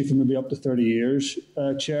the issue for maybe up to 30 years,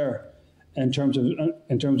 Chair, in terms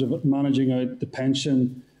of managing out the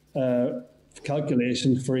pension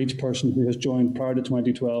calculation for each person who has joined prior to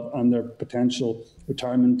 2012 and their potential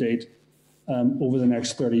retirement date over the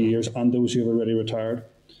next 30 years, and those who have already retired.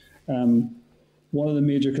 One of the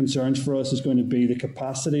major concerns for us is going to be the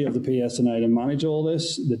capacity of the PSNI to manage all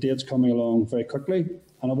this. The date's coming along very quickly,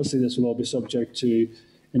 and obviously this will all be subject to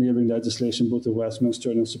enabling legislation both in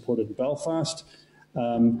Westminster and supported in Belfast.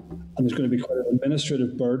 And there's going to be quite an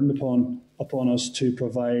administrative burden upon us to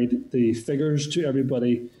provide the figures to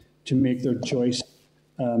everybody to make their choice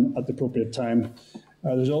at the appropriate time.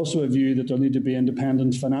 There's also a view that there'll need to be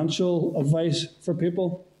independent financial advice for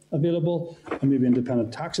people available, and maybe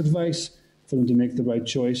independent tax advice for them to make the right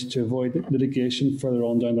choice, to avoid litigation further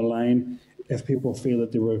on down the line if people feel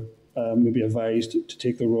that they were maybe advised to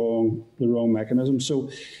take the wrong mechanism. So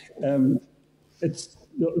the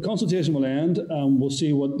consultation will end. We'll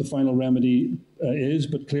see what the final remedy is,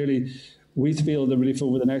 but clearly we feel that really for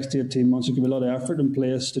over the next 18 months there could be a lot of effort in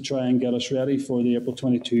place to try and get us ready for the April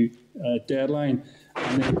 22 deadline,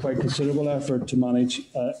 and then quite considerable effort to manage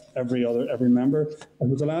every member.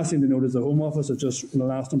 And the last thing to note is the Home Office has just in the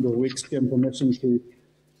last number of weeks given permission to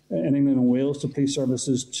in England and Wales to police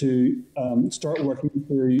services to start working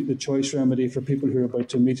through the choice remedy for people who are about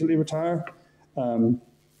to immediately retire,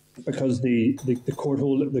 because the court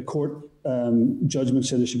judgment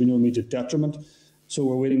said there should be no immediate detriment. So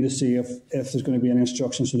we're waiting to see if there's going to be any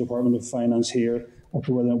instructions from the Department of Finance here as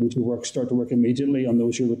to whether or not we should start to work immediately on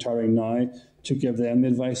those who are retiring now to give them the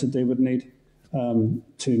advice that they would need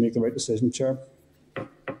to make the right decision, Chair.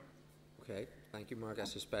 Okay, thank you, Mark. I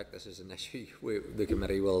suspect this is an issue the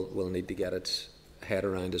committee will need to get its head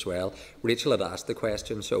around as well. Rachel had asked the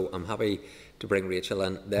question, so I'm happy to bring Rachel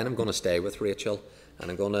in. Then I'm going to stay with Rachel and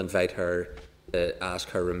I'm going to invite her to ask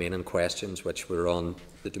her remaining questions, which were on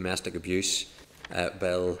the domestic abuse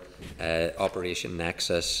bill, Operation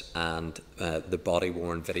Nexus, and the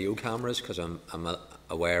body-worn video cameras, because I'm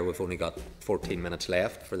aware we've only got 14 minutes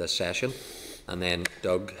left for this session. And then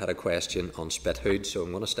Doug had a question on Spithood, so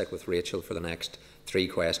I'm going to stick with Rachel for the next 3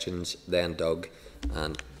 questions, then Doug,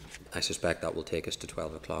 and I suspect that will take us to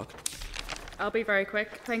 12 o'clock. I'll be very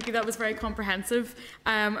quick. Thank you. That was very comprehensive.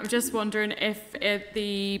 I'm just wondering if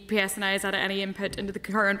the PSNI has had any input into the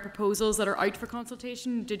current proposals that are out for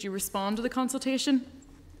consultation. Did you respond to the consultation?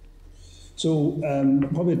 So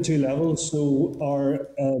probably at 2 levels.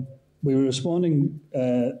 So we were responding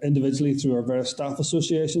individually through our various staff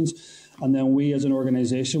associations, and then we as an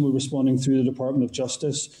organisation were responding through the Department of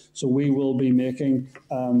Justice. So we will be making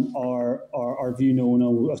our view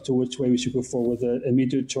known as to which way we should go forward, the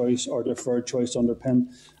immediate choice or deferred choice underpin.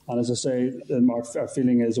 And as I say, our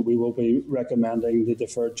feeling is that we will be recommending the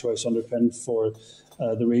deferred choice underpin for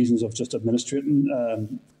the reasons of just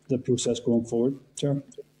administrating the process going forward. Chair.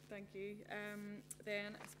 Thank you.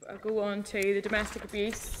 Then I'll go on to the domestic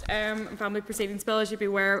abuse and family proceedings bill. As you'll be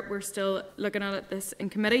aware, we're still looking at this in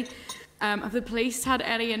committee. Have the police had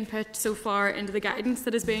any input so far into the guidance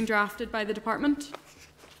that is being drafted by the department?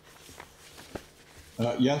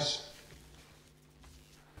 Yes.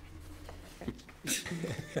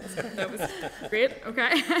 That was great.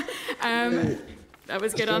 Okay. That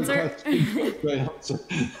was a good answer. Great answer.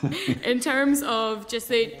 In terms of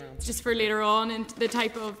just for later on, and the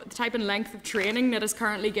type and length of training that is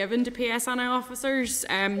currently given to PSNI officers,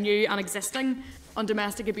 new and existing, on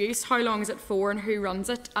domestic abuse, how long is it for, and who runs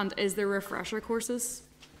it, and is there refresher courses?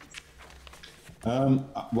 Well,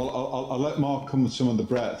 I'll let Mark come with some of the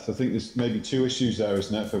breadth. I think there's maybe 2 issues there,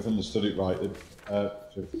 isn't it, if I've understood it right?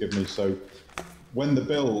 Forgive me. So, when the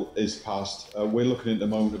bill is passed, we're looking at the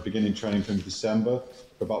moment of beginning training from December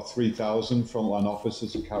for about 3,000 frontline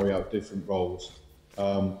officers to carry out different roles.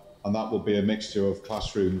 And that will be a mixture of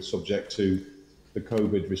classroom subject to the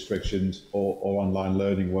COVID restrictions or online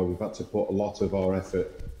learning, where we've had to put a lot of our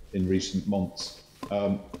effort in recent months.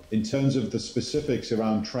 In terms of the specifics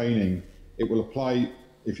around training, it will apply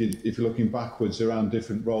if you're looking backwards around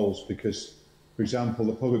different roles, because, for example,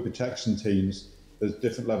 the public protection teams, there's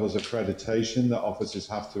different levels of accreditation that officers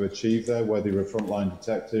have to achieve there, whether you're a frontline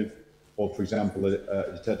detective or, for example,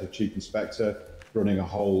 a detective chief inspector running a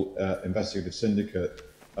whole investigative syndicate.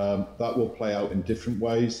 That will play out in different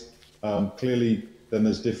ways. Clearly, then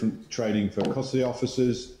there's different training for custody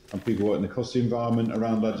officers and people working in the custody environment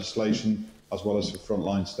around legislation, as well as for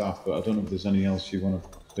frontline staff. But I don't know if there's anything else you want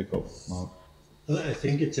to pick up, Mark. I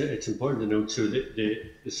think it's important to note, so the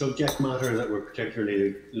subject matter that we're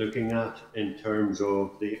particularly looking at in terms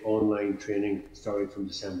of the online training starting from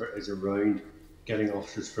December is around getting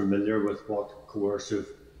officers familiar with what coercive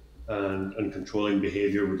and controlling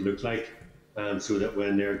behaviour would look like, so that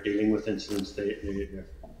when they're dealing with incidents, they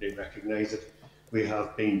recognise it. We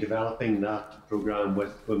have been developing that programme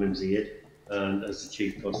with Women's Aid, and as the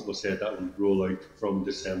Chief Constable said, that will roll out from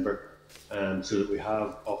December, so that we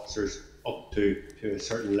have officers up to a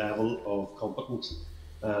certain level of competence,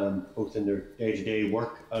 both in their day-to-day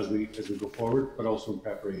work as we go forward, but also in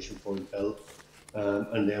preparation for the bill.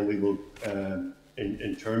 And then we will,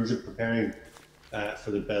 in terms of preparing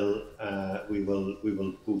for the bill, we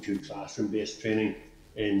will go to classroom-based training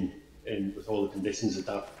with all the conditions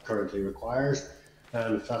that currently requires.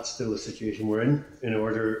 And if that's still the situation we're in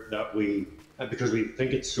order that because we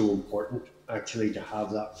think it's so important actually to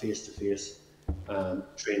have that face-to-face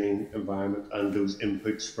training environment and those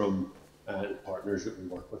inputs from partners that we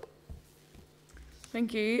work with.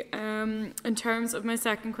 Thank you. In terms of my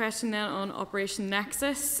second question then on Operation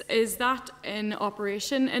Nexus, is that in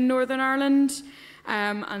operation in Northern Ireland?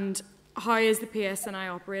 And how is the PSNI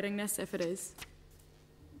operating this, if it is?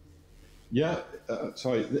 Yeah,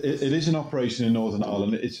 sorry, it is an operation in Northern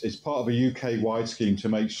Ireland. It's part of a UK-wide scheme to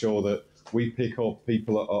make sure that we pick up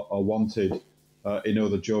people that are wanted in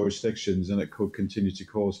other jurisdictions, and it could continue to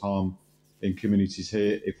cause harm in communities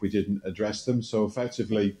here if we didn't address them. So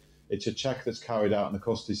effectively, it's a check that's carried out in the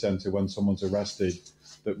custody centre when someone's arrested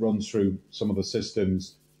that runs through some of the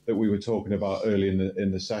systems that we were talking about early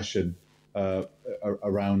in the session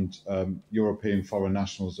around European foreign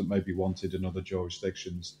nationals that may be wanted in other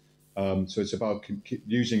jurisdictions. So it's about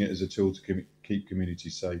using it as a tool to keep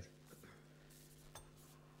communities safe.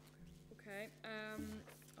 Okay,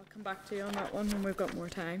 I'll come back to you on that one when we've got more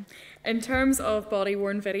time. In terms of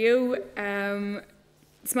body-worn video,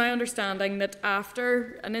 it's my understanding that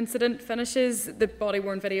after an incident finishes, the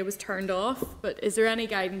body-worn video was turned off, but is there any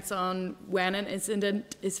guidance on when an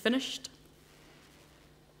incident is finished?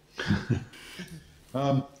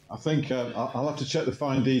 I think I'll have to check the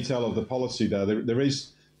fine detail of the policy there. There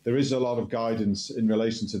is a lot of guidance in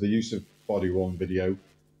relation to the use of body-worn video.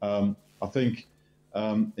 I think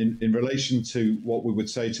in relation to what we would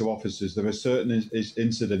say to officers, there are certain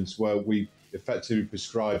incidents where we effectively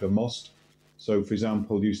prescribe a must. So, for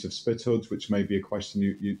example, use of spit hoods, which may be a question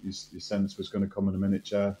you sense was going to come in a minute,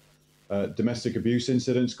 Chair. Domestic abuse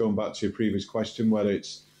incidents, going back to your previous question, whether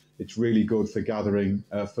it's really good for gathering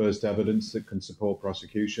first evidence that can support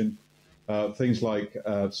prosecution. Things like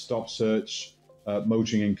stop search,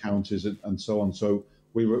 motoring encounters, and so on. So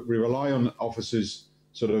we rely on officers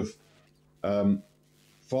sort of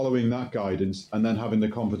following that guidance and then having the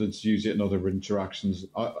confidence to use it in other interactions.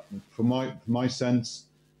 From my sense,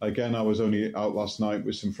 again, I was only out last night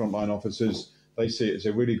with some frontline officers. They see it as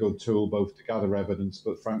a really good tool both to gather evidence,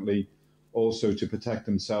 but frankly, also to protect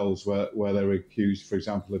themselves where they're accused, for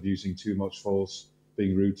example, of using too much force,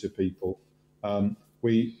 being rude to people.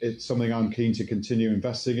 It's something I'm keen to continue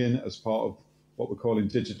investing in as part of what we're calling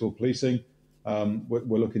digital policing.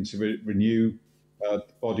 We're looking to renew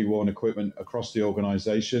body-worn equipment across the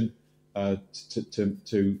organisation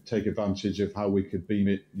to take advantage of how we could beam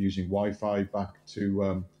it using Wi-Fi back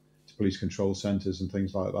to police control centres and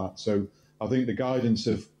things like that. So I think the guidance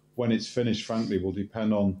of when it's finished, frankly, will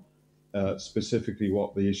depend on specifically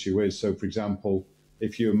what the issue is. So, for example,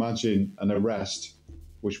 if you imagine an arrest,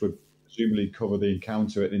 which would presumably cover the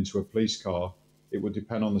encounter into a police car, it would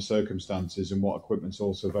depend on the circumstances and what equipment's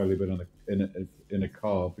also available in a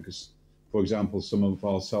car. Because, for example, some of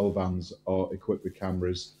our cell vans are equipped with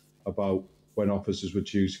cameras about when officers would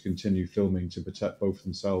choose to continue filming to protect both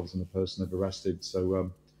themselves and the person they've arrested.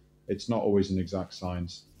 So it's not always an exact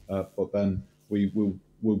science, but then we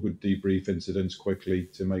would debrief incidents quickly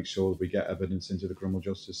to make sure that we get evidence into the criminal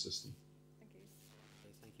justice system.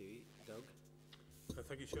 Thank you. Doug?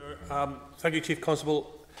 Thank you, Chair. Thank you, Chief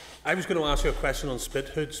Constable. I was going to ask you a question on spit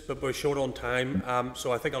hoods, but we're short on time,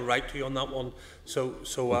 so I think I'll write to you on that one. So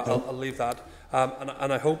I'll leave that.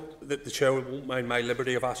 And I hope that the Chair won't mind my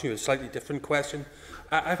liberty of asking you a slightly different question.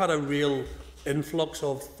 I've had a real influx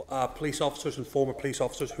of police officers and former police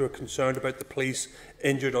officers who are concerned about the police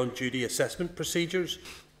injured on duty assessment procedures.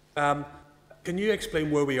 Can you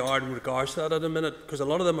explain where we are in regards to that in a minute? Because a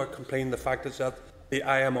lot of them are complaining the fact is that the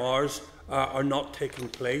IMRs are not taking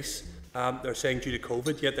place. They're saying due to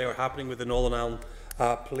COVID, yet they are happening with the Northern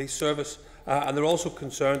Ireland Police Service. And they're also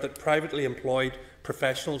concerned that privately employed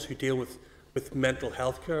professionals who deal with mental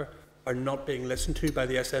health care are not being listened to by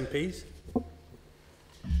the SNPs.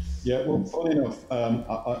 Yeah, well, funny enough,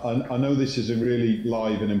 I know this is a really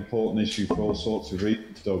live and important issue for all sorts of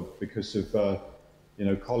reasons, Doug, because of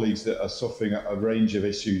colleagues that are suffering a range of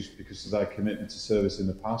issues because of their commitment to service in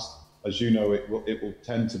the past. As you know, it will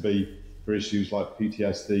tend to be for issues like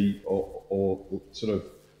PTSD or sort of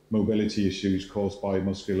mobility issues caused by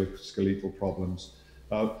musculoskeletal problems.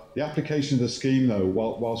 The application of the scheme, though,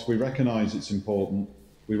 whilst we recognise it's important,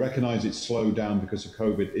 we recognise it's slowed down because of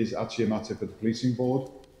COVID, is actually a matter for the policing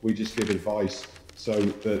board. We just give advice so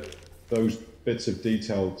that those bits of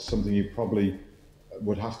detail, something you probably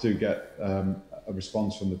would have to get a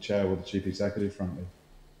response from the chair or the chief executive, frankly.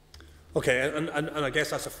 Okay, and I guess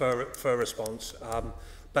that's a fair response.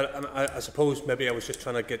 But I suppose maybe I was just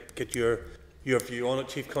trying to get your view on it,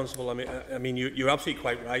 Chief Constable. I mean, you're absolutely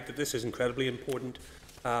quite right that this is incredibly important,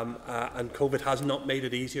 and COVID has not made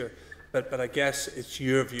it easier. But I guess it's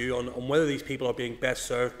your view on whether these people are being best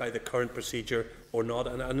served by the current procedure or not.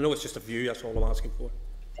 And I know it's just a view, that's all I'm asking for.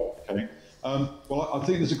 Okay. Well, I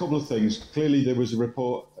think there's a couple of things. Clearly, there was a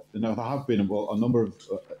report, there have been a number of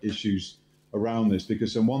issues around this,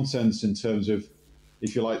 because in one sense, in terms of,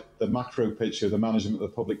 if you like, the macro picture, the management of the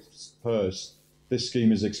public purse, this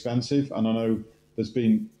scheme is expensive. And I know there's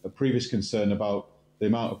been a previous concern about the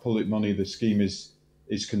amount of public money the scheme is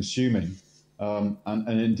consuming. And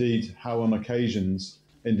indeed, how on occasions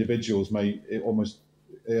individuals may almost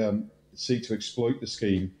seek to exploit the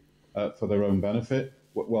scheme for their own benefit.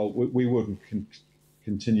 Well, we wouldn't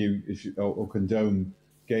continue or condone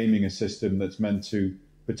gaming a system that's meant to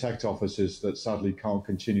protect officers that sadly can't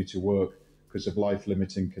continue to work because of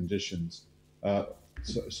life-limiting conditions, or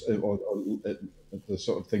the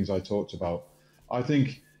sort of things I talked about. I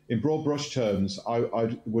think, in broad brush terms,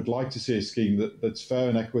 I would like to see a scheme that's fair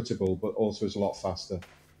and equitable, but also is a lot faster.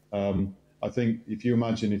 I think if you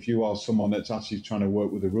imagine if you are someone that's actually trying to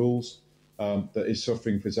work with the rules, that is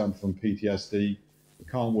suffering, for example, from PTSD,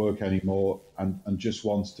 can't work anymore, and just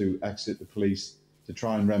wants to exit the police to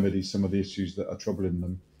try and remedy some of the issues that are troubling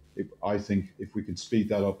them. I think if we can speed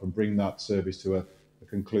that up and bring that service to a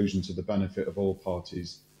conclusion to the benefit of all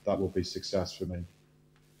parties, that will be success for me.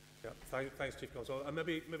 Yeah. Thanks, Chief Constable.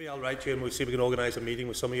 Maybe I'll write you and we'll see if we can organise a meeting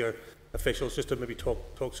with some of your officials just to maybe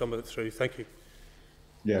talk some of it through. Thank you.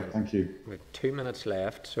 Yeah, thank you. We have 2 minutes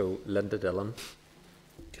left, so Linda Dillon.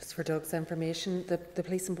 Just for Doug's information, the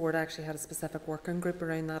Policing Board actually had a specific working group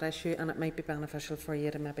around that issue, and it might be beneficial for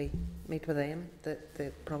you to maybe meet with them.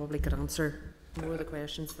 They probably could answer more of the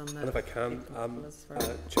questions than that. And if I can,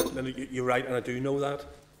 Linda, you're right, and I do know that.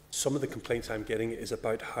 Some of the complaints I'm getting is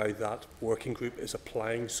about how that working group is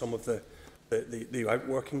applying some of the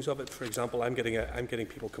outworkings of it. For example, I'm getting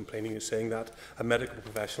people complaining and saying that a medical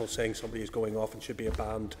professional saying somebody is going off and should be a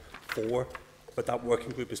band 4, but that working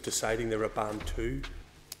group is deciding they're a band 2.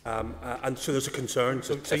 And so there's a concern.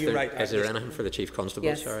 So you're right. Is there anything for the Chief Constable?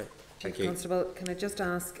 Yes. Sorry. Thank Chief Constable, can I just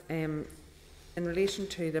ask, in relation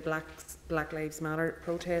to the Black Lives Matter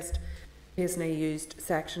protest, PSNI used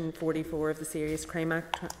Section 44 of the Serious Crime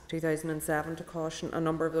Act 2007 to caution a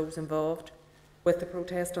number of those involved with the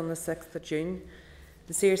protest on the 6th of June.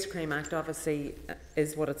 The Serious Crime Act obviously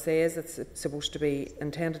is what it says. It's supposed to be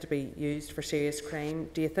intended to be used for serious crime.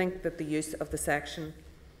 Do you think that the use of the section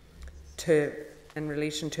in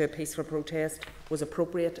relation to a peaceful protest was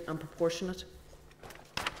appropriate and proportionate?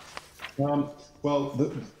 Well,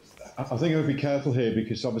 I think I would be careful here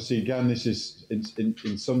because obviously, again, this is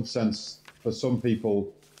in some sense for some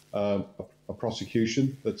people a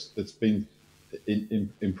prosecution that's been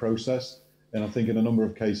in process, and I think in a number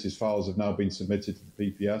of cases files have now been submitted to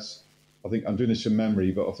the PPS. I think I'm doing this from memory,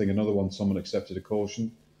 but I think another one someone accepted a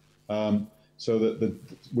caution. So that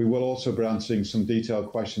we will also be answering some detailed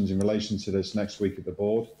questions in relation to this next week at the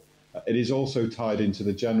board. It is also tied into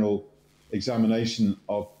the general examination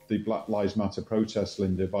of the Black Lives Matter protest,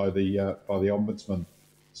 Linda, by the Ombudsman.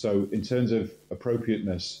 So in terms of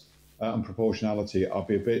appropriateness and proportionality, I'll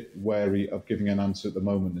be a bit wary of giving an answer at the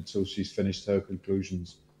moment until she's finished her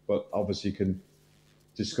conclusions. But obviously can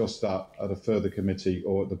discuss that at a further committee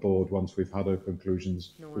or at the board once we've had her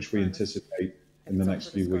conclusions, which we anticipate in the next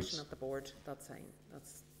few weeks. At the board, that's fine.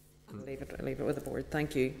 Leave it with the board.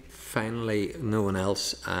 Thank you. Finally, no one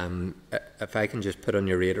else. If I can just put on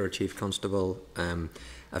your radar, Chief Constable,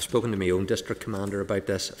 I've spoken to my own district commander about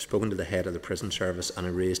this. I've spoken to the head of the prison service, and I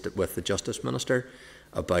raised it with the Justice Minister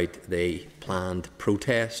about the planned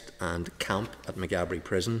protest and camp at Maghaberry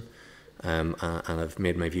Prison, and I've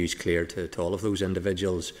made my views clear to all of those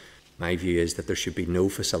individuals. My view is that there should be no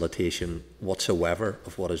facilitation whatsoever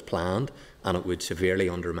of what is planned, and it would severely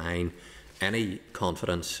undermine any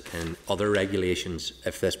confidence in other regulations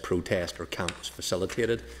if this protest or camp was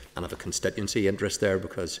facilitated, and have a constituency interest there,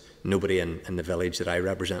 because nobody in the village that I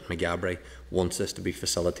represent, Maghaberry, wants this to be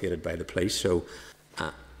facilitated by the police. So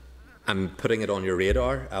I'm putting it on your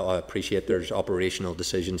radar. I appreciate there's operational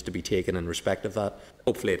decisions to be taken in respect of that.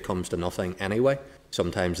 Hopefully it comes to nothing anyway.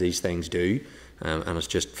 Sometimes these things do, and it's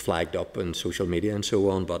just flagged up on social media and so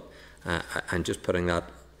on, but I'm just putting that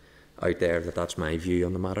out there that that's my view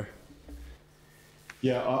on the matter.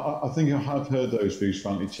 Yeah, I think I have heard those views,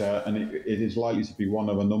 frankly, Chair, and it is likely to be one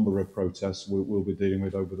of a number of protests we'll be dealing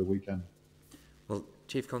with over the weekend. Well,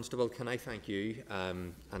 Chief Constable, can I thank you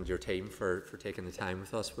and your team for taking the time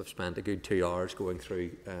with us. We've spent a good 2 hours going through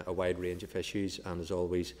a wide range of issues, and as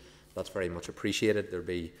always, that's very much appreciated. There'll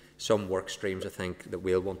be some work streams, I think, that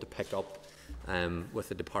we'll want to pick up with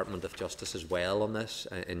the Department of Justice as well on this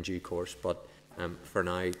in due course. But for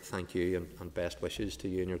now, thank you and best wishes to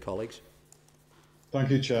you and your colleagues. Thank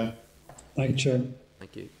you, Chair. Thank you, Chair.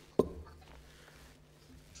 Thank you.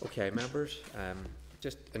 Okay, members,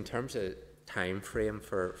 just in terms of time frame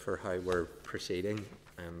for how we're proceeding,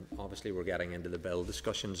 obviously we're getting into the bill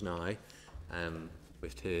discussions now. We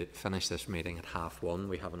have to finish this meeting at 1:30.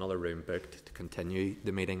 We have another room booked to continue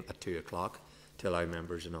the meeting at 2 o'clock to allow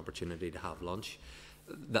members an opportunity to have lunch.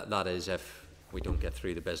 That is if we don't get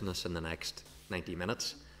through the business in the next 90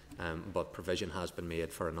 minutes. But provision has been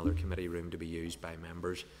made for another committee room to be used by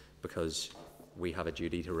members, because we have a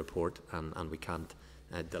duty to report and we can't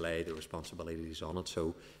delay the responsibilities on it.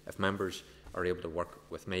 So if members are able to work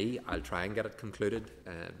with me, I'll try and get it concluded,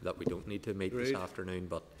 that we don't need to meet this afternoon,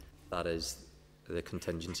 but that is the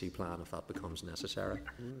contingency plan if that becomes necessary.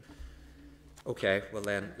 Okay, well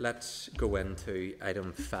then let's go into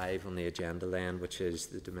item 5 on the agenda then, which is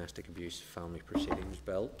the Domestic Abuse Family Proceedings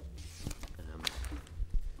Bill.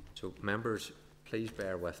 So members, please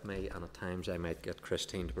bear with me, and at times I might get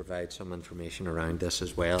Christine to provide some information around this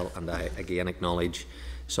as well, and I again acknowledge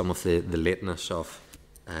some of the lateness of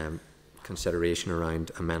consideration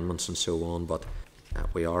around amendments and so on, but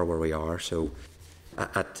we are where we are. So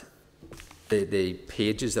at the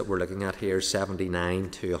pages that we're looking at here,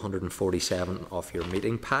 79 to 147 of your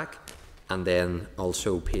meeting pack, and then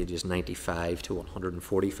also pages 95 to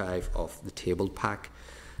 145 of the tabled pack.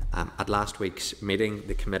 At last week's meeting,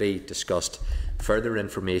 the committee discussed further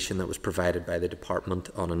information that was provided by the department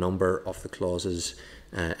on a number of the clauses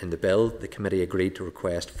in the bill. The committee agreed to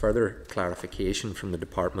request further clarification from the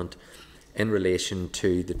department in relation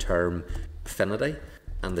to the term affinity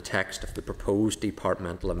and the text of the proposed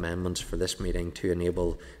departmental amendments for this meeting to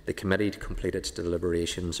enable the committee to complete its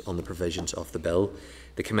deliberations on the provisions of the bill.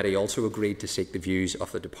 The committee also agreed to seek the views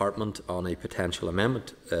of the department on a potential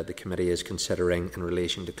amendment the committee is considering in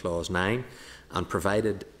relation to clause 9 and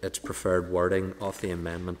provided its preferred wording of the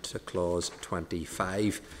amendment to clause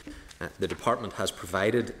 25. The department has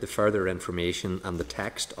provided the further information and the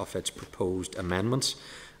text of its proposed amendments,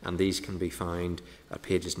 and these can be found at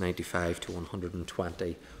pages 95 to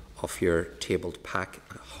 120 of your tabled pack.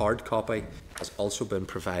 A hard copy has also been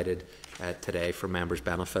provided today for members'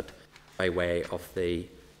 benefit by way of the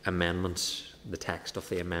amendments, the text of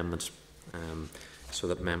the amendments, so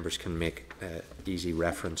that members can make easy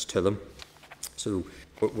reference to them. So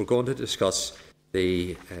we're going to discuss,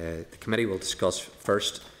 the committee will discuss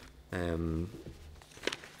first the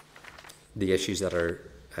issues that are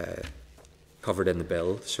covered in the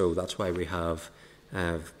bill. So that's why we have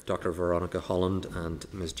Dr. Veronica Holland and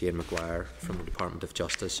Ms. Jane McGuire from the Department of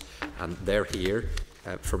Justice, and they're here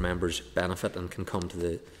for members' benefit and can come to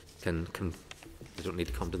the they don't need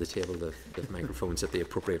to come to the table. The microphones at the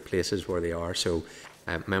appropriate places where they are, so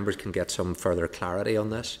members can get some further clarity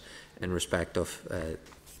on this in respect of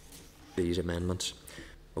these amendments.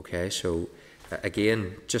 Okay, so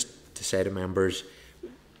again, just to say to members,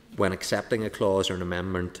 when accepting a clause or an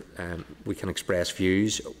amendment, we can express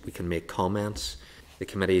views, we can make comments. The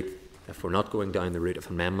committee, if we're not going down the route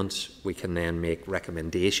of amendments, we can then make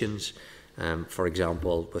recommendations, for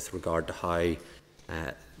example, with regard to how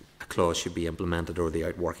a clause should be implemented or the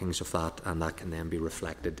outworkings of that, and that can then be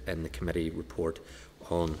reflected in the committee report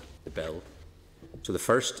on the bill. So the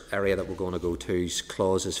first area that we're going to go to is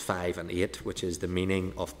clauses 5 and 8, which is the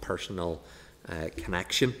meaning of personal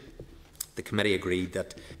connection. The committee agreed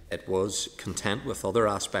that it was content with other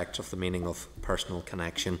aspects of the meaning of personal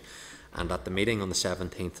connection, and at the meeting on the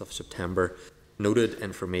 17th of September noted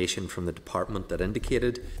information from the department that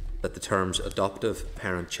indicated that the terms adoptive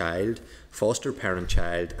parent-child, foster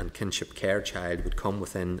parent-child and kinship care child would come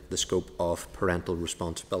within the scope of parental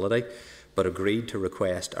responsibility, but agreed to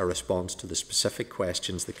request a response to the specific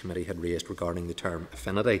questions the committee had raised regarding the term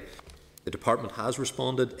affinity. The department has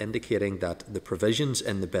responded, indicating that the provisions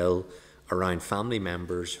in the bill around family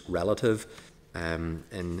members, relative,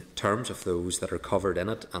 in terms of those that are covered in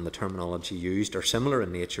it, and the terminology used are similar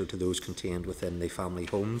in nature to those contained within the Family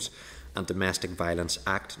Homes and Domestic Violence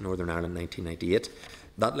Act, Northern Ireland 1998.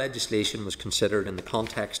 That legislation was considered in the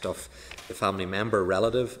context of the family member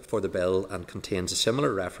relative for the bill and contains a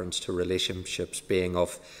similar reference to relationships being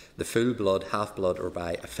of the full blood, half blood or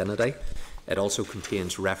by affinity. It also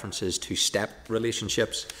contains references to step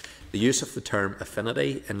relationships. The use of the term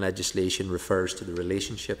affinity in legislation refers to the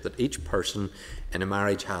relationship that each person in a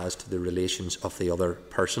marriage has to the relations of the other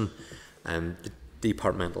person. The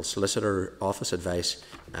Departmental Solicitor Office advice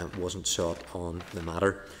wasn't sought on the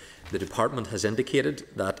matter. The Department has indicated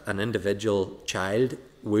that an individual child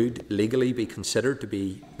would legally be considered to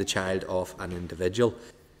be the child of an individual.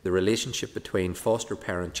 The relationship between foster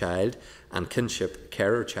parent-child and kinship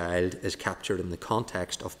carer-child is captured in the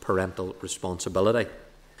context of parental responsibility,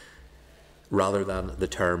 rather than the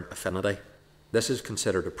term affinity. This is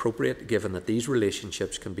considered appropriate given that these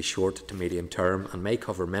relationships can be short to medium term and may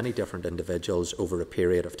cover many different individuals over a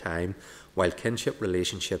period of time, while kinship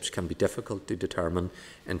relationships can be difficult to determine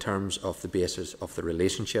in terms of the basis of the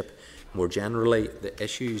relationship. More generally, the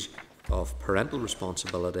issues of parental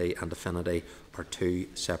responsibility and affinity are two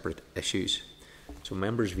separate issues. So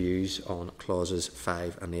members' views on clauses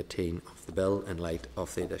 5 and 18 of the bill in light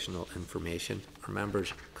of the additional information. Are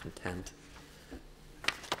members content?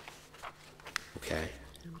 Okay.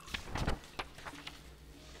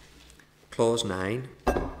 Clause 9,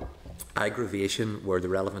 aggravation where the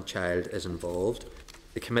relevant child is involved.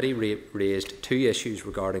 The committee raised two issues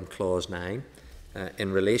regarding clause 9.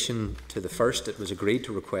 In relation to the first, it was agreed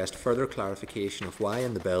to request further clarification of why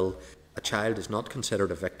in the bill a child is not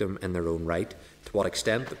considered a victim in their own right, to what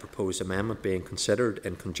extent the proposed amendment being considered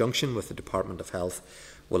in conjunction with the Department of Health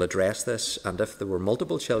will address this, and if there were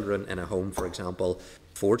multiple children in a home, for example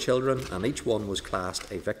 4 children, and each one was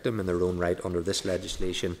classed a victim in their own right under this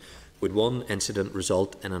legislation, would one incident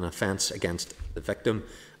result in an offence against the victim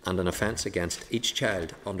and an offence against each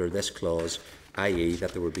child under this clause, i.e.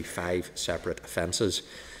 that there would be 5 separate offences.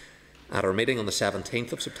 At our meeting on the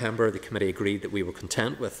 17th of September, the committee agreed that we were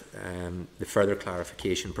content with the further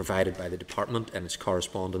clarification provided by the Department in its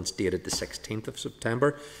correspondence dated the 16th of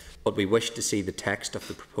September, but we wish to see the text of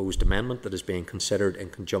the proposed amendment that is being considered in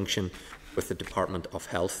conjunction with the Department of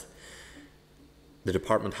Health. The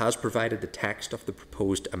Department has provided the text of the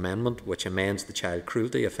proposed amendment, which amends the child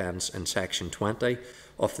cruelty offence in Section 20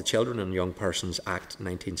 of the Children and Young Persons Act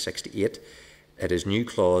 1968. It is new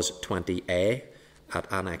clause 20A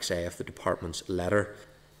at Annex A of the Department's letter.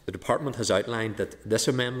 The Department has outlined that this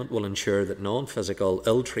amendment will ensure that non-physical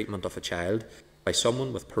ill treatment of a child by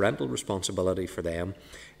someone with parental responsibility for them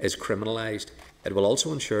is criminalised. It will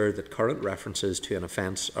also ensure that current references to an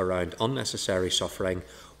offence around unnecessary suffering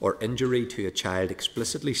or injury to a child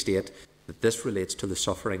explicitly state that this relates to the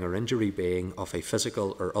suffering or injury being of a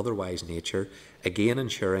physical or otherwise nature, again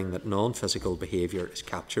ensuring that non-physical behaviour is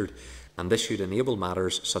captured, and this should enable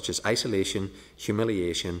matters such as isolation,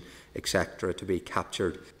 humiliation, etc. to be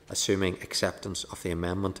captured, assuming acceptance of the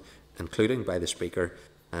amendment, including by the Speaker.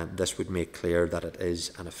 This would make clear that it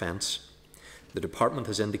is an offence. The Department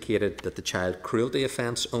has indicated that the child cruelty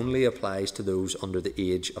offence only applies to those under the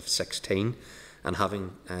age of 16, and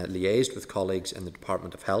having liaised with colleagues in the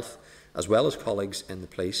Department of Health, as well as colleagues in the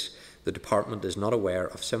police, the Department is not aware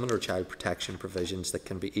of similar child protection provisions that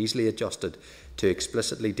can be easily adjusted to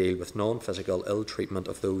explicitly deal with non-physical ill treatment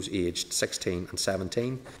of those aged 16 and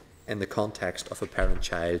 17 in the context of a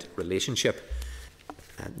parent-child relationship.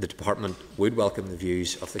 The Department would welcome the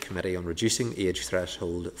views of the Committee on reducing the age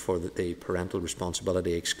threshold for the parental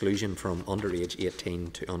responsibility exclusion from under age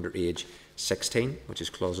 18 to under age 16, which is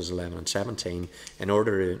clauses 11 and 17, in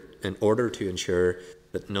order to ensure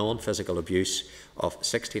that non-physical abuse of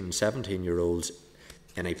 16 and 17-year-olds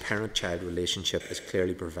in a parent-child relationship is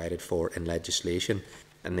clearly provided for in legislation.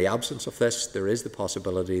 In the absence of this, there is the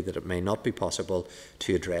possibility that it may not be possible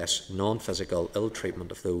to address non-physical ill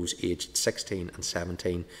treatment of those aged 16 and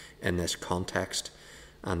 17 in this context,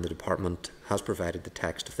 and the Department has provided the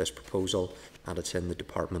text of this proposal, and it's in the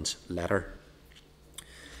Department's letter.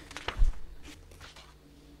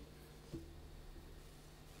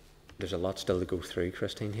 There's a lot still to go through,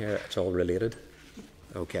 Christine, here. It's all related.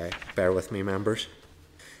 Okay, bear with me, members.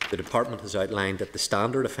 The Department has outlined that the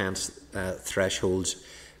standard offence thresholds.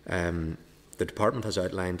 The Department has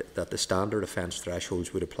outlined that the standard offence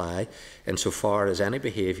thresholds would apply insofar as any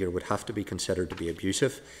behaviour would have to be considered to be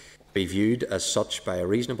abusive, be viewed as such by a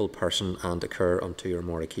reasonable person, and occur on 2 or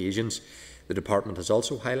more occasions. The Department has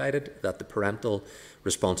also highlighted that the parental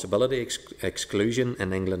responsibility exclusion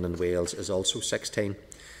in England and Wales is also 16.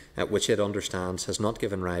 Which it understands has not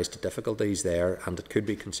given rise to difficulties there, and it could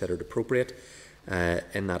be considered appropriate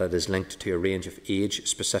in that it is linked to a range of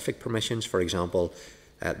age-specific permissions, for example,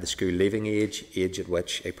 the school leaving age, age at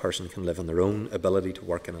which a person can live on their own, ability to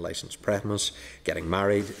work in a licensed premise, getting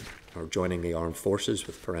married or joining the armed forces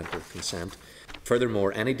with parental consent.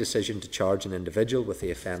 Furthermore, any decision to charge an individual with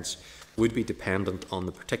the offence would be dependent on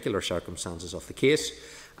the particular circumstances of the case,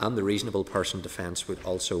 and the reasonable person defence would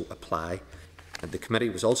also apply. The Committee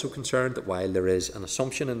was also concerned that while there is an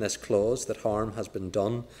assumption in this clause that harm has been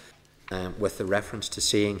done with the reference to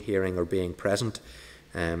seeing, hearing or being present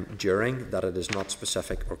during, that it is not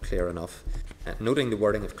specific or clear enough. Noting the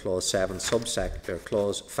wording of Clause 7,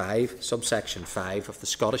 Clause 5, subsection 5 of the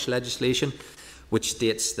Scottish legislation, which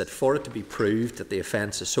states that for it to be proved that the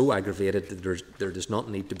offence is so aggravated that there does not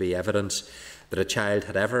need to be evidence that a child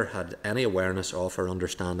had ever had any awareness of or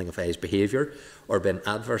understanding of A's behaviour or been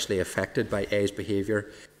adversely affected by A's behaviour,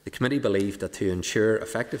 the Committee believed that to ensure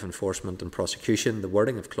effective enforcement and prosecution, the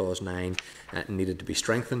wording of Clause 9 needed to be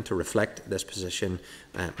strengthened to reflect this position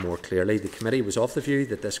more clearly. The Committee was of the view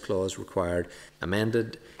that this clause required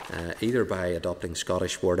amended either by adopting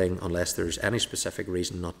Scottish wording unless there is any specific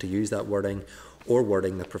reason not to use that wording, or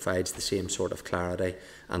wording that provides the same sort of clarity,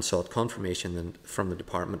 and sought confirmation from the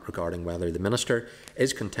Department regarding whether the Minister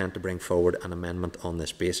is content to bring forward an amendment on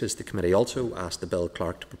this basis. The Committee also asked the Bill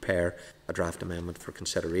Clerk to prepare a draft amendment for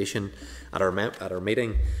consideration. At our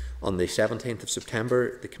meeting on the 17th of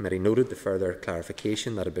September, the Committee noted the further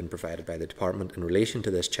clarification that had been provided by the Department in relation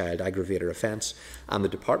to this child aggravator offence, and the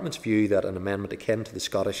Department's view that an amendment akin to the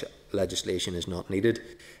Scottish legislation is not needed.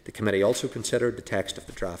 The Committee also considered the text of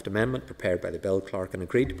the draft amendment prepared by the Bill Clerk and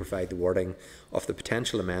agreed to provide the wording of the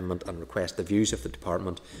potential amendment and request the views of the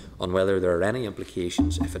Department on whether there are any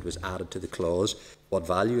implications if it was added to the clause, what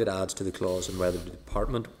value it adds to the clause, and whether the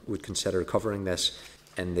Department would consider covering this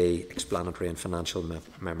in the explanatory and financial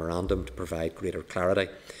memorandum to provide greater clarity.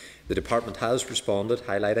 The Department has responded,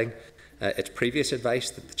 highlighting its previous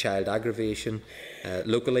advice that the child aggravation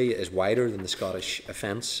locally is wider than the Scottish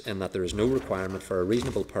offence in that there is no requirement for a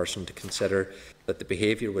reasonable person to consider that the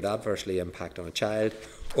behaviour would adversely impact on a child,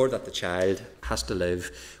 or that the child has to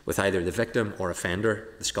live with either the victim or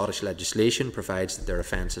offender. The Scottish legislation provides that their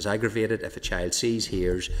offence is aggravated if a child sees,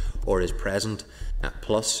 hears or is present,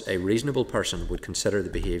 plus a reasonable person would consider the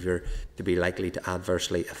behaviour to be likely to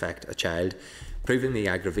adversely affect a child. Proving the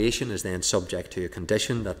aggravation is then subject to a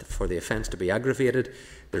condition that for the offence to be aggravated,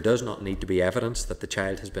 there does not need to be evidence that the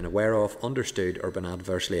child has been aware of, understood or been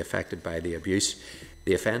adversely affected by the abuse.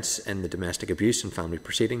 The offence in the Domestic Abuse and Family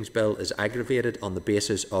Proceedings Bill is aggravated on the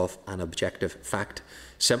basis of an objective fact,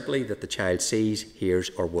 simply that the child sees, hears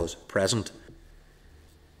or was present.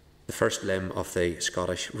 The first limb of the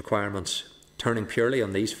Scottish requirements. Turning purely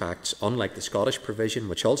on these facts, unlike the Scottish provision,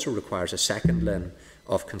 which also requires a second limb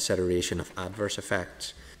of consideration of adverse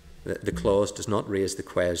effects, the clause does not raise the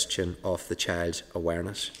question of the child's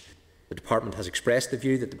awareness. The Department has expressed the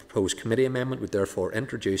view that the proposed committee amendment would therefore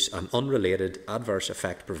introduce an unrelated adverse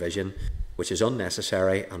effect provision which is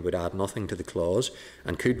unnecessary and would add nothing to the clause,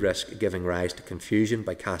 and could risk giving rise to confusion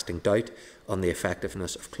by casting doubt on the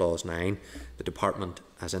effectiveness of Clause 9. The Department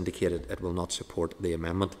has indicated it will not support the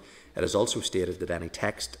amendment. It has also stated that any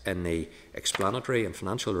text in the explanatory and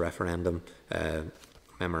financial referendum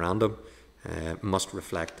memorandum must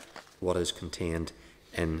reflect what is contained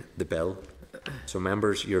in the bill. So,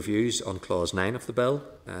 members, your views on Clause 9 of the bill,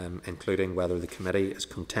 including whether the committee is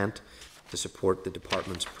content to support the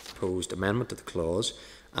Department's proposed amendment to the clause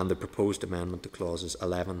and the proposed amendment to Clauses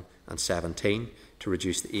 11 and 17 to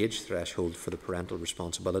reduce the age threshold for the parental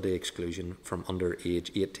responsibility exclusion from under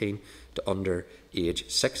age 18 to under age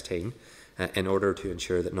 16 in order to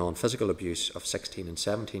ensure that non-physical abuse of 16 and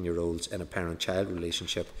 17-year-olds in a parent-child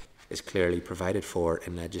relationship is clearly provided for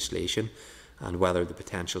in legislation, and whether the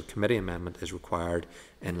potential committee amendment is required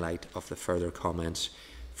in light of the further comments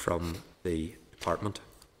from the Department.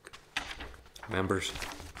 Members,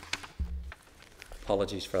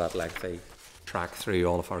 apologies for that lengthy track through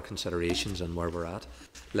all of our considerations and where we're at.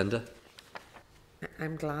 Linda?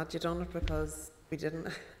 I'm glad you done it, because I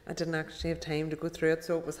didn't actually have time to go through it,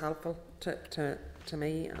 so it was helpful to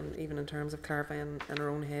me, and even in terms of clarifying in our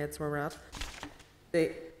own heads where we're at.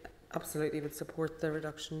 They absolutely would support the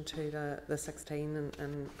reduction to the 16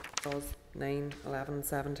 and clause 9, 11 and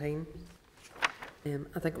 17.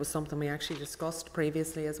 I think it was something we actually discussed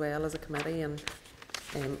previously as well as a committee, and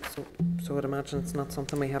so I'd imagine it's not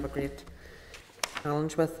something we have a great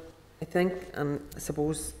challenge with. I think, and I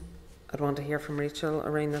suppose I'd want to hear from Rachel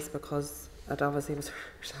around this, because it obviously was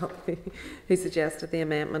herself who suggested the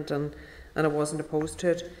amendment, and I wasn't opposed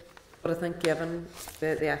to it. But I think, given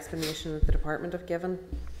the explanation that the Department have given,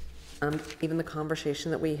 and even the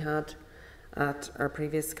conversation that we had at our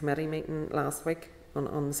previous committee meeting last week on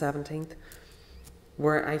the 17th,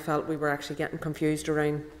 where I felt we were actually getting confused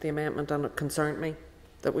around the amendment, and it concerned me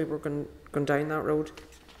that we were going down that road.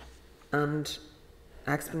 And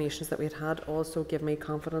explanations that we had also give me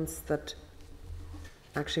confidence that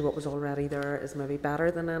actually what was already there is maybe better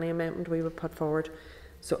than any amendment we would put forward.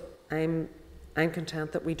 So I'm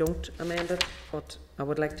content that we don't amend it, but I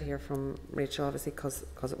would like to hear from Rachel, obviously, because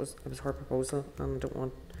it was her proposal, and I don't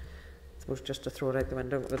want, I suppose, just to throw it out the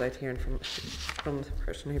window without hearing from the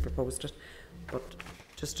person who proposed it. But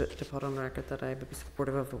just to put on record that I would be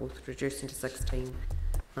supportive of both reducing to 16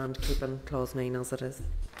 and keeping Clause 9 as it is.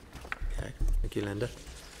 Okay, thank you, Linda.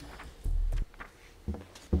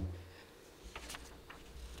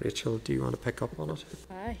 Rachel, do you want to pick up on it?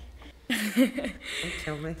 Aye. Don't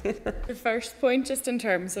tell me. The first point, just in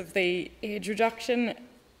terms of the age reduction,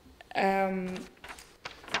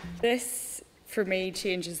 this for me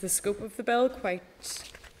changes the scope of the bill quite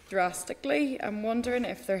drastically. I'm wondering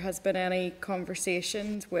if there has been any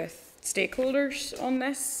conversations with stakeholders on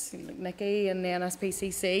this, like Nikki and the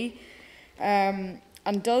NSPCC, and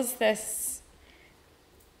does this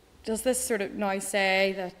sort of now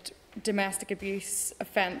say that domestic abuse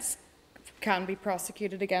offence can be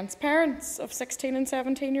prosecuted against parents of 16 and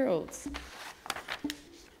 17-year-olds?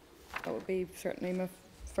 That would be certainly my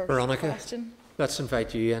first Veronica, question. Let's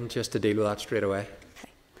invite you in just to deal with that straight away.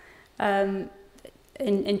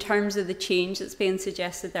 In terms of the change that's being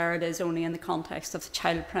suggested there, it is only in the context of the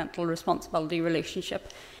child-parental responsibility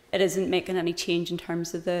relationship. It isn't making any change in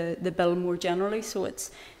terms of the bill more generally, so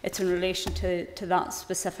it's in relation to that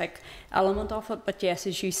specific element of it. But yes,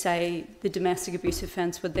 as you say, the domestic abuse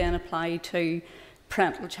offence would then apply to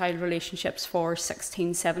parental-child relationships for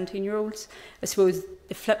 16, 17-year-olds. I suppose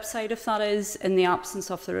the flip side of that is, in the absence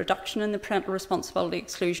of the reduction in the parental responsibility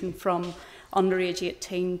exclusion from under age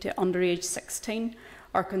 18 to under age 16,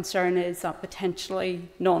 Our concern is that potentially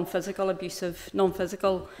non-physical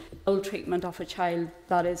ill treatment of a child,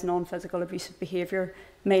 that is non-physical abusive behaviour,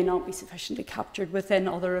 may not be sufficiently captured within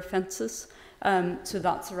other offences. So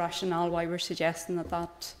that's the rationale why we're suggesting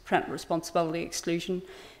that parental responsibility exclusion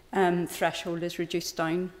threshold is reduced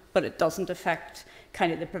down, but it doesn't affect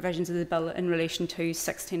kind of the provisions of the bill in relation to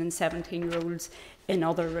 16 and 17-year-olds in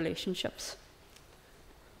other relationships.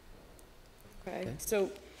 Okay,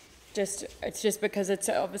 so it's just because it's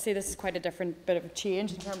obviously this is quite a different bit of a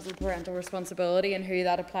change in terms of parental responsibility and who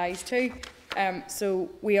that applies to. So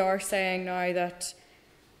we are saying now that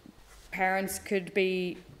parents could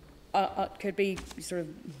be sort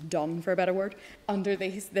of done, for a better word, under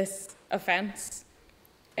this offence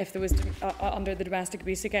if there was under the domestic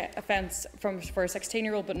abuse offence for a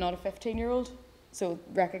 16-year-old but not a 15-year-old. So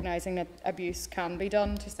recognising that abuse can be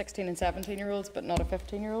done to 16 and 17-year-olds but not a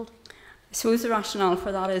 15-year-old. I suppose the rationale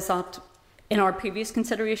for that is that in our previous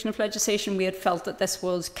consideration of legislation, we had felt that this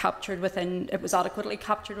was adequately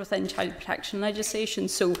captured within child protection legislation.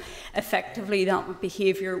 So effectively that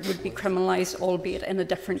behaviour would be criminalised, albeit in a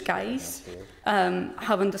different guise.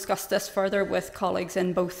 Having discussed this further with colleagues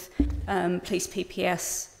in both police,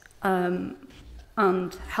 PPS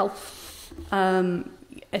and health,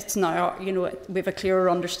 it's now, we have a clearer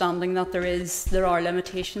understanding that there are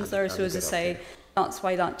limitations there. So as I say, that's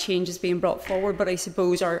why that change is being brought forward. But I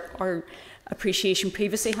suppose our appreciation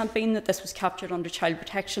previously had been that this was captured under child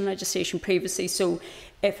protection legislation previously. So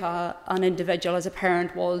if an individual as a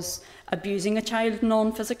parent was abusing a child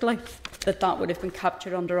non-physically, that would have been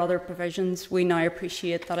captured under other provisions. We now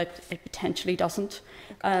appreciate that it potentially doesn't.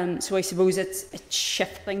 So I suppose it's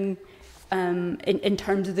shifting in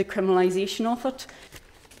terms of the criminalisation of it,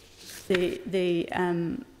 the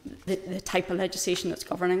type of legislation that's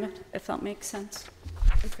governing it, if that makes sense.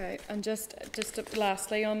 Okay, and just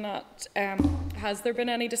lastly on that, has there been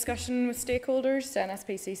any discussion with stakeholders,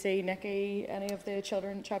 NSPCC, NICI, any of the child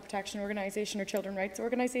protection organisation or children rights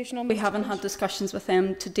organisation on this? We haven't had discussions with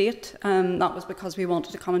them to date. That was because we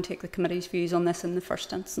wanted to come and take the committee's views on this in the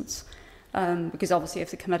first instance. Because obviously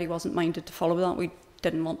if the committee wasn't minded to follow that, we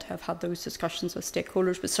didn't want to have had those discussions with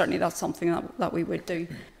stakeholders, but certainly that's something that we would do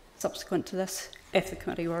subsequent to this if the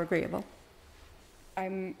committee were agreeable.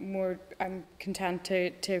 I'm content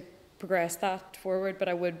to progress that forward, but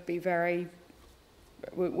I would very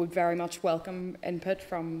much welcome input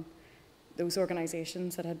from those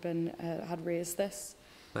organisations that had raised this.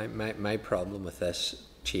 My problem with this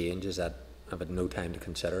change is that I've had no time to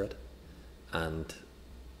consider it, and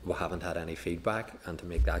we haven't had any feedback. And to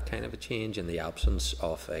make that kind of a change in the absence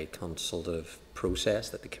of a consultative process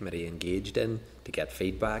that the committee engaged in to get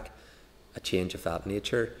feedback, a change of that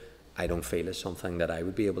nature, I don't feel is something that I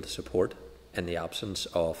would be able to support in the absence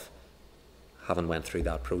of having went through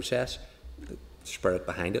that process. The spirit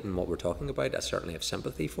behind it and what we're talking about, I certainly have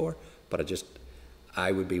sympathy for, but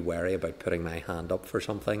I would be wary about putting my hand up for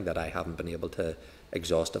something that I haven't been able to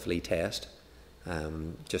exhaustively test,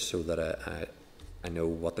 just so that I know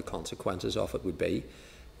what the consequences of it would be.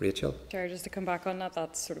 Rachel? Chair, just to come back on that,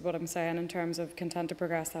 that's sort of what I'm saying in terms of content to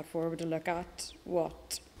progress that forward, to look at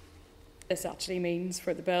what this actually means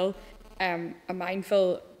for the bill. I'm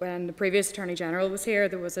mindful when the previous Attorney General was here,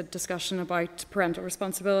 there was a discussion about parental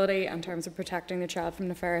responsibility in terms of protecting the child from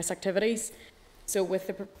nefarious activities. So with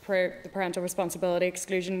the parental responsibility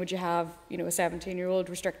exclusion, would you have, a 17-year-old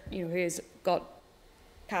who has got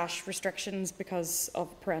cash restrictions because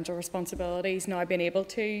of parental responsibilities now being able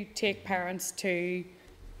to take parents to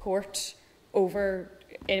court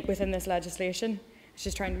within this legislation? It's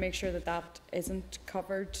just trying to make sure that isn't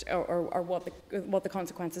covered, or what the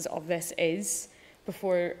consequences of this is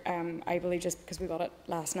before, I believe, just because we got it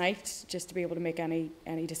last night, just to be able to make any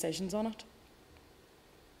decisions on it.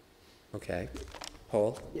 Okay.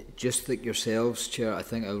 Paul? Just like yourselves, Chair, I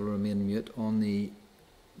think I will remain mute on the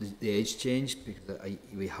age change because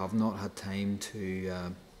we have not had time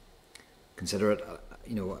to consider it.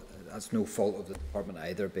 That's no fault of the department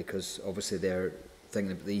either, because obviously they're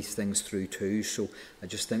thinking of these things through too. So I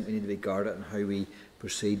just think we need to be guarded in how we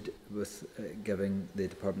proceed with giving the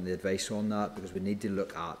department the advice on that, because we need to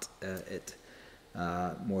look at it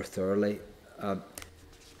more thoroughly.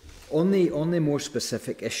 On the more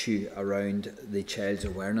specific issue around the child's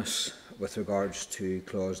awareness with regards to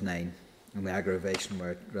Clause 9 and the aggravation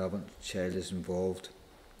where a relevant child is involved,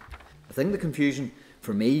 I think the confusion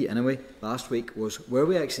for me anyway last week was where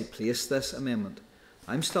we actually placed this amendment.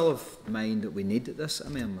 I'm still of mind that we need this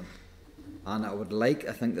amendment, and I would like,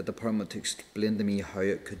 I think, the department to explain to me how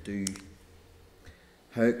it could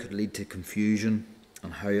lead to confusion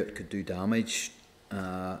and how it could do damage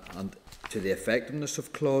and to the effectiveness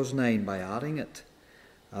of Clause 9 by adding it.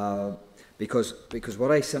 Because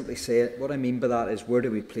what I simply say, what I mean by that is, where do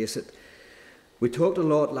we place it? We talked a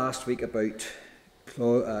lot last week about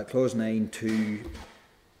clause 9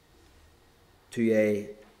 2A2,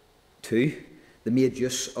 the made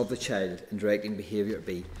use of the child in directing behaviour to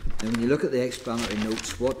be. And when you look at the explanatory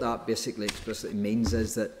notes, what that basically explicitly means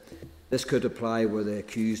is that this could apply where the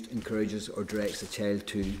accused encourages or directs the child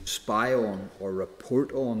to spy on or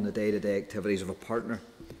report on the day-to-day activities of a partner.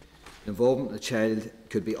 The involvement of the child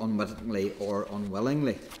could be unwittingly or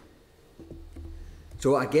unwillingly.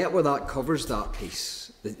 So I get where that covers that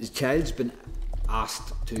piece. The child's been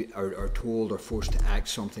asked to, or told or forced to act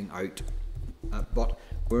something out. But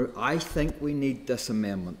where I think we need this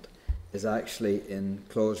amendment is actually in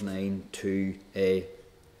clause 9 2A1,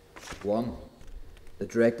 the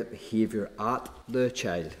directed behaviour at the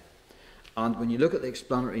child. And when you look at the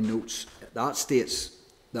explanatory notes, that states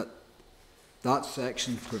that that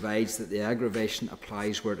section provides that the aggravation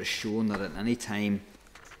applies where it is shown that at any time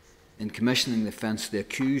in commissioning the offence the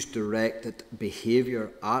accused directed behaviour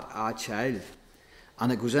at a child.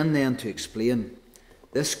 And it goes in then to explain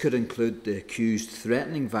this could include the accused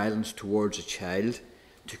threatening violence towards a child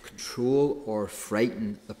to control or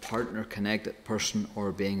frighten the partner, connected person,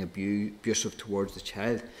 or being abusive towards the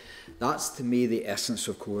child. That's to me the essence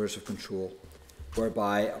of coercive control,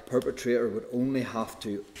 whereby a perpetrator would only have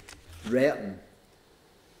to threaten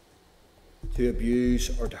to abuse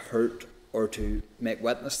or to hurt or to make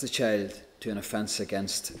witness the child to an offence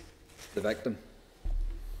against the victim,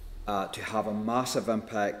 to have a massive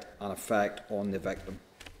impact and effect on the victim,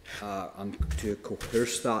 and to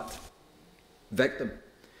coerce that victim.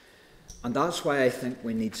 And that's why I think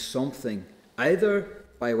we need something, either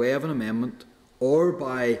by way of an amendment or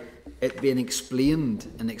by it being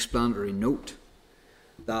explained in the explanatory note,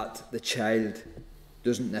 that the child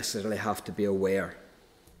doesn't necessarily have to be aware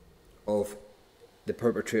of the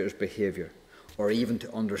perpetrator's behaviour, or even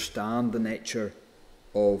to understand the nature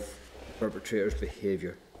of the perpetrator's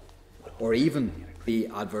behaviour, or even be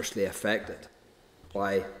adversely affected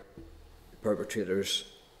by the perpetrator's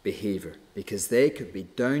behaviour, because they could be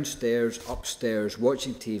downstairs, upstairs,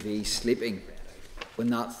 watching TV, sleeping, when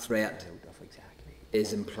that threat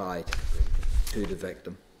is implied to the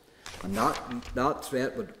victim. And that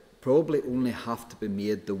threat would probably only have to be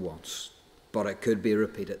made the once, but it could be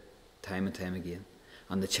repeated time and time again,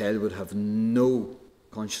 and the child would have no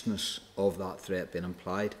consciousness of that threat being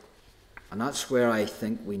implied. And that's where I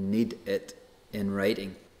think we need it in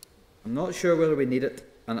writing. I'm not sure whether we need it,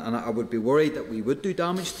 and I would be worried that we would do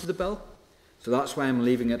damage to the bill. So that's why I'm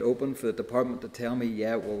leaving it open for the department to tell me,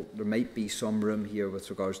 yeah, well, there might be some room here with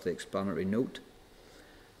regards to the explanatory note.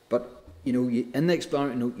 But, you know, in the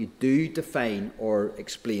explanatory note, you do define or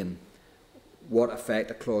explain what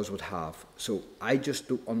effect a clause would have. So I just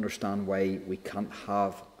don't understand why we can't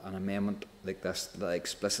have an amendment like this that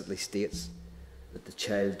explicitly states that the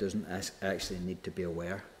child doesn't actually need to be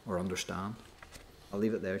aware or understand. I'll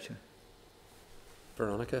leave it there, Chair.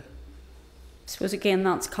 Veronica? I suppose again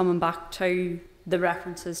that's coming back to the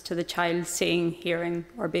references to the child seeing, hearing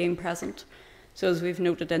or being present. So as we've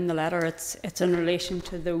noted in the letter, it's in relation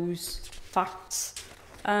to those facts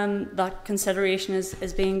that consideration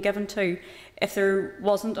is being given to. If there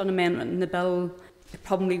wasn't an amendment in the bill, it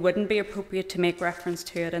probably wouldn't be appropriate to make reference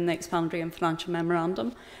to it in the explanatory and financial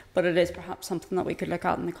memorandum, but it is perhaps something that we could look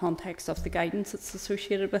at in the context of the guidance that's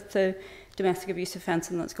associated with the domestic abuse offence,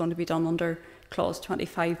 and that's going to be done under clause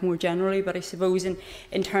 25 more generally. But I suppose in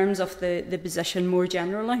terms of the position more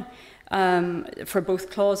generally, for both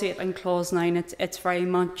clause 8 and clause 9, it's very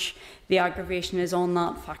much the aggravation is on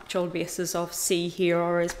that factual basis of see, hear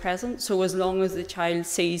or is present. So as long as the child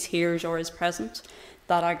sees, hears or is present,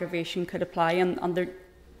 that aggravation could apply, and there,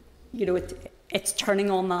 you know, it's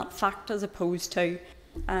turning on that fact as opposed to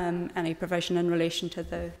any provision in relation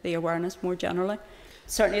to the awareness more generally.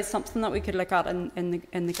 Certainly it's something that we could look at in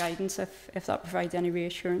the guidance if that provides any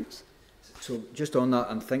reassurance. So just on that,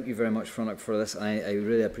 and thank you very much, Veronica, for this. I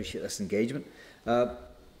really appreciate this engagement.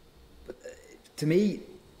 But to me,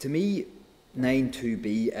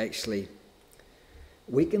 9.2b actually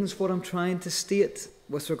weakens what I'm trying to state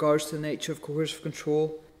with regards to the nature of coercive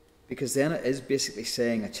control, because then it is basically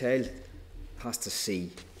saying a child has to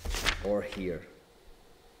see or hear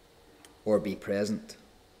or be present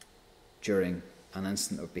during an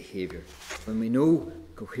instant of behaviour. When we know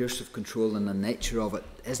coercive control and the nature of it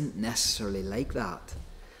isn't necessarily like that.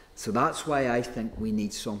 So that's why I think we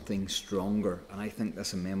need something stronger, and I think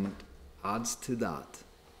this amendment adds to that.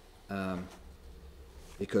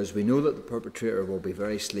 Because we know that the perpetrator will be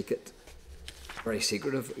very sleek-it, very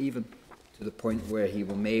secretive even, to the point where he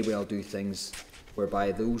may well do things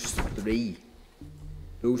whereby those three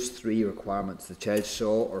those three requirements, the child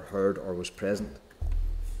saw or heard or was present,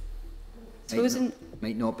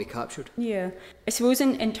 might not be captured. Yeah, I suppose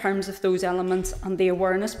in terms of those elements and the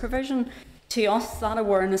awareness provision, to us that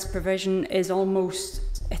awareness provision is almost,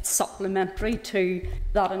 it's supplementary to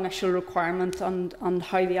that initial requirement and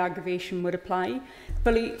how the aggravation would apply.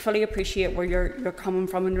 Fully appreciate where you're coming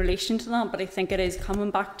from in relation to that, but I think it is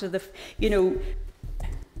coming back to the,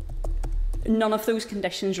 none of those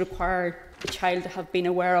conditions require the child to have been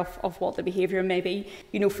aware of what the behaviour may be.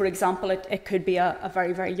 For example, it could be a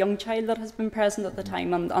very, very young child that has been present at the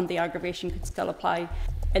time, and the aggravation could still apply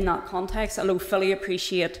in that context, although fully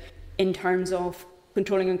appreciate in terms of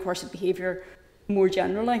controlling and coercive behaviour more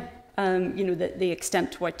generally, the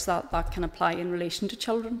extent to which that can apply in relation to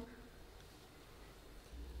children.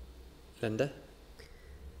 Linda?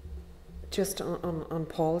 Just on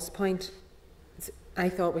Paul's point, I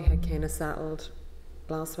thought we had kind of settled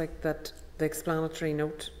last week that the explanatory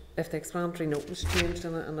note, if the explanatory note was changed,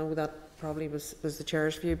 and I know that probably was the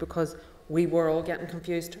chair's view, because we were all getting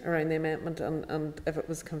confused around the amendment, and if it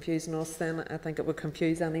was confusing us, then I think it would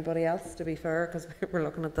confuse anybody else, to be fair, because we're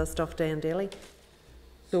looking at this stuff day and daily.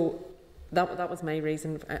 So that was my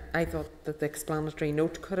reason. I thought that the explanatory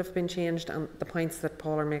note could have been changed, and the points that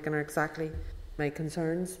Paul are making are exactly my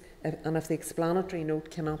concerns. And if the explanatory note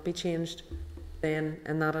cannot be changed, then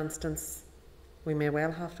in that instance we may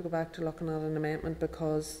well have to go back to looking at an amendment,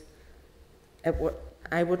 because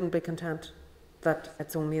I wouldn't be content that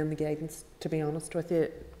it's only in the guidance, to be honest with you,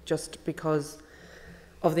 just because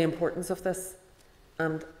of the importance of this.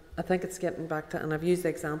 And I think it's getting back to, and I've used the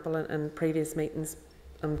example in previous meetings,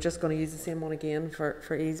 I'm just going to use the same one again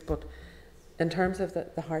for ease, but in terms of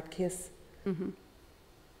the heart case,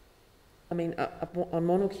 I mean, on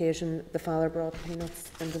one occasion the father brought peanuts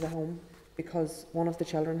into the home because one of the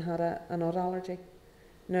children had a nut allergy.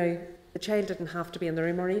 Now, the child didn't have to be in the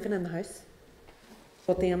room or even in the house,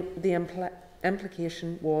 but the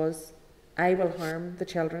implication was, I will harm the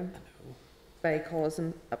children by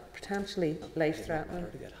causing a potentially life-threatening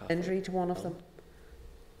injury to one of them.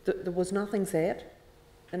 There was nothing said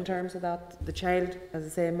in terms of that. The child, as I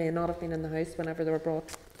say, may not have been in the house whenever they were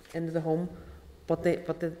brought into the home, but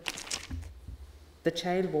the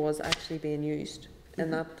child was actually being used in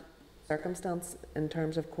that circumstance in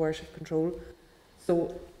terms of coercive control.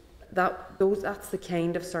 So that's the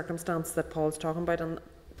kind of circumstance that Paul's talking about, and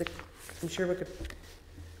I'm sure we could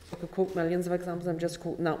quote millions of examples. I'm just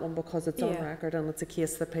quoting that one because it's on record and it's a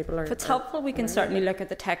case that people are... If it's helpful, we can certainly look at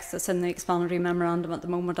the text that's in the explanatory memorandum at the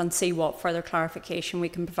moment and see what further clarification we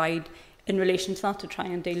can provide in relation to that to try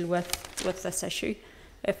and deal with this issue,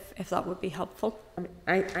 if that would be helpful.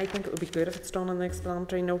 I think it would be good if it's done in the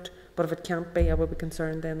explanatory note, but if it can't be, I would be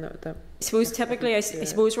concerned then that I suppose typically, I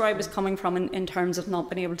suppose where I was coming from in terms of not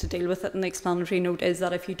being able to deal with it in the explanatory note is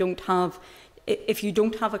that if you don't have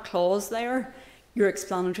a clause there, your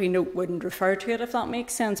explanatory note wouldn't refer to it, if that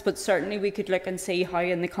makes sense. But certainly we could look and see how,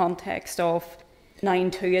 in the context of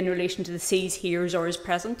 9.2 in relation to the sees, hears or is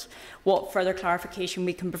present, what further clarification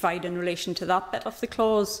we can provide in relation to that bit of the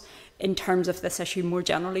clause in terms of this issue more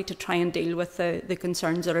generally, to try and deal with the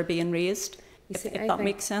concerns that are being raised, if that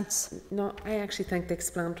makes sense. No, I actually think the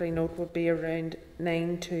explanatory note would be around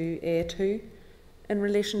 9.2A2 in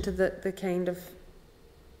relation to the kind of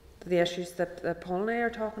the issues that Paul and I are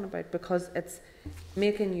talking about, because it's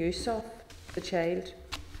making use of the child.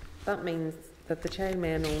 That means that the child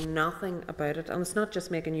may know nothing about it, and it's not just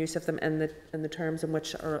making use of them in the terms in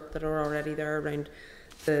which that are already there around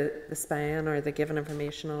the spying or the giving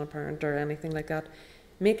information on a parent or anything like that.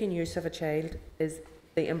 Making use of a child is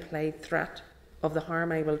the implied threat of the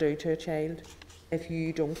harm I will do to a child if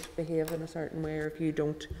you don't behave in a certain way, or if you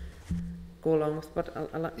don't go along with. But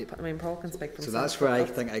I mean, Paul can speak for himself. So that's where I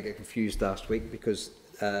think I got confused last week, because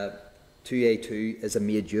 2A2 is a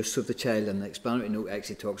made use of the child, and the explanatory note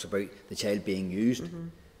actually talks about the child being used,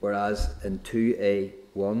 whereas in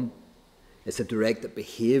 2A1 it's a directed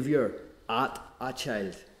behaviour at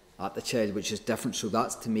the child, which is different. So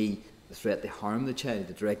that's, to me, the threat to harm the child,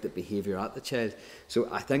 the directed behaviour at the child. So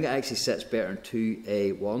I think it actually sits better in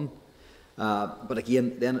 2A1. But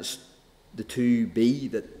again, then it's the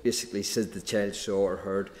 2B that basically says the child saw or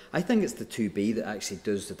heard. I think it's the 2B that actually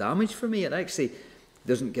does the damage for me. It actually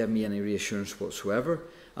doesn't give me any reassurance whatsoever.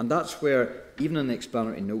 And that's where, even in the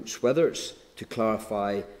explanatory notes, whether it's to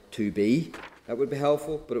clarify 2B, that would be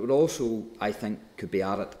helpful, but it would also, I think, could be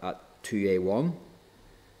added at 2A1,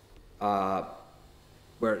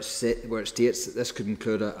 where it states that this could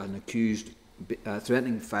include an accused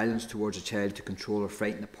threatening violence towards a child to control or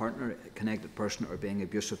frighten a partner, a connected person, or being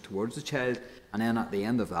abusive towards the child. And then at the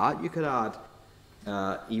end of that, you could add,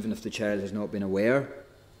 even if the child has not been aware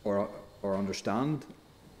or understanding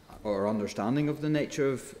of the nature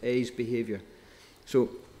of A's behaviour. So,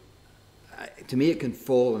 to me, it can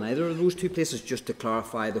fall in either of those two places, just to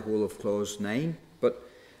clarify the whole of Clause 9. But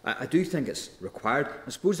I do think it's required. I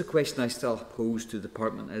suppose the question I still pose to the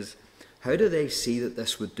department is, how do they see that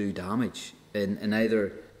this would do damage in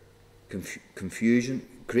either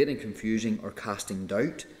creating confusion or casting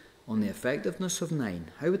doubt on the effectiveness of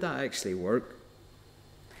 9? How would that actually work?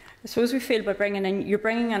 I suppose we feel by you're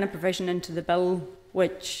bringing in a provision into the bill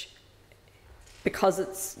which, because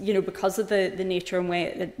it's, because of the nature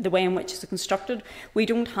and the way in which it's constructed, we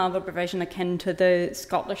don't have a provision akin to the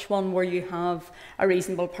Scottish one where you have a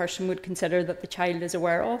reasonable person would consider that the child is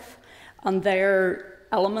aware of, and their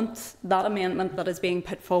element, that amendment that is being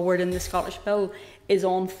put forward in the Scottish bill, is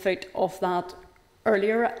on foot of that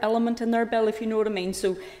earlier element in their bill, if you know what I mean.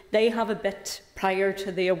 So they have a bit prior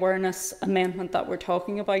to the awareness amendment that we're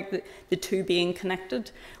talking about, the two being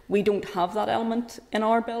connected. We don't have that element in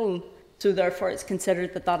our bill, so therefore it's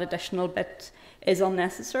considered that that additional bit is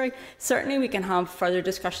unnecessary. Certainly we can have further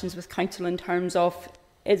discussions with Council in terms of,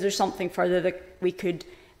 is there something further that we could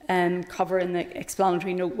cover in the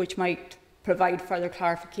explanatory note which might provide further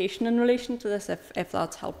clarification in relation to this, if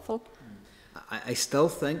that's helpful. I still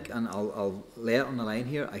think, and I'll lay it on the line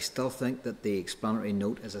here, I still think that the explanatory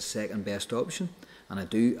note is a second best option, and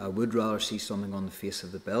I would rather see something on the face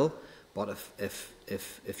of the bill. But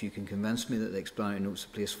if you can convince me that the explanatory note is the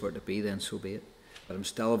place for it to be, then so be it. But I'm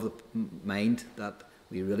still of the mind that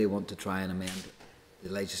we really want to try and amend the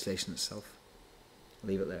legislation itself. I'll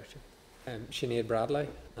leave it there, Chair. Sinead Bradley,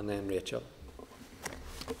 and then Rachel.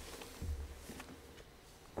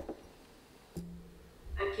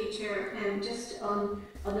 Thank you, Chair. Just on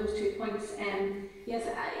those 2 points, yes,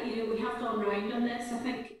 we have gone round on this, I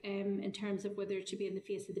think, in terms of whether it should be in the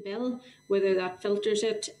face of the bill, whether that filters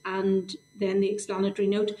it, and then the explanatory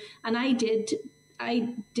note. And I did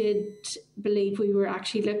believe we were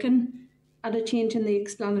actually looking at a change in the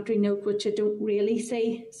explanatory note, which I don't really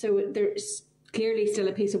see. So there's clearly still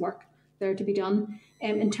a piece of work there to be done.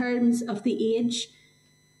 In terms of the age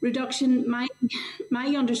reduction, my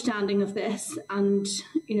understanding of this, and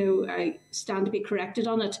I stand to be corrected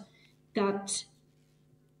on it, that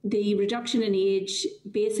the reduction in age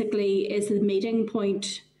basically is the meeting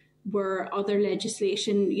point where other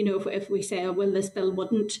legislation, if we say, oh, well, this bill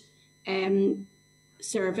wouldn't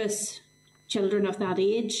service children of that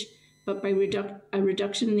age, but by a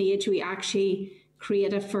reduction in the age, we actually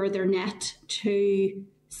create a further net to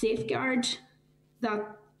safeguard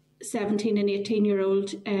that 17 and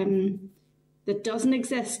 18-year-old that doesn't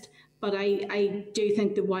exist. But I do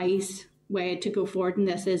think the wise way to go forward in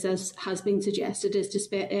this is, as has been suggested, is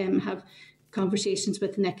to have conversations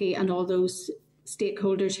with Nikki and all those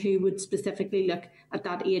stakeholders who would specifically look at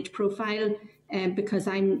that age profile, because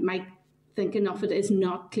my thinking of it is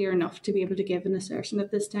not clear enough to be able to give an assertion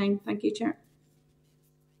at this time. Thank you, Chair.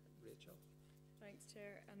 Rachel. Thanks,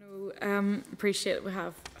 Chair. I know, appreciate that we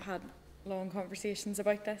have had long conversations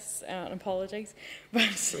about this, and apologies,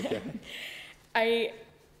 but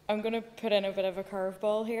I'm going to put in a bit of a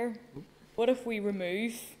curveball here. What if we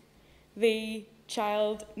remove the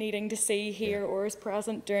child needing to see, hear or is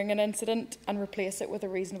present during an incident and replace it with a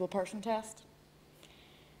reasonable person test?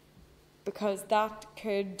 Because that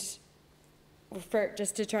could refer,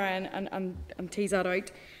 just to try and tease that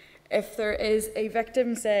out, if there is a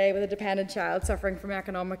victim, say, with a dependent child suffering from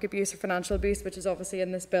economic abuse or financial abuse, which is obviously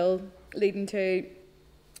in this bill, leading to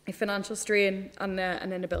a financial strain and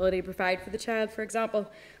an inability to provide for the child, for example.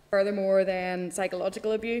 Furthermore, then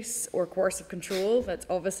psychological abuse or coercive control, that's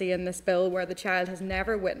obviously in this bill, where the child has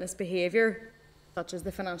never witnessed behaviour such as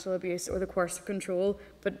the financial abuse or the coercive control,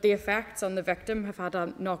 but the effects on the victim have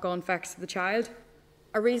had knock-on effects to the child.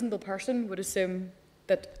 A reasonable person would assume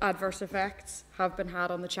that adverse effects have been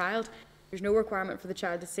had on the child. There's no requirement for the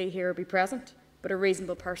child to see, hear or be present, but a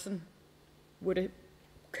reasonable person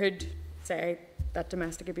could say that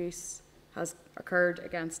domestic abuse has occurred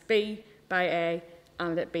against B by A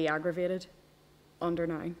and it be aggravated under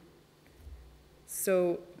 9.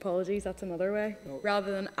 So, apologies, that's another way. No.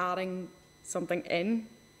 Rather than adding something in,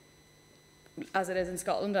 as it is in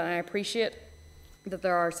Scotland, and I appreciate that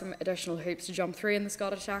there are some additional hoops to jump through in the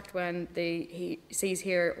Scottish Act when he sees,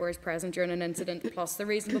 hear or is present during an incident, plus the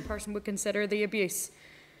reasonable person would consider the abuse.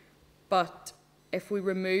 But if we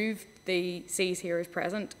remove the sees, hear, is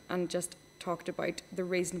present and just talked about the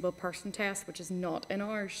reasonable person test, which is not in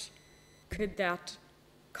ours, could that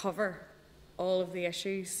cover all of the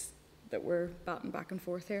issues that we're batting back and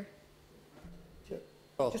forth here?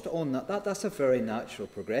 Just on that's a very natural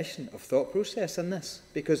progression of thought process in this,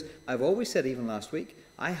 because I've always said, even last week,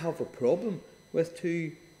 I have a problem with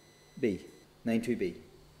two 9.2b,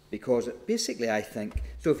 because basically I think,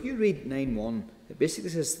 so if you read 9.1, it basically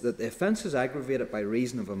says that the offence is aggravated by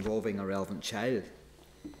reason of involving a relevant child.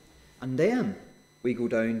 And then we go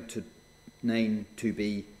down to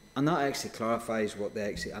 9.2b, and that actually clarifies what they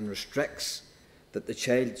actually, and restricts that the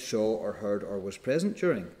child saw or heard or was present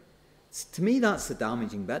during. To me, that's the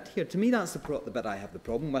damaging bit here. To me, that's the bit I have the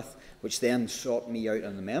problem with, which then sought me out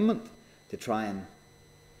an amendment to try and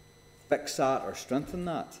fix that or strengthen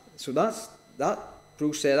that. So that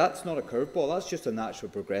process, that's not a curveball, that's just a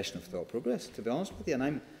natural progression of thought progress, to be honest with you.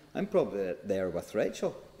 And I'm probably there with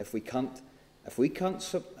Rachel. If we can't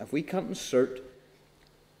insert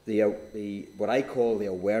the what I call the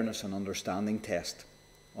awareness and understanding test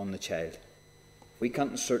on the child, if we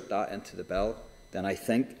can't insert that into the bill, then I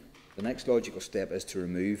think the next logical step is to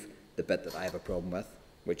remove the bit that I have a problem with,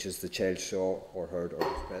 which is the child saw or heard or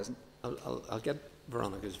was present. I'll get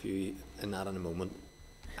Veronica's view in that in a moment.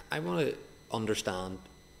 I want to understand,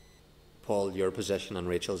 Paul, your position and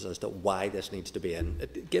Rachel's as to why this needs to be in.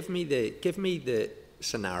 Give me the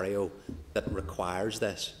scenario that requires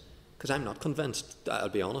this, because I'm not convinced. I'll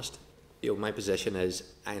be honest. My position is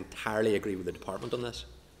I entirely agree with the department on this.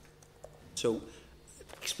 So,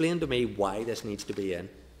 explain to me why this needs to be in.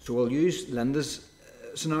 So we'll use Linda's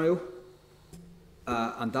scenario,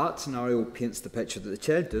 and that scenario paints the picture that the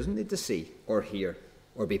child doesn't need to see or hear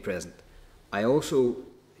or be present. I also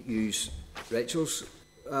use Rachel's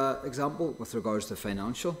example with regards to the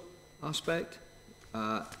financial aspect.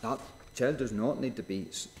 That child does not need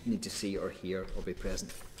to see or hear or be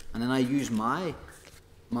present. And then I use my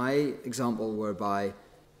example whereby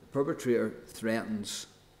the perpetrator threatens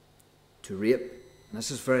to rape, and this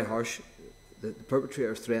is very harsh. The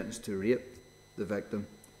perpetrator threatens to rape the victim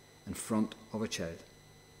in front of a child,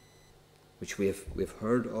 which we've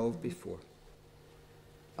heard of before.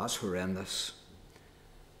 That's horrendous.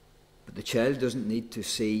 But the child doesn't need to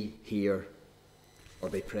see, hear, or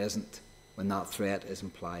be present when that threat is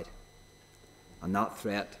implied. And that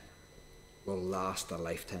threat will last a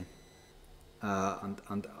lifetime.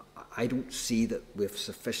 And I don't see that we've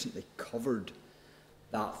sufficiently covered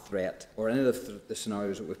that threat, or any of the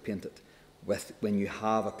scenarios that we've painted, with when you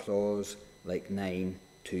have a clause like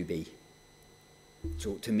 9.2b.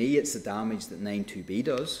 So to me, it's the damage that 9.2b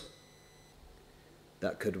does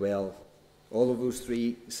that could all of those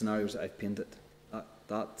three scenarios that I've painted,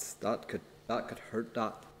 that could hurt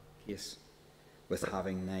that case with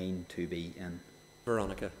having 9.2b in.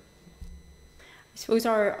 Veronica. I suppose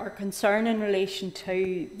our concern in relation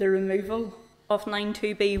to the removal of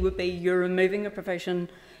 9.2b would be you're removing a provision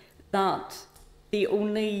that the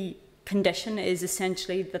only condition is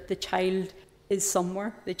essentially that the child is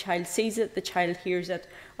somewhere, the child sees it, the child hears it,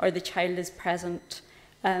 or the child is present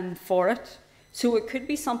for it. So it could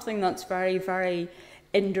be something that's very, very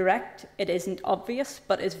indirect, it isn't obvious,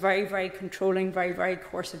 but is very, very controlling, very, very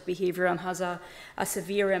coercive behaviour and has a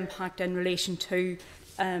severe impact in relation to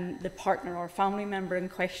the partner or family member in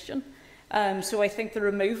question. So I think the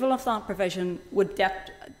removal of that provision would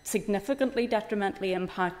significantly detrimentally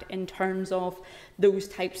impact in terms of those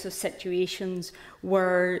types of situations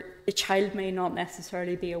where the child may not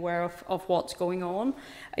necessarily be aware of what's going on.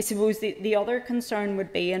 I suppose the other concern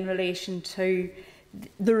would be in relation to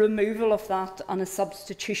the removal of that and a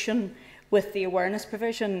substitution with the awareness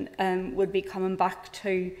provision would be coming back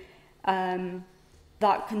to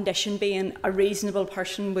that condition being a reasonable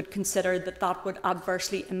person would consider that would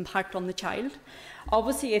adversely impact on the child.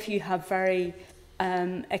 Obviously, if you have very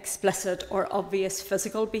explicit or obvious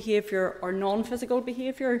physical behaviour or non-physical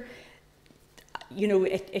behaviour,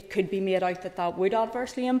 it could be made out that would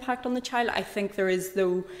adversely impact on the child. I think there is,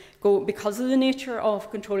 though, because of the nature of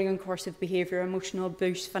controlling and coercive behaviour, emotional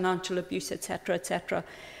abuse, financial abuse, etc.,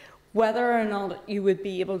 whether or not you would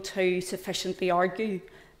be able to sufficiently argue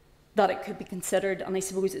that it could be considered, and I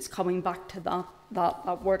suppose it's coming back to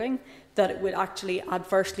that wording, that it would actually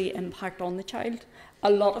adversely impact on the child. A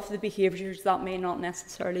lot of the behaviours that may not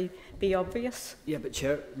necessarily be obvious. Yeah, but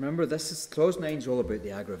Chair, remember, clause 9 is all about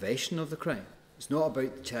the aggravation of the crime. It's not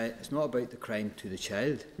about the child. It's not about the crime to the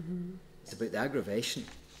child. Mm-hmm. It's about the aggravation.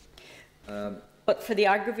 But for the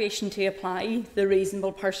aggravation to apply, the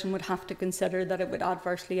reasonable person would have to consider that it would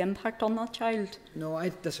adversely impact on that child. No,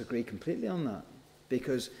 I disagree completely on that,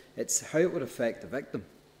 because it's how it would affect the victim,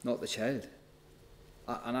 not the child.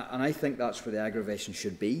 And I think that's where the aggravation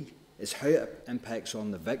should be, is how it impacts on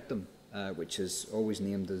the victim, which is always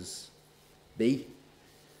named as B.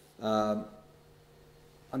 And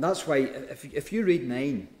that's why, if you read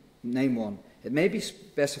 9.1, it may be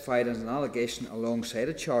specified as an allegation alongside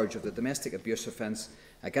a charge of the domestic abuse offence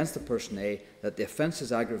against the person A that the offence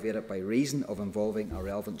is aggravated by reason of involving a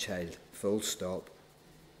relevant child. Full stop.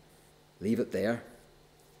 Leave it there.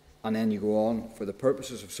 And then you go on, for the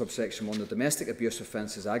purposes of subsection 1, the domestic abuse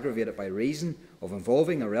offence is aggravated by reason of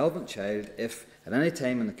involving a relevant child if, at any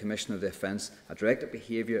time in the commission of the offence, a directed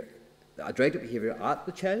behaviour at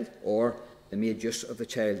the child, or the made use of the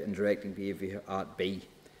child in directing behaviour at B.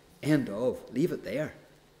 End of. Leave it there.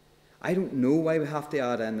 I don't know why we have to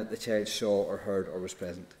add in that the child saw or heard or was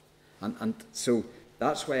present. And so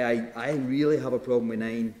that's why I really have a problem with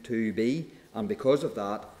 9.2b, and because of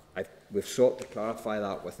that, we've sought to clarify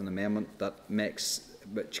that with an amendment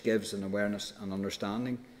which gives an awareness and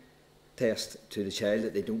understanding test to the child,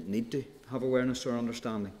 that they don't need to have awareness or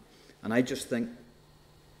understanding. And I just think,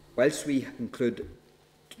 whilst we include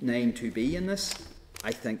 9.2b in this,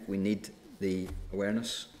 I think we need the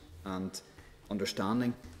awareness and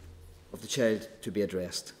understanding of the child to be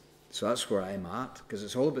addressed. So that's where I'm at, because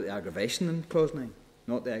it's all about the aggravation in clause 9,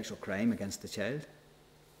 not the actual crime against the child.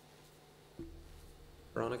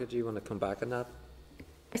 Veronica, do you want to come back on that?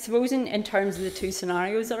 I suppose in terms of the two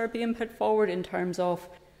scenarios that are being put forward, in terms of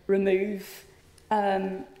remove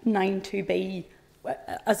 9.2b,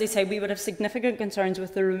 as I say, we would have significant concerns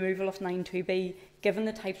with the removal of 9.2b, given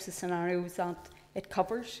the types of scenarios that it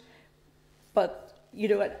covers. But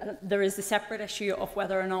there is the separate issue of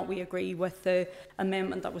whether or not we agree with the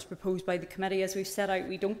amendment that was proposed by the committee. As we've set out,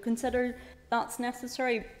 we don't consider that's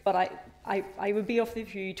necessary, but I would be of the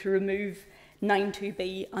view to remove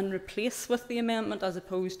 9.2b and replace with the amendment, as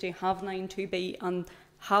opposed to have 9.2b and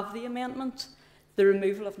have the amendment. The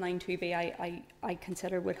removal of 9.2b I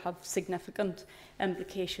consider would have significant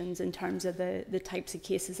implications in terms of the types of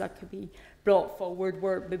cases that could be brought forward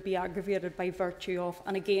where it would be aggravated by virtue of,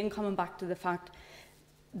 and again coming back to the fact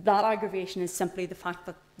that aggravation is simply the fact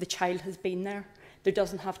that the child has been there. There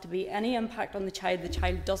doesn't have to be any impact on the child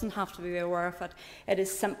doesn't have to be aware of it. It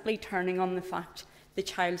is simply turning on the fact the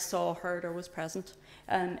child saw, heard or was present,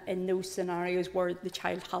 in those scenarios where the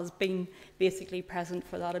child has been basically present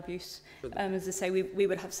for that abuse. As I say, we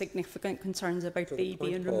would have significant concerns about B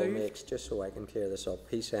being removed. Paul makes, just so I can clear this up,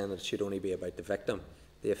 he's saying that it should only be about the victim.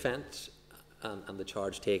 The offence and the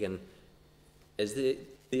charge taken is the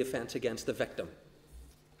offence against the victim.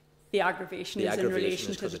 The aggravation is in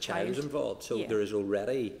relation to the child is involved. So there is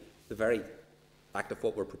already, the very fact of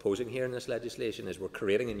what we're proposing here in this legislation is we're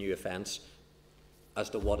creating a new offence as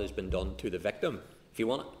to what has been done to the victim.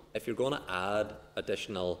 If you're going to add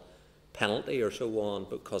additional penalty or so on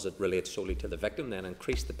because it relates solely to the victim, then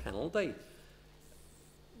increase the penalty.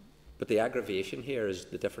 But the aggravation here is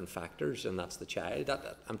the different factors, and that's the child.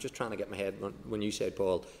 I'm just trying to get my head when you said,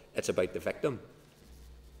 Paul, it's about the victim.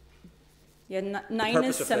 Yeah, 9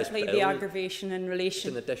 is simply the aggravation in relation.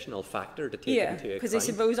 It's an additional factor to take into account. Yeah, because I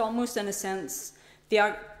suppose almost in a sense,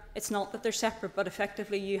 it's not that they're separate, but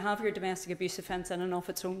effectively you have your domestic abuse offence in and of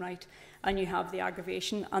its own right, and you have the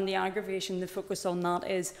aggravation. And the aggravation, the focus on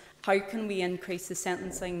that is how can we increase the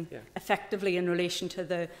sentencing effectively in relation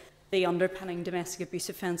to the underpinning domestic abuse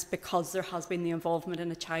offence, because there has been the involvement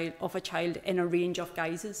in a child in a range of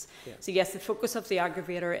guises. Yeah. So yes, the focus of the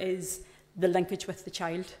aggravator is the linkage with the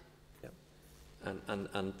child. Yeah.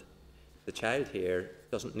 And the child here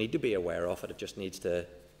doesn't need to be aware of it, it just needs to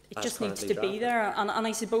be there, and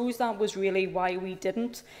I suppose that was really why we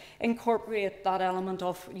didn't incorporate that element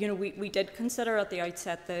of, we did consider at the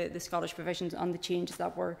outset the Scottish provisions and the changes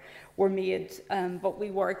that were made, but we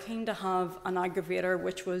were keen to have an aggravator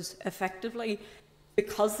which was effectively,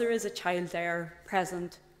 because there is a child there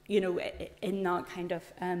present, in that kind of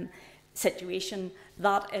situation,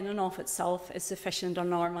 that in and of itself is sufficient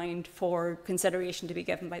in our mind for consideration to be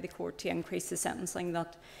given by the court to increase the sentencing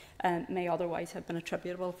that may otherwise have been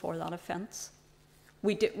attributable for that offence.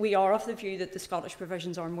 We are of the view that the Scottish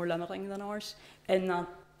provisions are more limiting than ours, in that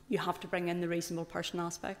you have to bring in the reasonable person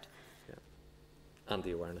aspect. Yeah. And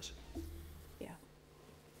the awareness. Yeah.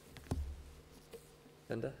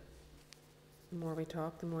 Linda? The more we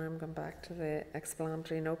talk, the more I'm going back to the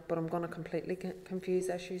explanatory note, but I'm going to completely confuse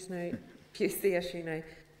the issue now,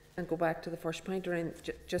 and go back to the first point around,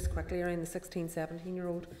 just quickly, around the 16,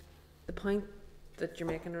 17-year-old. The point that you're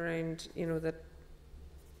making around, that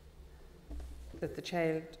the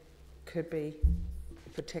child could be a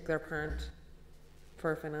particular parent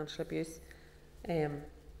for financial abuse, I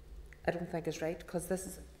don't think is right, because this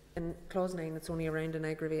is, in clause 9, it's only around an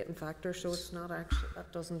aggravating factor, so it's not actually,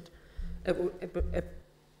 that doesn't, it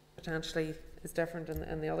potentially is different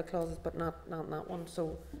in the other clauses, but not in that one.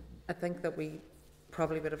 So I think that we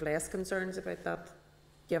probably would have less concerns about that,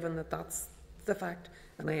 given that that's the fact.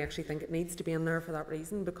 And I actually think it needs to be in there for that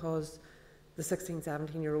reason, because the 16,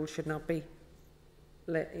 17-year-old should not be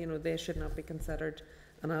they should not be considered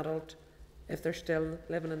an adult if they're still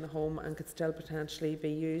living in the home and could still potentially be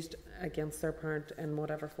used against their parent in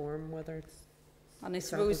whatever form, whether it's. And I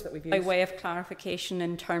suppose, by way of clarification,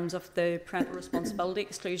 in terms of the parental responsibility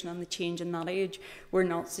exclusion and the change in that age, we're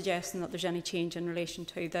not suggesting that there's any change in relation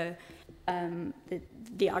to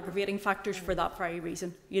the aggravating factors for that very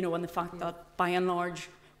reason, and the fact that, by and large,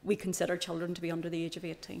 we consider children to be under the age of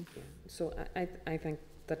 18. Yeah. So I think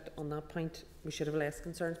that on that point we should have less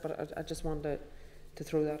concerns, but I just wanted to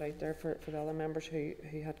throw that out there for the other members who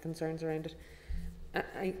had concerns around it.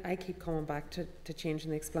 I keep coming back to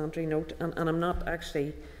changing the explanatory note, and I'm not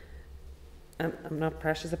actually, I'm not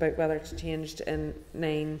precious about whether it's changed in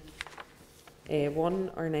 9A1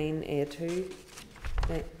 or 9A2,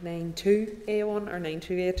 92A1 or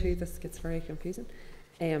 92A2. This gets very confusing.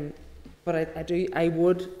 But I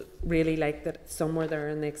would really like that somewhere there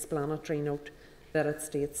in the explanatory note that it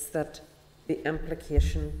states that the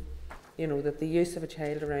implication, that the use of a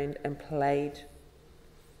child around implied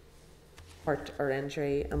hurt or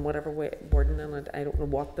injury, and whatever wording in it, I don't know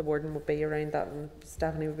what the wording would be around that, and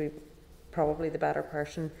Stephanie would be probably the better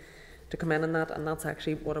person to come in on that, and that's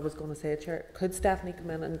actually what I was going to say, Chair. Could Stephanie come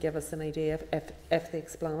in and give us an idea if the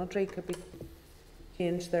explanatory could be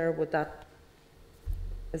changed there?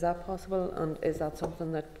 Is that possible, and is that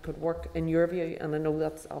something that could work in your view? And I know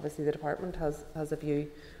that's obviously the department has a view,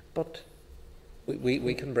 but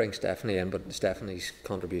we can bring Stephanie in, but Stephanie's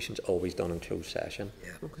contribution's always done in closed session.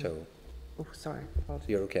 Yeah. Okay. So. Oh, sorry.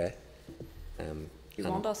 You're okay. You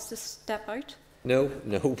want us to step out? No,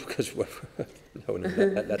 because we're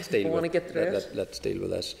let's deal with it. Let's deal with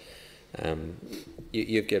this.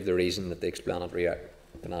 You give the reason that the explanatory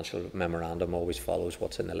financial memorandum always follows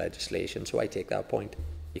what's in the legislation, so I take that point.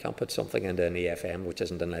 You can't put something into an EFM which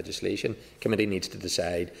isn't in legislation. Committee needs to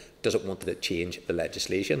decide, does it want to change the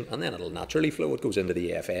legislation, and then it'll naturally flow. It goes into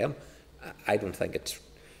the EFM. I don't think it's,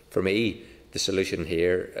 for me, the solution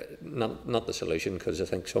here, not the solution, because I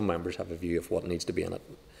think some members have a view of what needs to be in it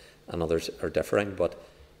and others are differing, but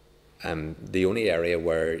the only area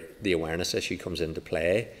where the awareness issue comes into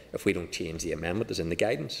play, if we don't change the amendment, is in the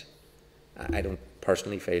guidance. I don't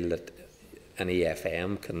personally feel that an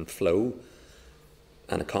EFM can flow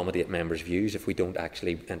and accommodate members' views if we don't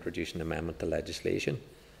actually introduce an amendment to legislation.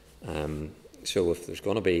 So if there's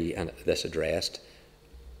going to be this addressed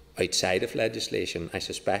outside of legislation, I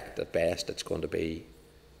suspect at best it's going to be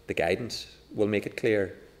the guidance will make it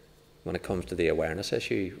clear when it comes to the awareness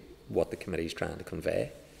issue what the committee is trying to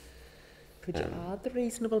convey. Could you add the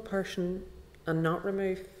reasonable person and not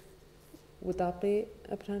remove? Would that be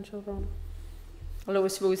a potential wrong? Well, I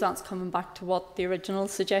suppose that's coming back to what the original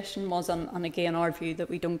suggestion was, and again our view that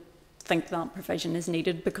we don't think that provision is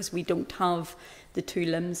needed because we don't have the two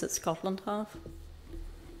limbs that Scotland have.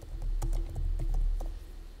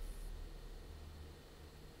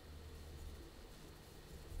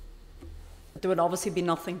 There would obviously be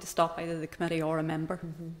nothing to stop either the committee or a member,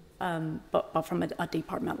 but from a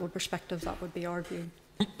departmental perspective, that would be our view.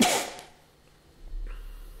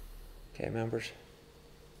 Okay, members.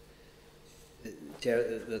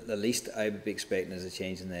 Chair, the least I would be expecting is a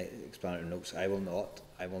change in the explanatory notes. I will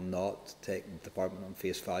not take the department on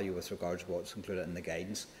face value with regards to what's included in the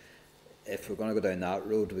guidance. If we're going to go down that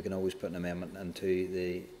road, we can always put an amendment into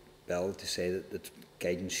the bill to say that the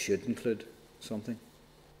guidance should include something.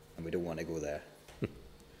 And we don't want to go there.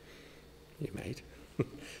 You might,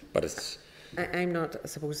 but it's. I'm not, I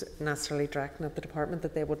suppose, necessarily directing at the department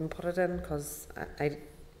that they wouldn't put it in, because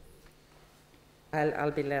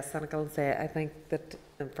I'll be less cynical and say I think that,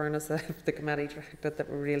 in fairness, if the committee directed that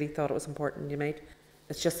we really thought it was important, you might.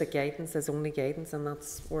 It's just that guidance is only guidance, and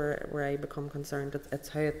that's where I become concerned. It's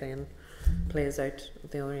how it then plays out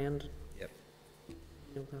at the other end. Yep.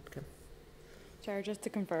 Chair, just to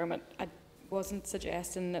confirm it, I wasn't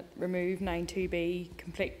suggesting that remove 9.2b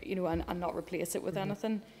complete, and not replace it with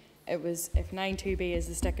anything. It was, if 9.2b is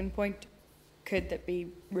the sticking point, could that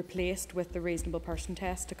be replaced with the reasonable person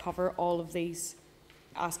test to cover all of these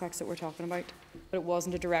aspects that we're talking about? But it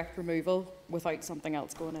wasn't a direct removal without something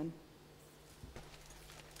else going in.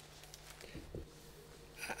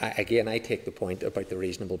 I take the point about the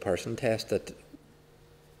reasonable person test that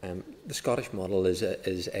the Scottish model is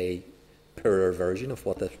a poorer version of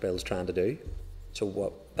what this bill is trying to do.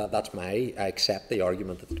 So that's I accept the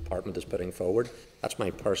argument that the department is putting forward. That's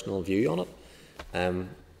my personal view on it,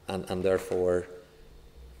 and therefore,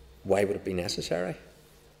 why would it be necessary?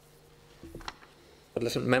 But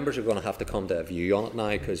listen, members are going to have to come to a view on it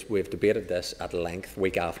now, because we've debated this at length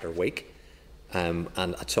week after week, and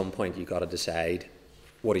at some point you've got to decide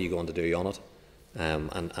what are you going to do on it.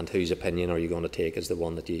 and whose opinion are you going to take as the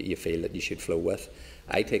one that you feel that you should flow with.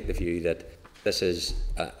 I take the view that this is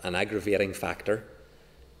an aggravating factor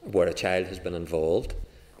where a child has been involved,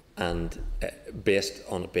 and based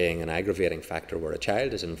on it being an aggravating factor where a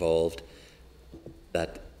child is involved,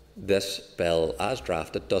 that this bill as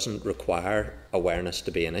drafted doesn't require awareness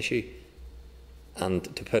to be an issue. And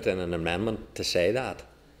to put in an amendment to say that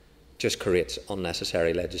just creates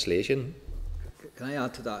unnecessary legislation. Can I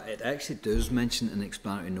add to that? It actually does mention in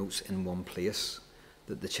explanatory notes in one place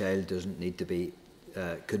that the child doesn't need to be,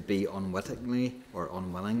 could be unwittingly or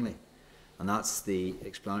unwillingly. And that's the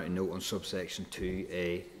explanatory note on subsection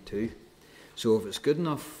 2A2. So if it's good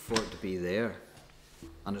enough for it to be there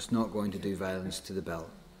and it's not going to do violence to the bill,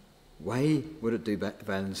 why would it do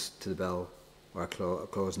violence to the bill or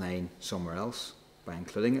clause 9 somewhere else by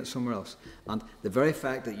including it somewhere else? And the very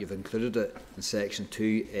fact that you've included it in section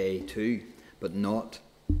 2A2 but not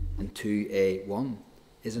in 2A1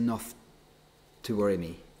 is enough to worry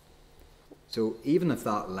me. So even if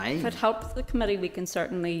that line... If it helps the committee, we can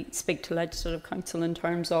certainly speak to Legislative Council in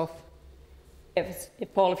terms of, if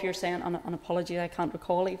Paul, if you're saying, and an apology, I can't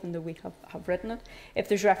recall, even though we have written it, if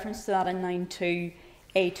there's reference to that in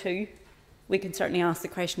 9.2A2, we can certainly ask the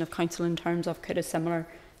question of Council in terms of could a similar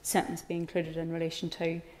sentence be included in relation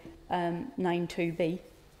to 9.2B,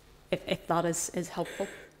 if that is helpful.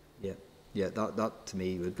 Yeah, that to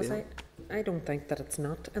me would be... I don't think that it's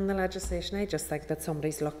not in the legislation. I just think that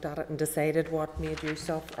somebody's looked at it and decided what made use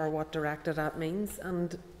of or what directed at means,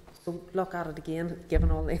 and so look at it again,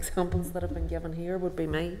 given all the examples that have been given here, would be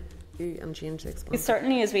my view, and change the explanation.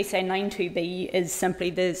 Certainly, as we say, 9.2B is simply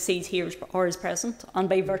the sees, hears or is present, and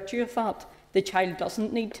by virtue of that, the child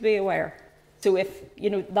doesn't need to be aware. So if,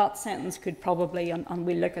 that sentence could probably, and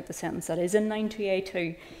we look at the sentence that is in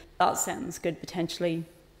 9.2A2, that sentence could potentially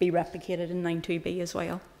be replicated in 9.2B as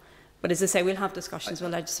well. But as I say, we'll have discussions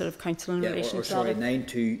with Legislative Council in relation to sorry, that.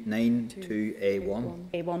 9.2A1.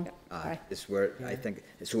 A1. This is where I think,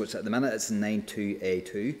 so it's at the minute it's in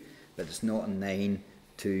 9.2A2, but it's not in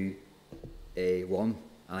 9.2A1, and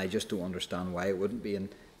I just don't understand why it wouldn't be in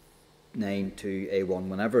 9.2A1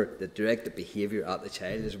 whenever the directed behaviour at the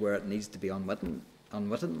child is where it needs to be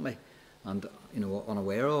unwittingly and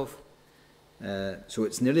unaware of. So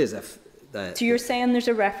it's nearly as if... So you're saying there's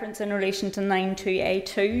a reference in relation to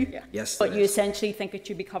 9.2A2? Yeah. Yes. But you essentially think it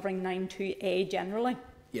should be covering 9.2A generally?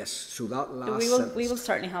 Yes. So that last sentence... We will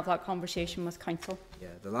certainly have that conversation with Council.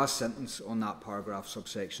 Yeah, the last sentence on that paragraph,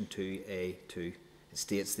 subsection 2A2, it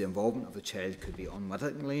states the involvement of the child could be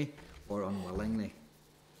unwittingly or unwillingly.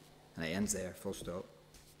 And it ends there, full stop.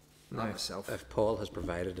 Now, if Paul has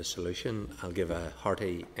provided a solution, I'll give a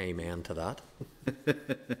hearty amen to that. I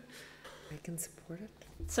can support it.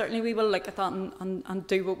 Certainly we will look at that and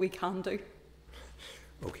do what we can do.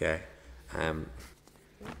 Okay.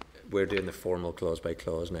 We're doing the formal clause by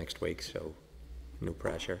clause next week, so no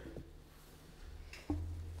pressure.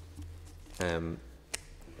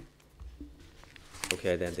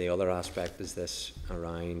 Okay, then the other aspect is this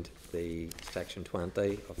around the Section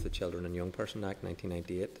 20 of the Children and Young Person Act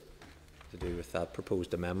 1998, to do with that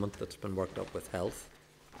proposed amendment that's been worked up with Health.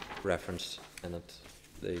 Reference in it,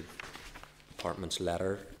 the Department's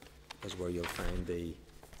letter is where you'll find the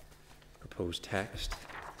proposed text.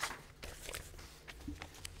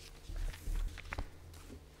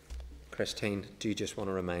 Christine, do you just want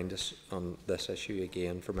to remind us on this issue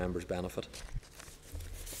again for members' benefit?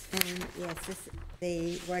 Yes,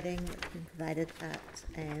 the wording that's been provided at,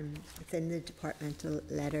 it's in the departmental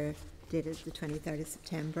letter dated the 23rd of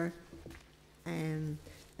September, and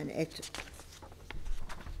it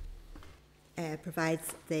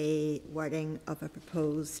provides the wording of a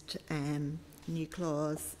proposed new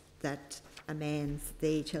clause that amends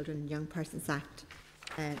the Children and Young Persons Act,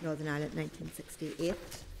 Northern Ireland 1968.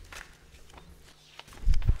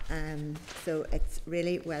 So it's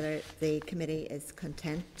really whether the committee is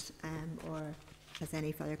content or has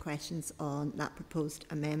any further questions on that proposed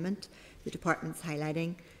amendment. The department's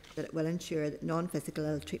highlighting that it will ensure that non-physical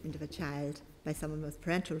ill treatment of a child by someone with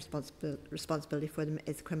parental responsibility for them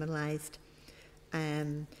is criminalised.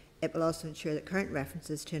 It will also ensure that current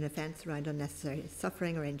references to an offence around unnecessary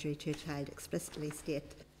suffering or injury to a child explicitly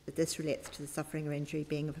state that this relates to the suffering or injury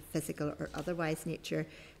being of a physical or otherwise nature,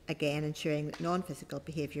 again ensuring that non-physical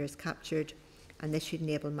behaviour is captured, and this should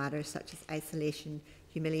enable matters such as isolation,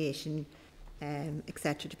 humiliation,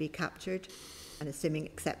 etc. to be captured. And assuming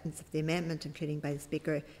acceptance of the amendment, including by the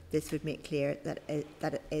Speaker, this would make clear that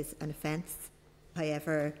it is an offence.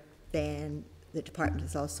 However, then the Department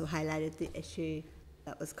has also highlighted the issue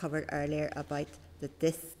that was covered earlier about that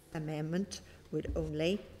this amendment would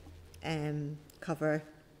only cover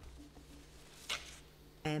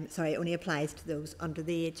only applies to those under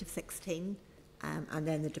the age of 16, and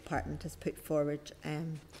then the department has put forward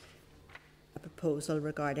a proposal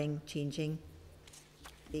regarding changing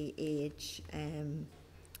the age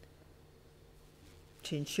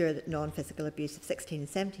to ensure that non-physical abuse of 16 and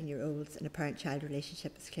 17-year-olds in a parent-child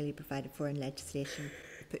relationship is clearly provided for in legislation.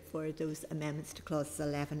 Put forward those amendments to clauses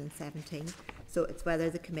 11 and 17. So it's whether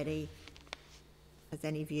the committee has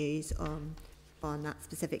any views on that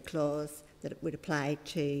specific clause that it would apply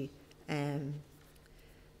to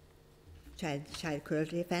child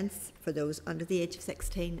cruelty offence for those under the age of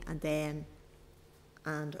 16,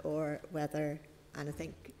 or whether, and I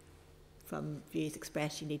think from views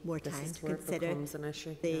expressed you need more time to consider an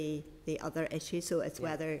issue, the other issues. So it's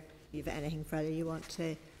whether you have anything further you want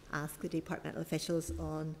to ask the departmental officials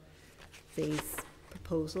on these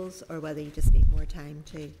proposals, or whether you just need more time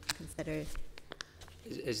to consider.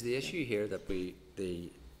 Is the issue here that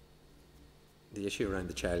the issue around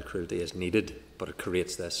the child cruelty is needed, but it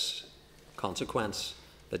creates this consequence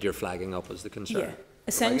that you're flagging up as the concern? Yeah.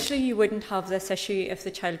 Essentially, you wouldn't have this issue if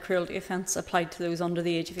the child cruelty offence applied to those under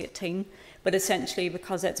the age of 18, but essentially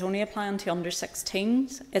because it's only applying to under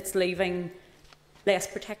 16s, it's leaving less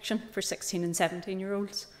protection for 16 and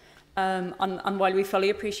 17-year-olds. And while we fully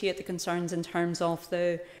appreciate the concerns in terms of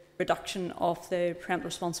the reduction of the parental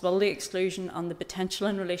responsibility exclusion and the potential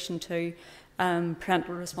in relation to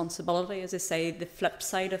parental responsibility, as I say, the flip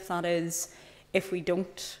side of that is if we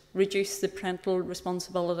don't reduce the parental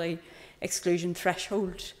responsibility exclusion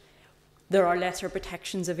threshold, there are lesser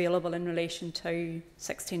protections available in relation to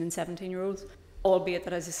 16 and 17-year-olds, albeit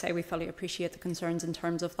that, as I say, we fully appreciate the concerns in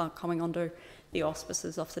terms of that coming under the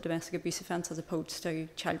auspices of the domestic abuse offence as opposed to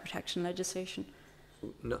child protection legislation.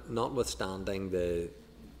 Notwithstanding the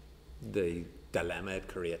dilemma it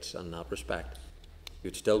creates in that respect,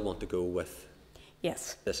 you'd still want to go with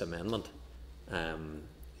this amendment,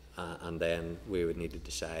 and then we would need to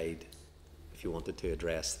decide if you wanted to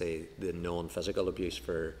address the non-physical abuse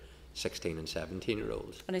for 16 and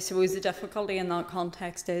 17-year-olds. And I suppose the difficulty in that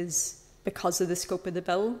context is because of the scope of the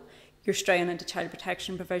bill, you're straying into child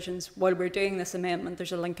protection provisions. While we're doing this amendment,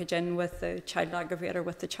 there's a linkage in with the child aggravator,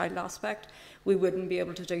 with the child aspect. We wouldn't be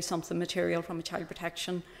able to do something material from a child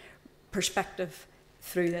protection perspective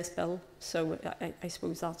through this bill. So I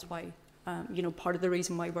suppose that's why, part of the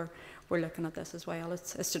reason why we're looking at this as well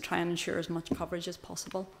is to try and ensure as much coverage as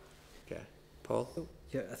possible. Okay. Paul?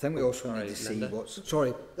 Yeah, I think we also need to see what's...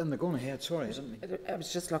 Sorry, Linda, go on ahead, sorry. I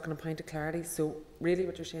was just looking at a point of clarity. So really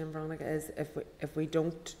what you're saying, Veronica, is if we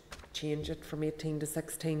don't change it from 18 to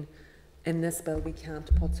 16 in this bill, we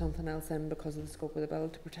can't put something else in because of the scope of the bill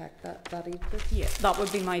to protect that age group? Yeah, that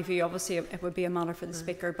would be my view. Obviously, it would be a matter for the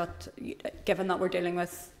Speaker, but given that we're dealing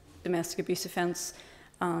with domestic abuse offence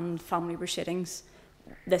and family proceedings,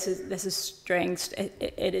 this is straying.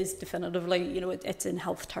 It is definitively, it's in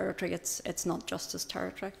health territory. It's not justice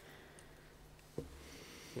territory.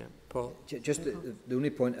 Yeah, Paul. Just the only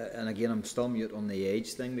point, and again, I'm still mute on the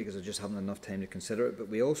age thing because I just haven't enough time to consider it. But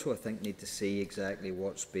we also, I think, need to see exactly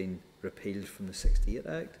what's been repealed from the '68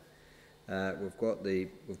 Act. We've got the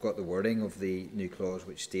wording of the new clause,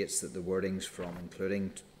 which states that the wordings from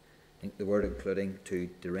including to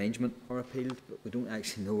derangement are repealed, but we don't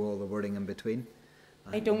actually know all the wording in between.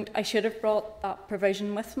 I should have brought that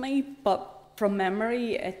provision with me, but from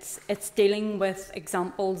memory, it's dealing with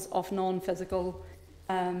examples of non-physical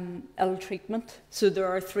ill treatment. So there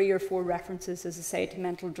are 3 or 4 references, as I say, to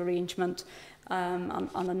mental derangement and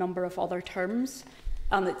a number of other terms.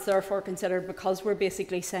 And it's therefore considered, because we're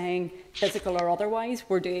basically saying physical or otherwise,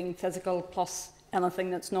 we're doing physical plus anything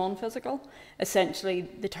that's non-physical. Essentially,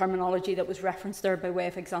 the terminology that was referenced there by way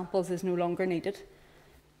of examples is no longer needed.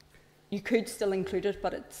 You could still include it,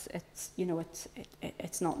 but it's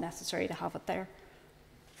not necessary to have it there.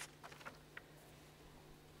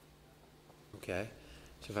 Okay,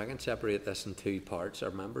 so if I can separate this in 2 parts,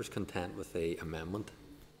 are members content with the amendment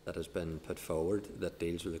that has been put forward that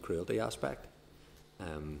deals with the cruelty aspect,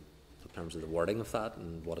 in terms of the wording of that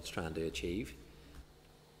and what it's trying to achieve?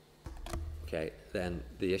 Okay, then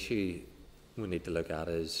the issue we need to look at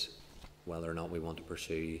is whether or not we want to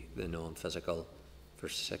pursue the non-physical for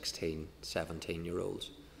 16, 17-year-olds.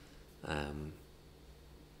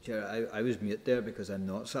 Chair, I was mute there because I'm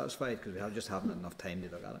not satisfied because we just haven't enough time to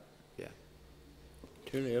look at it. Yeah.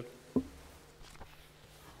 Too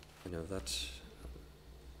late. That's...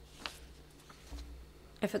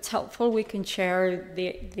 If it's helpful, we can share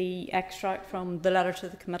the extract from the letter to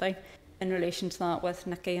the committee in relation to that with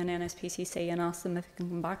Nikki and NSPCC and ask them if they can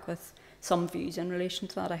come back with some views in relation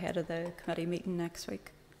to that ahead of the committee meeting next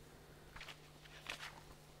week.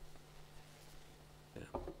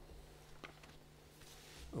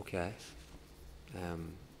 Okay.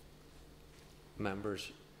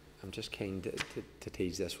 Members, I'm just keen to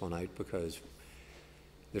tease this one out because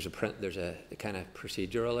there's a kind of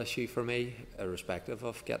procedural issue for me, irrespective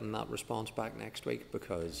of getting that response back next week,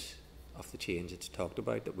 because of the change it's talked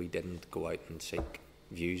about, that we didn't go out and seek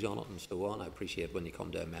views on it and so on. I appreciate when you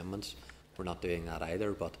come to amendments, we're not doing that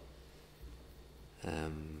either, but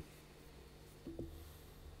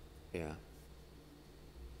yeah,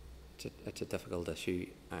 it's a difficult issue.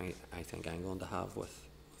 I think I'm going to have with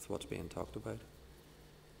what's being talked about.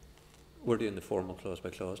 We're doing the formal clause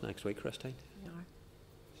by clause next week, Christine. We are.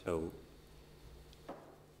 So,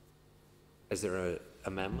 is there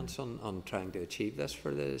amendments on trying to achieve this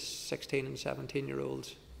for the 16 and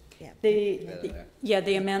 17-year-olds? Yeah.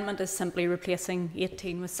 The amendment is simply replacing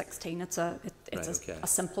 18 with 16. It's a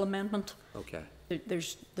simple amendment. Okay.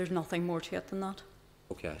 There's nothing more to it than that.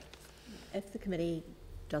 Okay. If the committee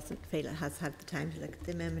doesn't feel it has had the time to look at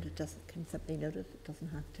the amendment, it can simply note it. It doesn't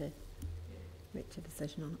have to reach a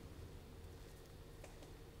decision on it.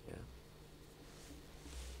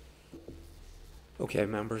 Okay,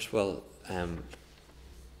 members, well,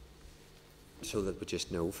 so that we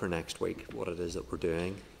just know for next week what it is that we're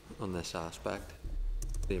doing on this aspect.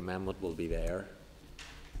 The amendment will be there,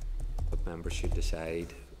 but members should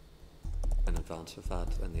decide in advance of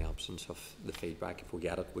that, in the absence of the feedback. If we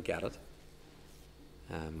get it, we get it.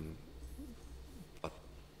 But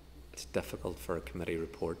it's difficult for a committee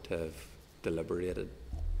report to have deliberated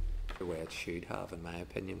the way it should have, in my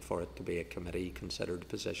opinion, for it to be a committee considered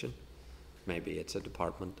position. Maybe it's a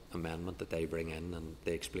department amendment that they bring in and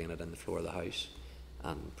they explain it in the floor of the House,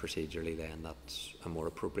 and procedurally then that's a more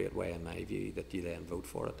appropriate way, in my view, that you then vote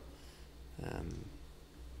for it.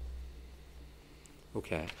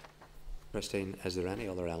 Okay. Christine, is there any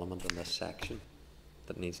other element in this section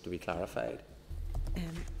that needs to be clarified?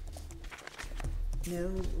 No,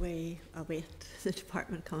 we await the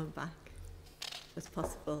department coming back with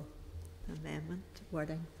possible amendment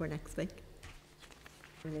wording for next week.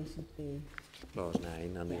 In relation to Clause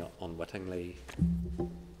 9 and the unwittingly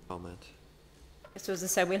comment. So as I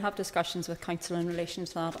said, we'll have discussions with Council in relation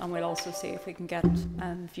to that, and we'll also see if we can get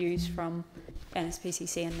views from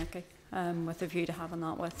NSPCC and Nicky, with a view to having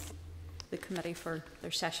that with the committee for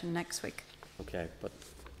their session next week. Okay,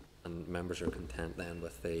 and members are content then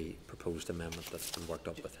with the proposed amendment that's been worked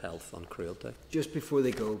up with Health on cruelty? Just before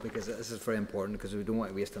they go, because this is very important, because we don't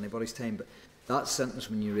want to waste anybody's time, but that sentence,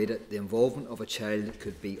 when you read it, the involvement of a child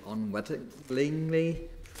could be unwittingly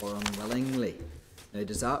or unwillingly. Now,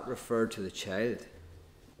 does that refer to the child,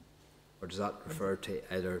 or does that refer to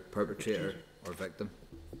either perpetrator or victim?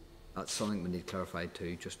 That's something we need clarified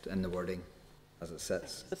too, just in the wording as it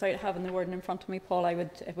sits. Without having the wording in front of me, Paul,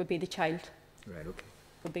 it would be the child. Right.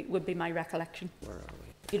 Okay. Would be my recollection. Where are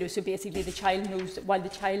we? You know, so basically the child knows that while the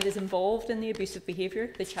child is involved in the abusive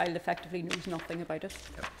behaviour, the child effectively knows nothing about it.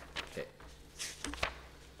 Yep. Okay.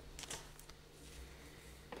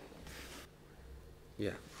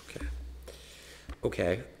 Yeah, okay.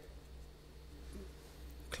 Okay.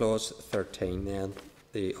 Clause 13 then,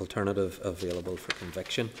 the alternative available for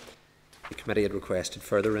conviction. The committee had requested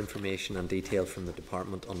further information and detail from the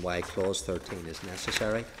department on why clause 13 is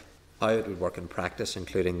necessary, how it would work in practice,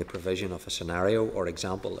 including the provision of a scenario or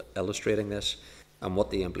example illustrating this, and what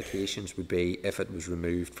the implications would be if it was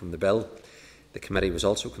removed from the bill. The committee was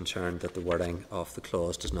also concerned that the wording of the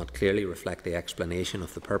clause does not clearly reflect the explanation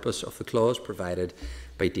of the purpose of the clause provided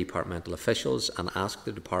by departmental officials, and asked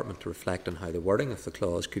the department to reflect on how the wording of the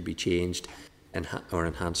clause could be changed or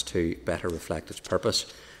enhanced to better reflect its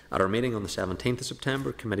purpose. At our meeting on the 17th of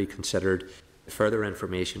September, committee considered the further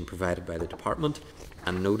information provided by the department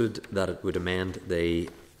and noted that it would amend the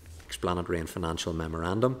explanatory and financial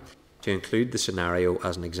memorandum to include the scenario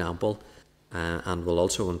as an example, and will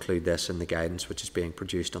also include this in the guidance which is being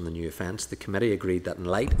produced on the new offence. The committee agreed that in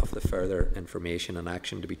light of the further information and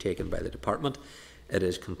action to be taken by the department, it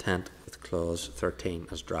is content with clause 13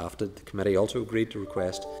 as drafted. The committee also agreed to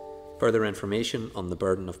request further information on the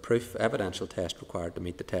burden of proof evidential test required to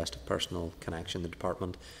meet the test of personal connection. The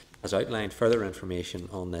department has outlined further information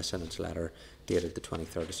on this in its letter dated the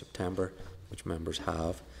 23rd of September, which members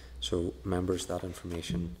have. So members, that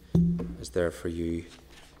information is there for you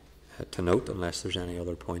to note, unless there's any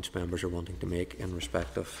other points members are wanting to make in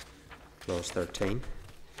respect of clause 13.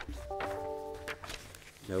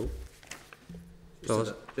 No?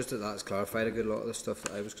 Just that that's clarified a good lot of the stuff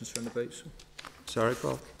that I was concerned about. So. Sorry,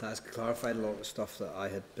 Paul? That's clarified a lot of the stuff that I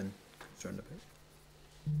had been concerned about.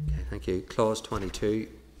 Okay, thank you. Clause 22.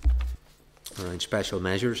 around special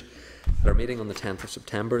measures. At our meeting on the 10th of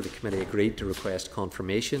September, the committee agreed to request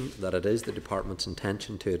confirmation that it is the Department's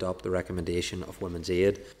intention to adopt the recommendation of Women's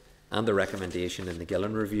Aid and the recommendation in the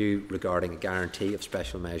Gillen Review regarding a guarantee of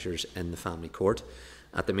special measures in the Family Court.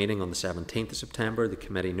 At the meeting on the 17th of September, the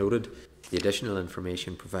committee noted the additional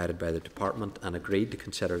information provided by the Department and agreed to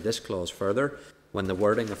consider this clause further when the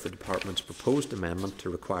wording of the Department's proposed amendment to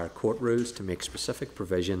require court rules to make specific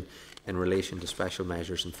provision in relation to special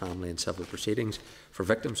measures in family and civil proceedings for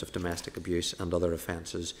victims of domestic abuse and other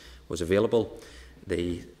offences was available.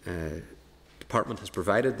 The Department has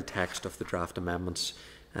provided the text of the draft amendments.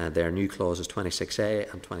 Their new clauses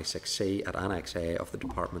 26A and 26C at Annex A of the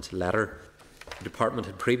Department's letter. The Department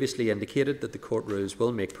had previously indicated that the court rules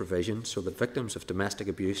will make provision so that victims of domestic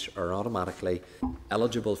abuse are automatically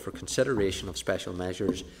eligible for consideration of special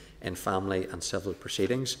measures in family and civil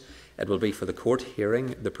proceedings. It will be for the court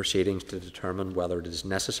hearing the proceedings to determine whether it is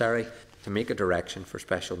necessary to make a direction for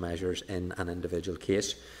special measures in an individual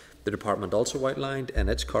case. The Department also outlined in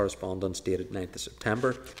its correspondence dated 9th of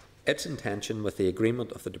September its intention, with the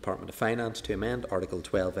agreement of the Department of Finance, to amend Article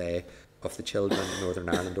 12A of the Children Northern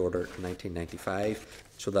Ireland Order 1995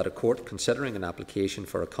 so that a court considering an application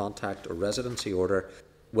for a contact or residency order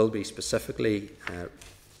will be specifically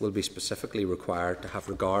required to have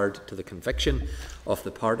regard to the conviction of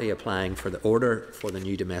the party applying for the order for the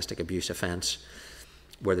new domestic abuse offence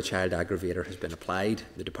where the child aggravator has been applied.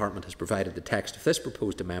 The Department has provided the text of this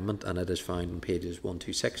proposed amendment and it is found in pages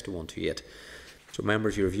 126 to 128. So,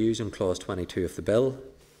 members, your views on clause 22 of the bill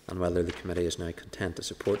and whether the committee is now content to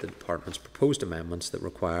support the Department's proposed amendments that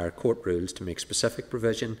require court rules to make specific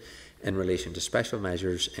provision in relation to special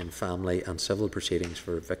measures in family and civil proceedings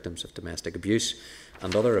for victims of domestic abuse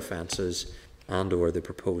and other offences, and or the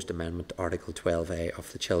proposed amendment to Article 12A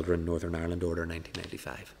of the Children Northern Ireland Order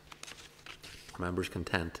 1995. Members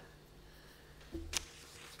content?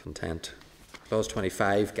 Content. Clause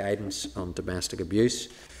 25, guidance on domestic abuse.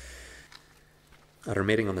 At our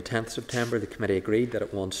meeting on the 10th of September, the committee agreed that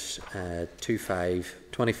it wants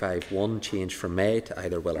 25.1 changed from may to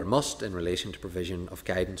either will or must in relation to provision of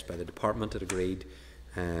guidance by the Department. It agreed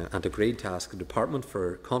to ask the Department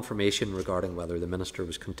for confirmation regarding whether the Minister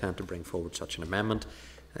was content to bring forward such an amendment.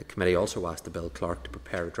 The committee also asked the Bill Clerk to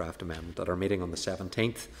prepare a draft amendment. At our meeting on the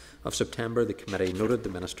 17th of September, the committee noted the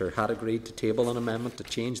Minister had agreed to table an amendment to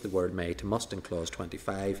change the word may to must in clause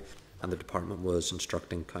 25, and the Department was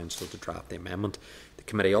instructing Council to draft the amendment. The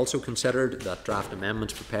committee also considered that draft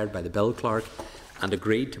amendments prepared by the Bill Clerk and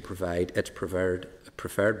agreed to provide its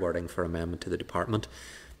preferred wording for amendment to the Department.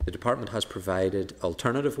 The Department has provided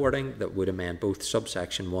alternative wording that would amend both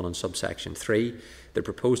subsection 1 and subsection 3. The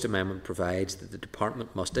proposed amendment provides that the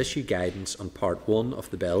Department must issue guidance on Part 1 of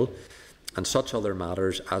the Bill and such other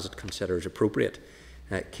matters as it considers appropriate.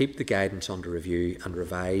 Keep the guidance under review and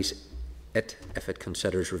revise it if it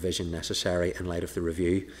considers revision necessary in light of the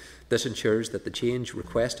review. This ensures that the change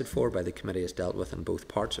requested for by the committee is dealt with in both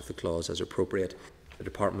parts of the clause as appropriate. The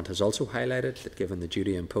Department has also highlighted that given the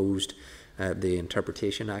duty imposed, the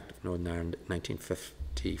Interpretation Act of Northern Ireland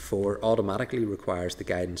 1954 automatically requires the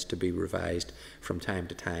guidance to be revised from time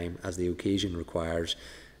to time as the occasion requires.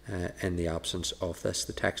 In the absence of this,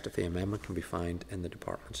 the text of the amendment can be found in the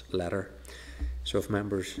Department's letter. So if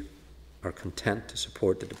members are content to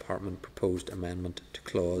support the Department proposed amendment to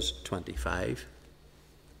clause 25.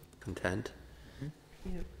 Content?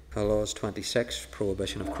 Mm-hmm. Yeah. Clause 26,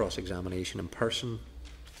 prohibition of cross-examination in person.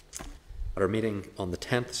 At our meeting on the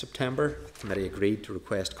 10th of September, the committee agreed to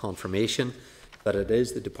request confirmation that it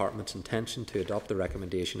is the Department's intention to adopt the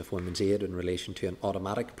recommendation of Women's Aid in relation to an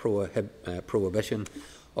automatic prohibition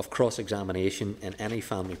of cross-examination in any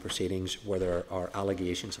family proceedings where there are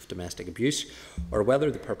allegations of domestic abuse, or whether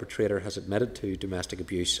the perpetrator has admitted to domestic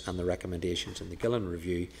abuse and the recommendations in the Gillen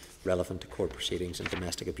Review relevant to court proceedings in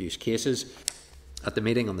domestic abuse cases. At the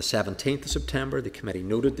meeting on the 17th of September, the committee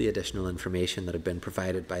noted the additional information that had been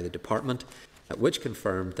provided by the Department, which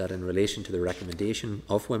confirmed that in relation to the recommendation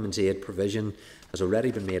of Women's Aid, provision has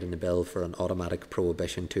already been made in the bill for an automatic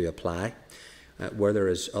prohibition to apply where there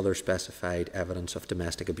is other specified evidence of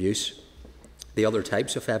domestic abuse. The other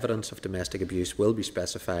types of evidence of domestic abuse will be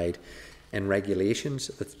specified in regulations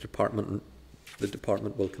that the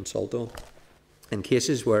Department will consult on. In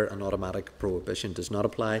cases where an automatic prohibition does not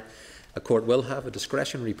apply, a court will have a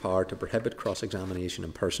discretionary power to prohibit cross-examination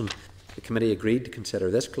in person. The committee agreed to consider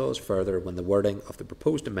this clause further when the wording of the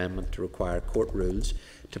proposed amendment to require court rules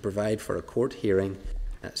to provide for a court hearing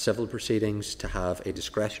civil proceedings to have a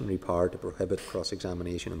discretionary power to prohibit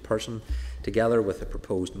cross-examination in person, together with a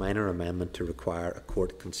proposed minor amendment to require a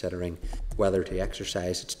court considering whether to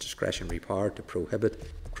exercise its discretionary power to prohibit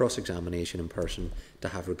cross-examination in person to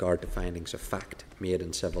have regard to findings of fact made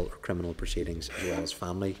in civil or criminal proceedings as well as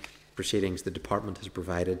family proceedings. The Department has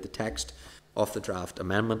provided the text of the draft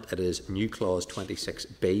amendment. It is new clause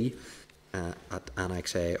 26B at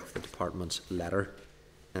Annex A of the Department's letter.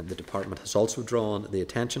 And the Department has also drawn the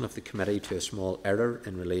attention of the Committee to a small error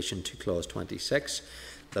in relation to clause 26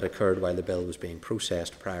 that occurred while the bill was being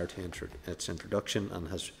processed prior to its introduction, and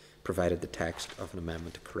has provided the text of an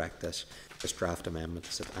amendment to correct this. This draft amendment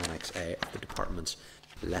is at Annex A of the Department's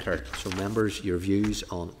letter. So, members, your views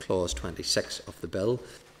on clause 26 of the bill,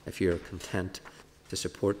 if you are content to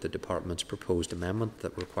support the Department's proposed amendment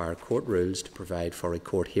that require court rules to provide for a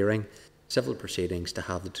court hearing, civil proceedings, to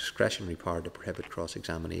have the discretionary power to prohibit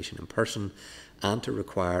cross-examination in person, and to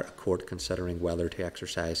require a court considering whether to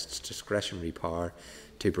exercise its discretionary power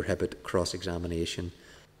to prohibit cross-examination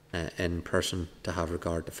in person to have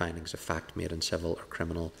regard to findings of fact made in civil or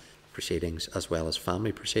criminal proceedings as well as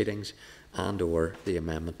family proceedings, and or the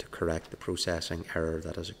amendment to correct the processing error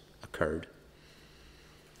that has occurred.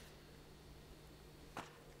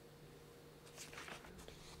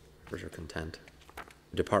 Members are content.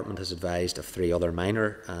 The Department has advised of 3 other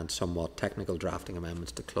minor and somewhat technical drafting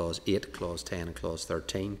amendments to Clause 8, Clause 10 and Clause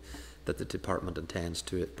 13 that the Department intends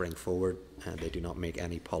to bring forward. They do not make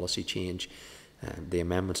any policy change. The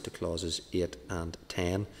amendments to Clauses 8 and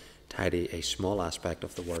 10 tidy a small aspect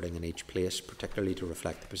of the wording in each place, particularly to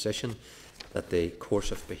reflect the position that the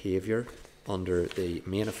course of behaviour under the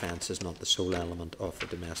main offence is not the sole element of the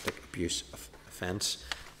domestic abuse offence.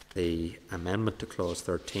 The amendment to Clause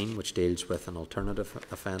 13, which deals with an alternative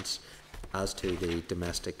offence as to the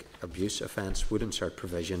domestic abuse offence, would insert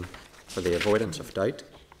provision for the avoidance of doubt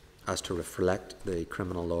as to reflect the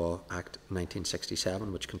Criminal Law Act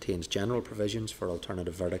 1967, which contains general provisions for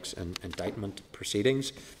alternative verdicts and indictment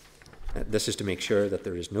proceedings. This is to make sure that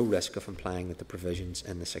there is no risk of implying that the provisions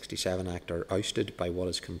in the 67 Act are ousted by what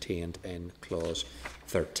is contained in Clause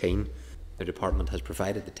 13. The Department has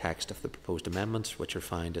provided the text of the proposed amendments, which are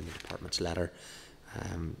found in the Department's letter.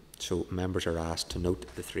 So members are asked to note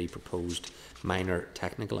the 3 proposed minor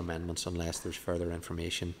technical amendments unless there is further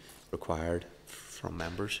information required from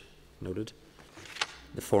members. Noted.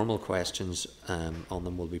 The formal questions on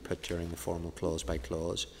them will be put during the formal clause by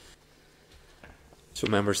clause. So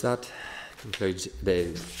members, that concludes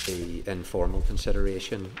the informal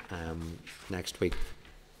consideration. Next week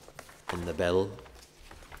on the bill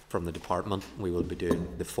from the Department, we will be doing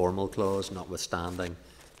the formal clause, notwithstanding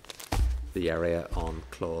the area on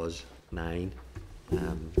clause 9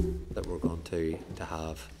 that we're going to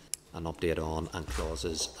have an update on, and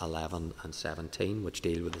clauses 11 and 17, which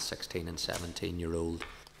deal with the 16 and 17-year-old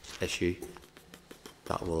issue.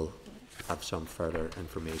 That will have some further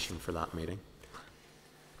information for that meeting.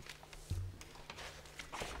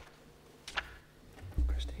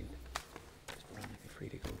 Christine, is Veronica free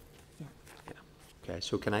to go? Yeah. Okay,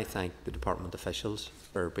 so can I thank the Department officials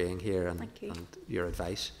for being here and your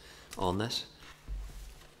advice on this?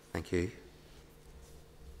 Thank you.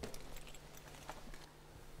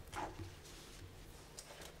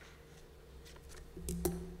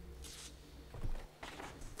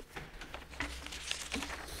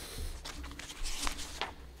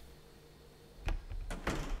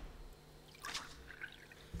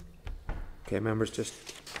 Okay, members, just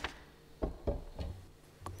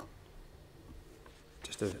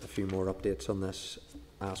a few more updates on this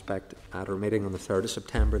aspect. At our meeting on the 3rd of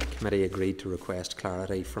September, the committee agreed to request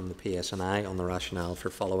clarity from the PSNI on the rationale for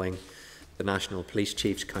following the National Police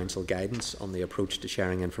Chief's Council guidance on the approach to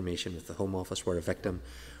sharing information with the Home Office where a victim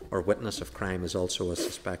or witness of crime is also a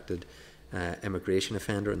suspected immigration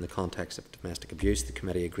offender in the context of domestic abuse. The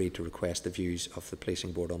committee agreed to request the views of the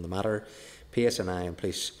Policing Board on the matter. PSNI and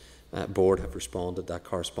Police Board have responded. That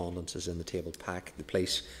correspondence is in the tabled pack. The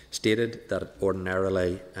police stated that it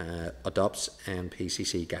ordinarily adopts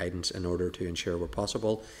NPCC guidance in order to ensure where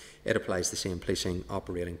possible it applies the same policing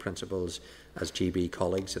operating principles as GB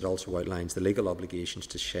colleagues. It also outlines the legal obligations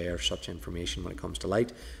to share such information when it comes to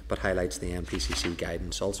light, but highlights the NPCC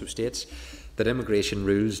guidance. Also states that immigration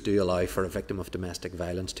rules do allow for a victim of domestic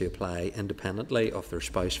violence to apply independently of their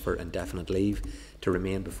spouse for indefinite leave to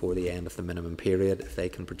remain before the end of the minimum period if they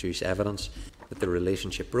can produce evidence that the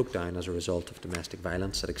relationship broke down as a result of domestic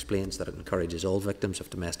violence. It explains that it encourages all victims of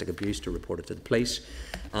domestic abuse to report it to the police,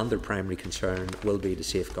 and their primary concern will be to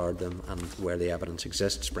safeguard them and, where the evidence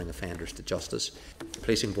exists, bring offenders to justice. The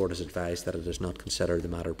Policing Board has advised that it has not considered the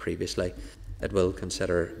matter previously. It will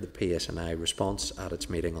consider the PSNI response at its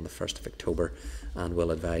meeting on the 1st of October and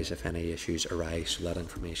will advise if any issues arise, so that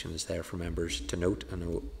information is there for members to note. I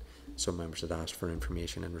know some members had asked for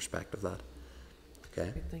information in respect of that.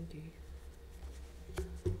 Okay. Thank you.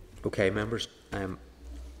 Okay, members.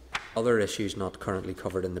 Other issues not currently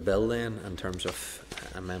covered in the bill then, in terms of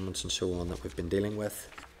amendments and so on that we've been dealing with.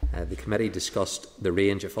 The committee discussed the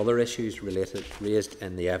range of other issues raised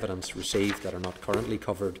in the evidence received that are not currently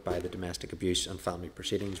covered by the Domestic Abuse and Family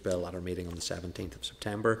Proceedings Bill at our meeting on the 17th of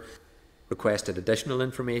September. Requested additional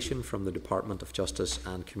information from the Department of Justice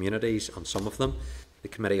and Communities on some of them. The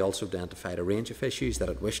committee also identified a range of issues that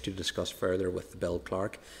it wished to discuss further with the Bill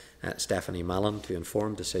Clerk, Stephanie Mallon, to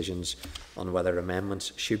inform decisions on whether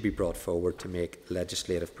amendments should be brought forward to make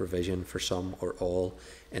legislative provision for some or all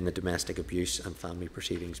in the Domestic Abuse and Family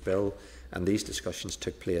Proceedings Bill, and these discussions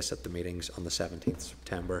took place at the meetings on the 17th of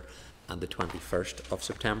September and the 21st of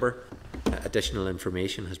September. Additional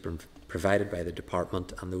information has been provided by the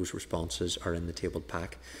Department, and those responses are in the tabled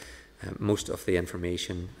pack. Most of the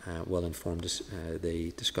information will inform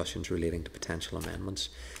the discussions relating to potential amendments.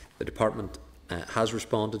 The Department has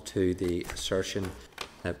responded to the assertion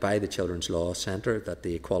by the Children's Law Centre that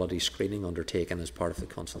the equality screening undertaken as part of the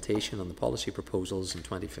consultation on the policy proposals in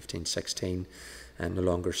 2015-16 no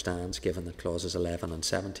longer stands, given that clauses 11 and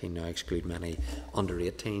 17 now exclude many under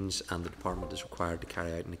 18s, and the Department is required to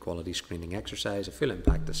carry out an equality screening exercise, a full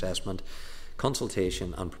impact assessment,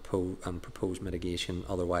 consultation and proposed mitigation,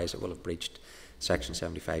 otherwise it will have breached Section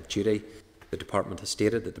 75 duty. The Department has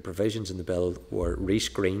stated that the provisions in the bill were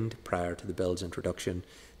rescreened prior to the bill's introduction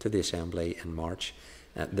to the Assembly in March.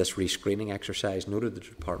 This rescreening exercise noted the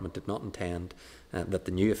Department did not intend that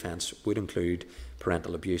the new offence would include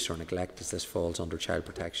parental abuse or neglect, as this falls under child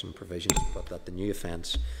protection provisions, but that the new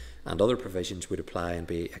offence and other provisions would apply and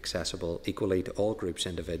be accessible equally to all groups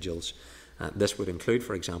of individuals. This would include,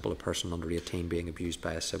 for example, a person under 18 being abused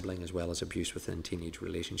by a sibling, as well as abuse within teenage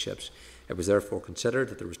relationships. It was therefore considered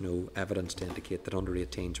that there was no evidence to indicate that under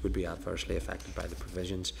 18s would be adversely affected by the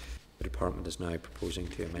provisions. The Department is now proposing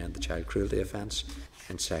to amend the child cruelty offence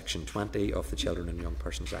in Section 20 of the Children and Young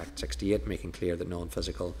Persons Act 68, making clear that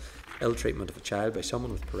non-physical ill treatment of a child by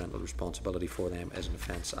someone with parental responsibility for them is an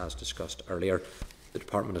offence, as discussed earlier. The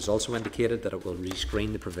Department has also indicated that it will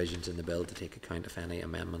rescreen the provisions in the bill to take account of any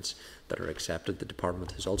amendments that are accepted. The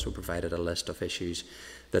Department has also provided a list of issues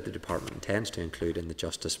that the Department intends to include in the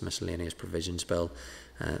Justice Miscellaneous Provisions Bill.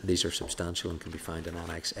 These are substantial and can be found in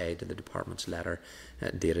Annex A to the Department's letter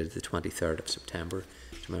dated the 23rd of September.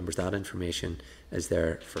 So, members, that information is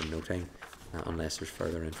there for noting unless there's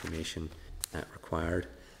further information required.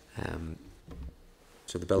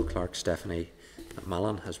 So the Bill Clerk, Stephanie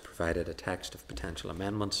Mallon, has provided a text of potential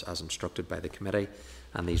amendments as instructed by the committee,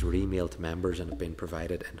 and these were emailed to members and have been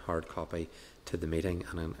provided in hard copy to the meeting.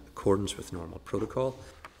 And in accordance with normal protocol,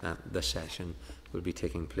 this session will be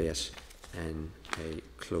taking place in a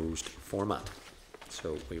closed format.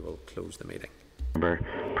 So we will close the meeting.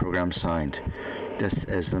 Programme sound. This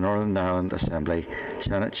is the Northern Ireland Assembly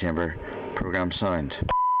Senate Chamber. Programme sound.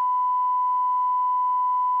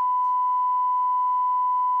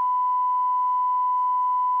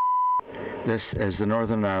 This is the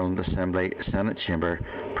Northern Ireland Assembly Senate Chamber.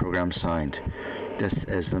 Programme sound. This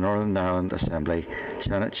is the Northern Ireland Assembly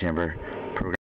Senate Chamber.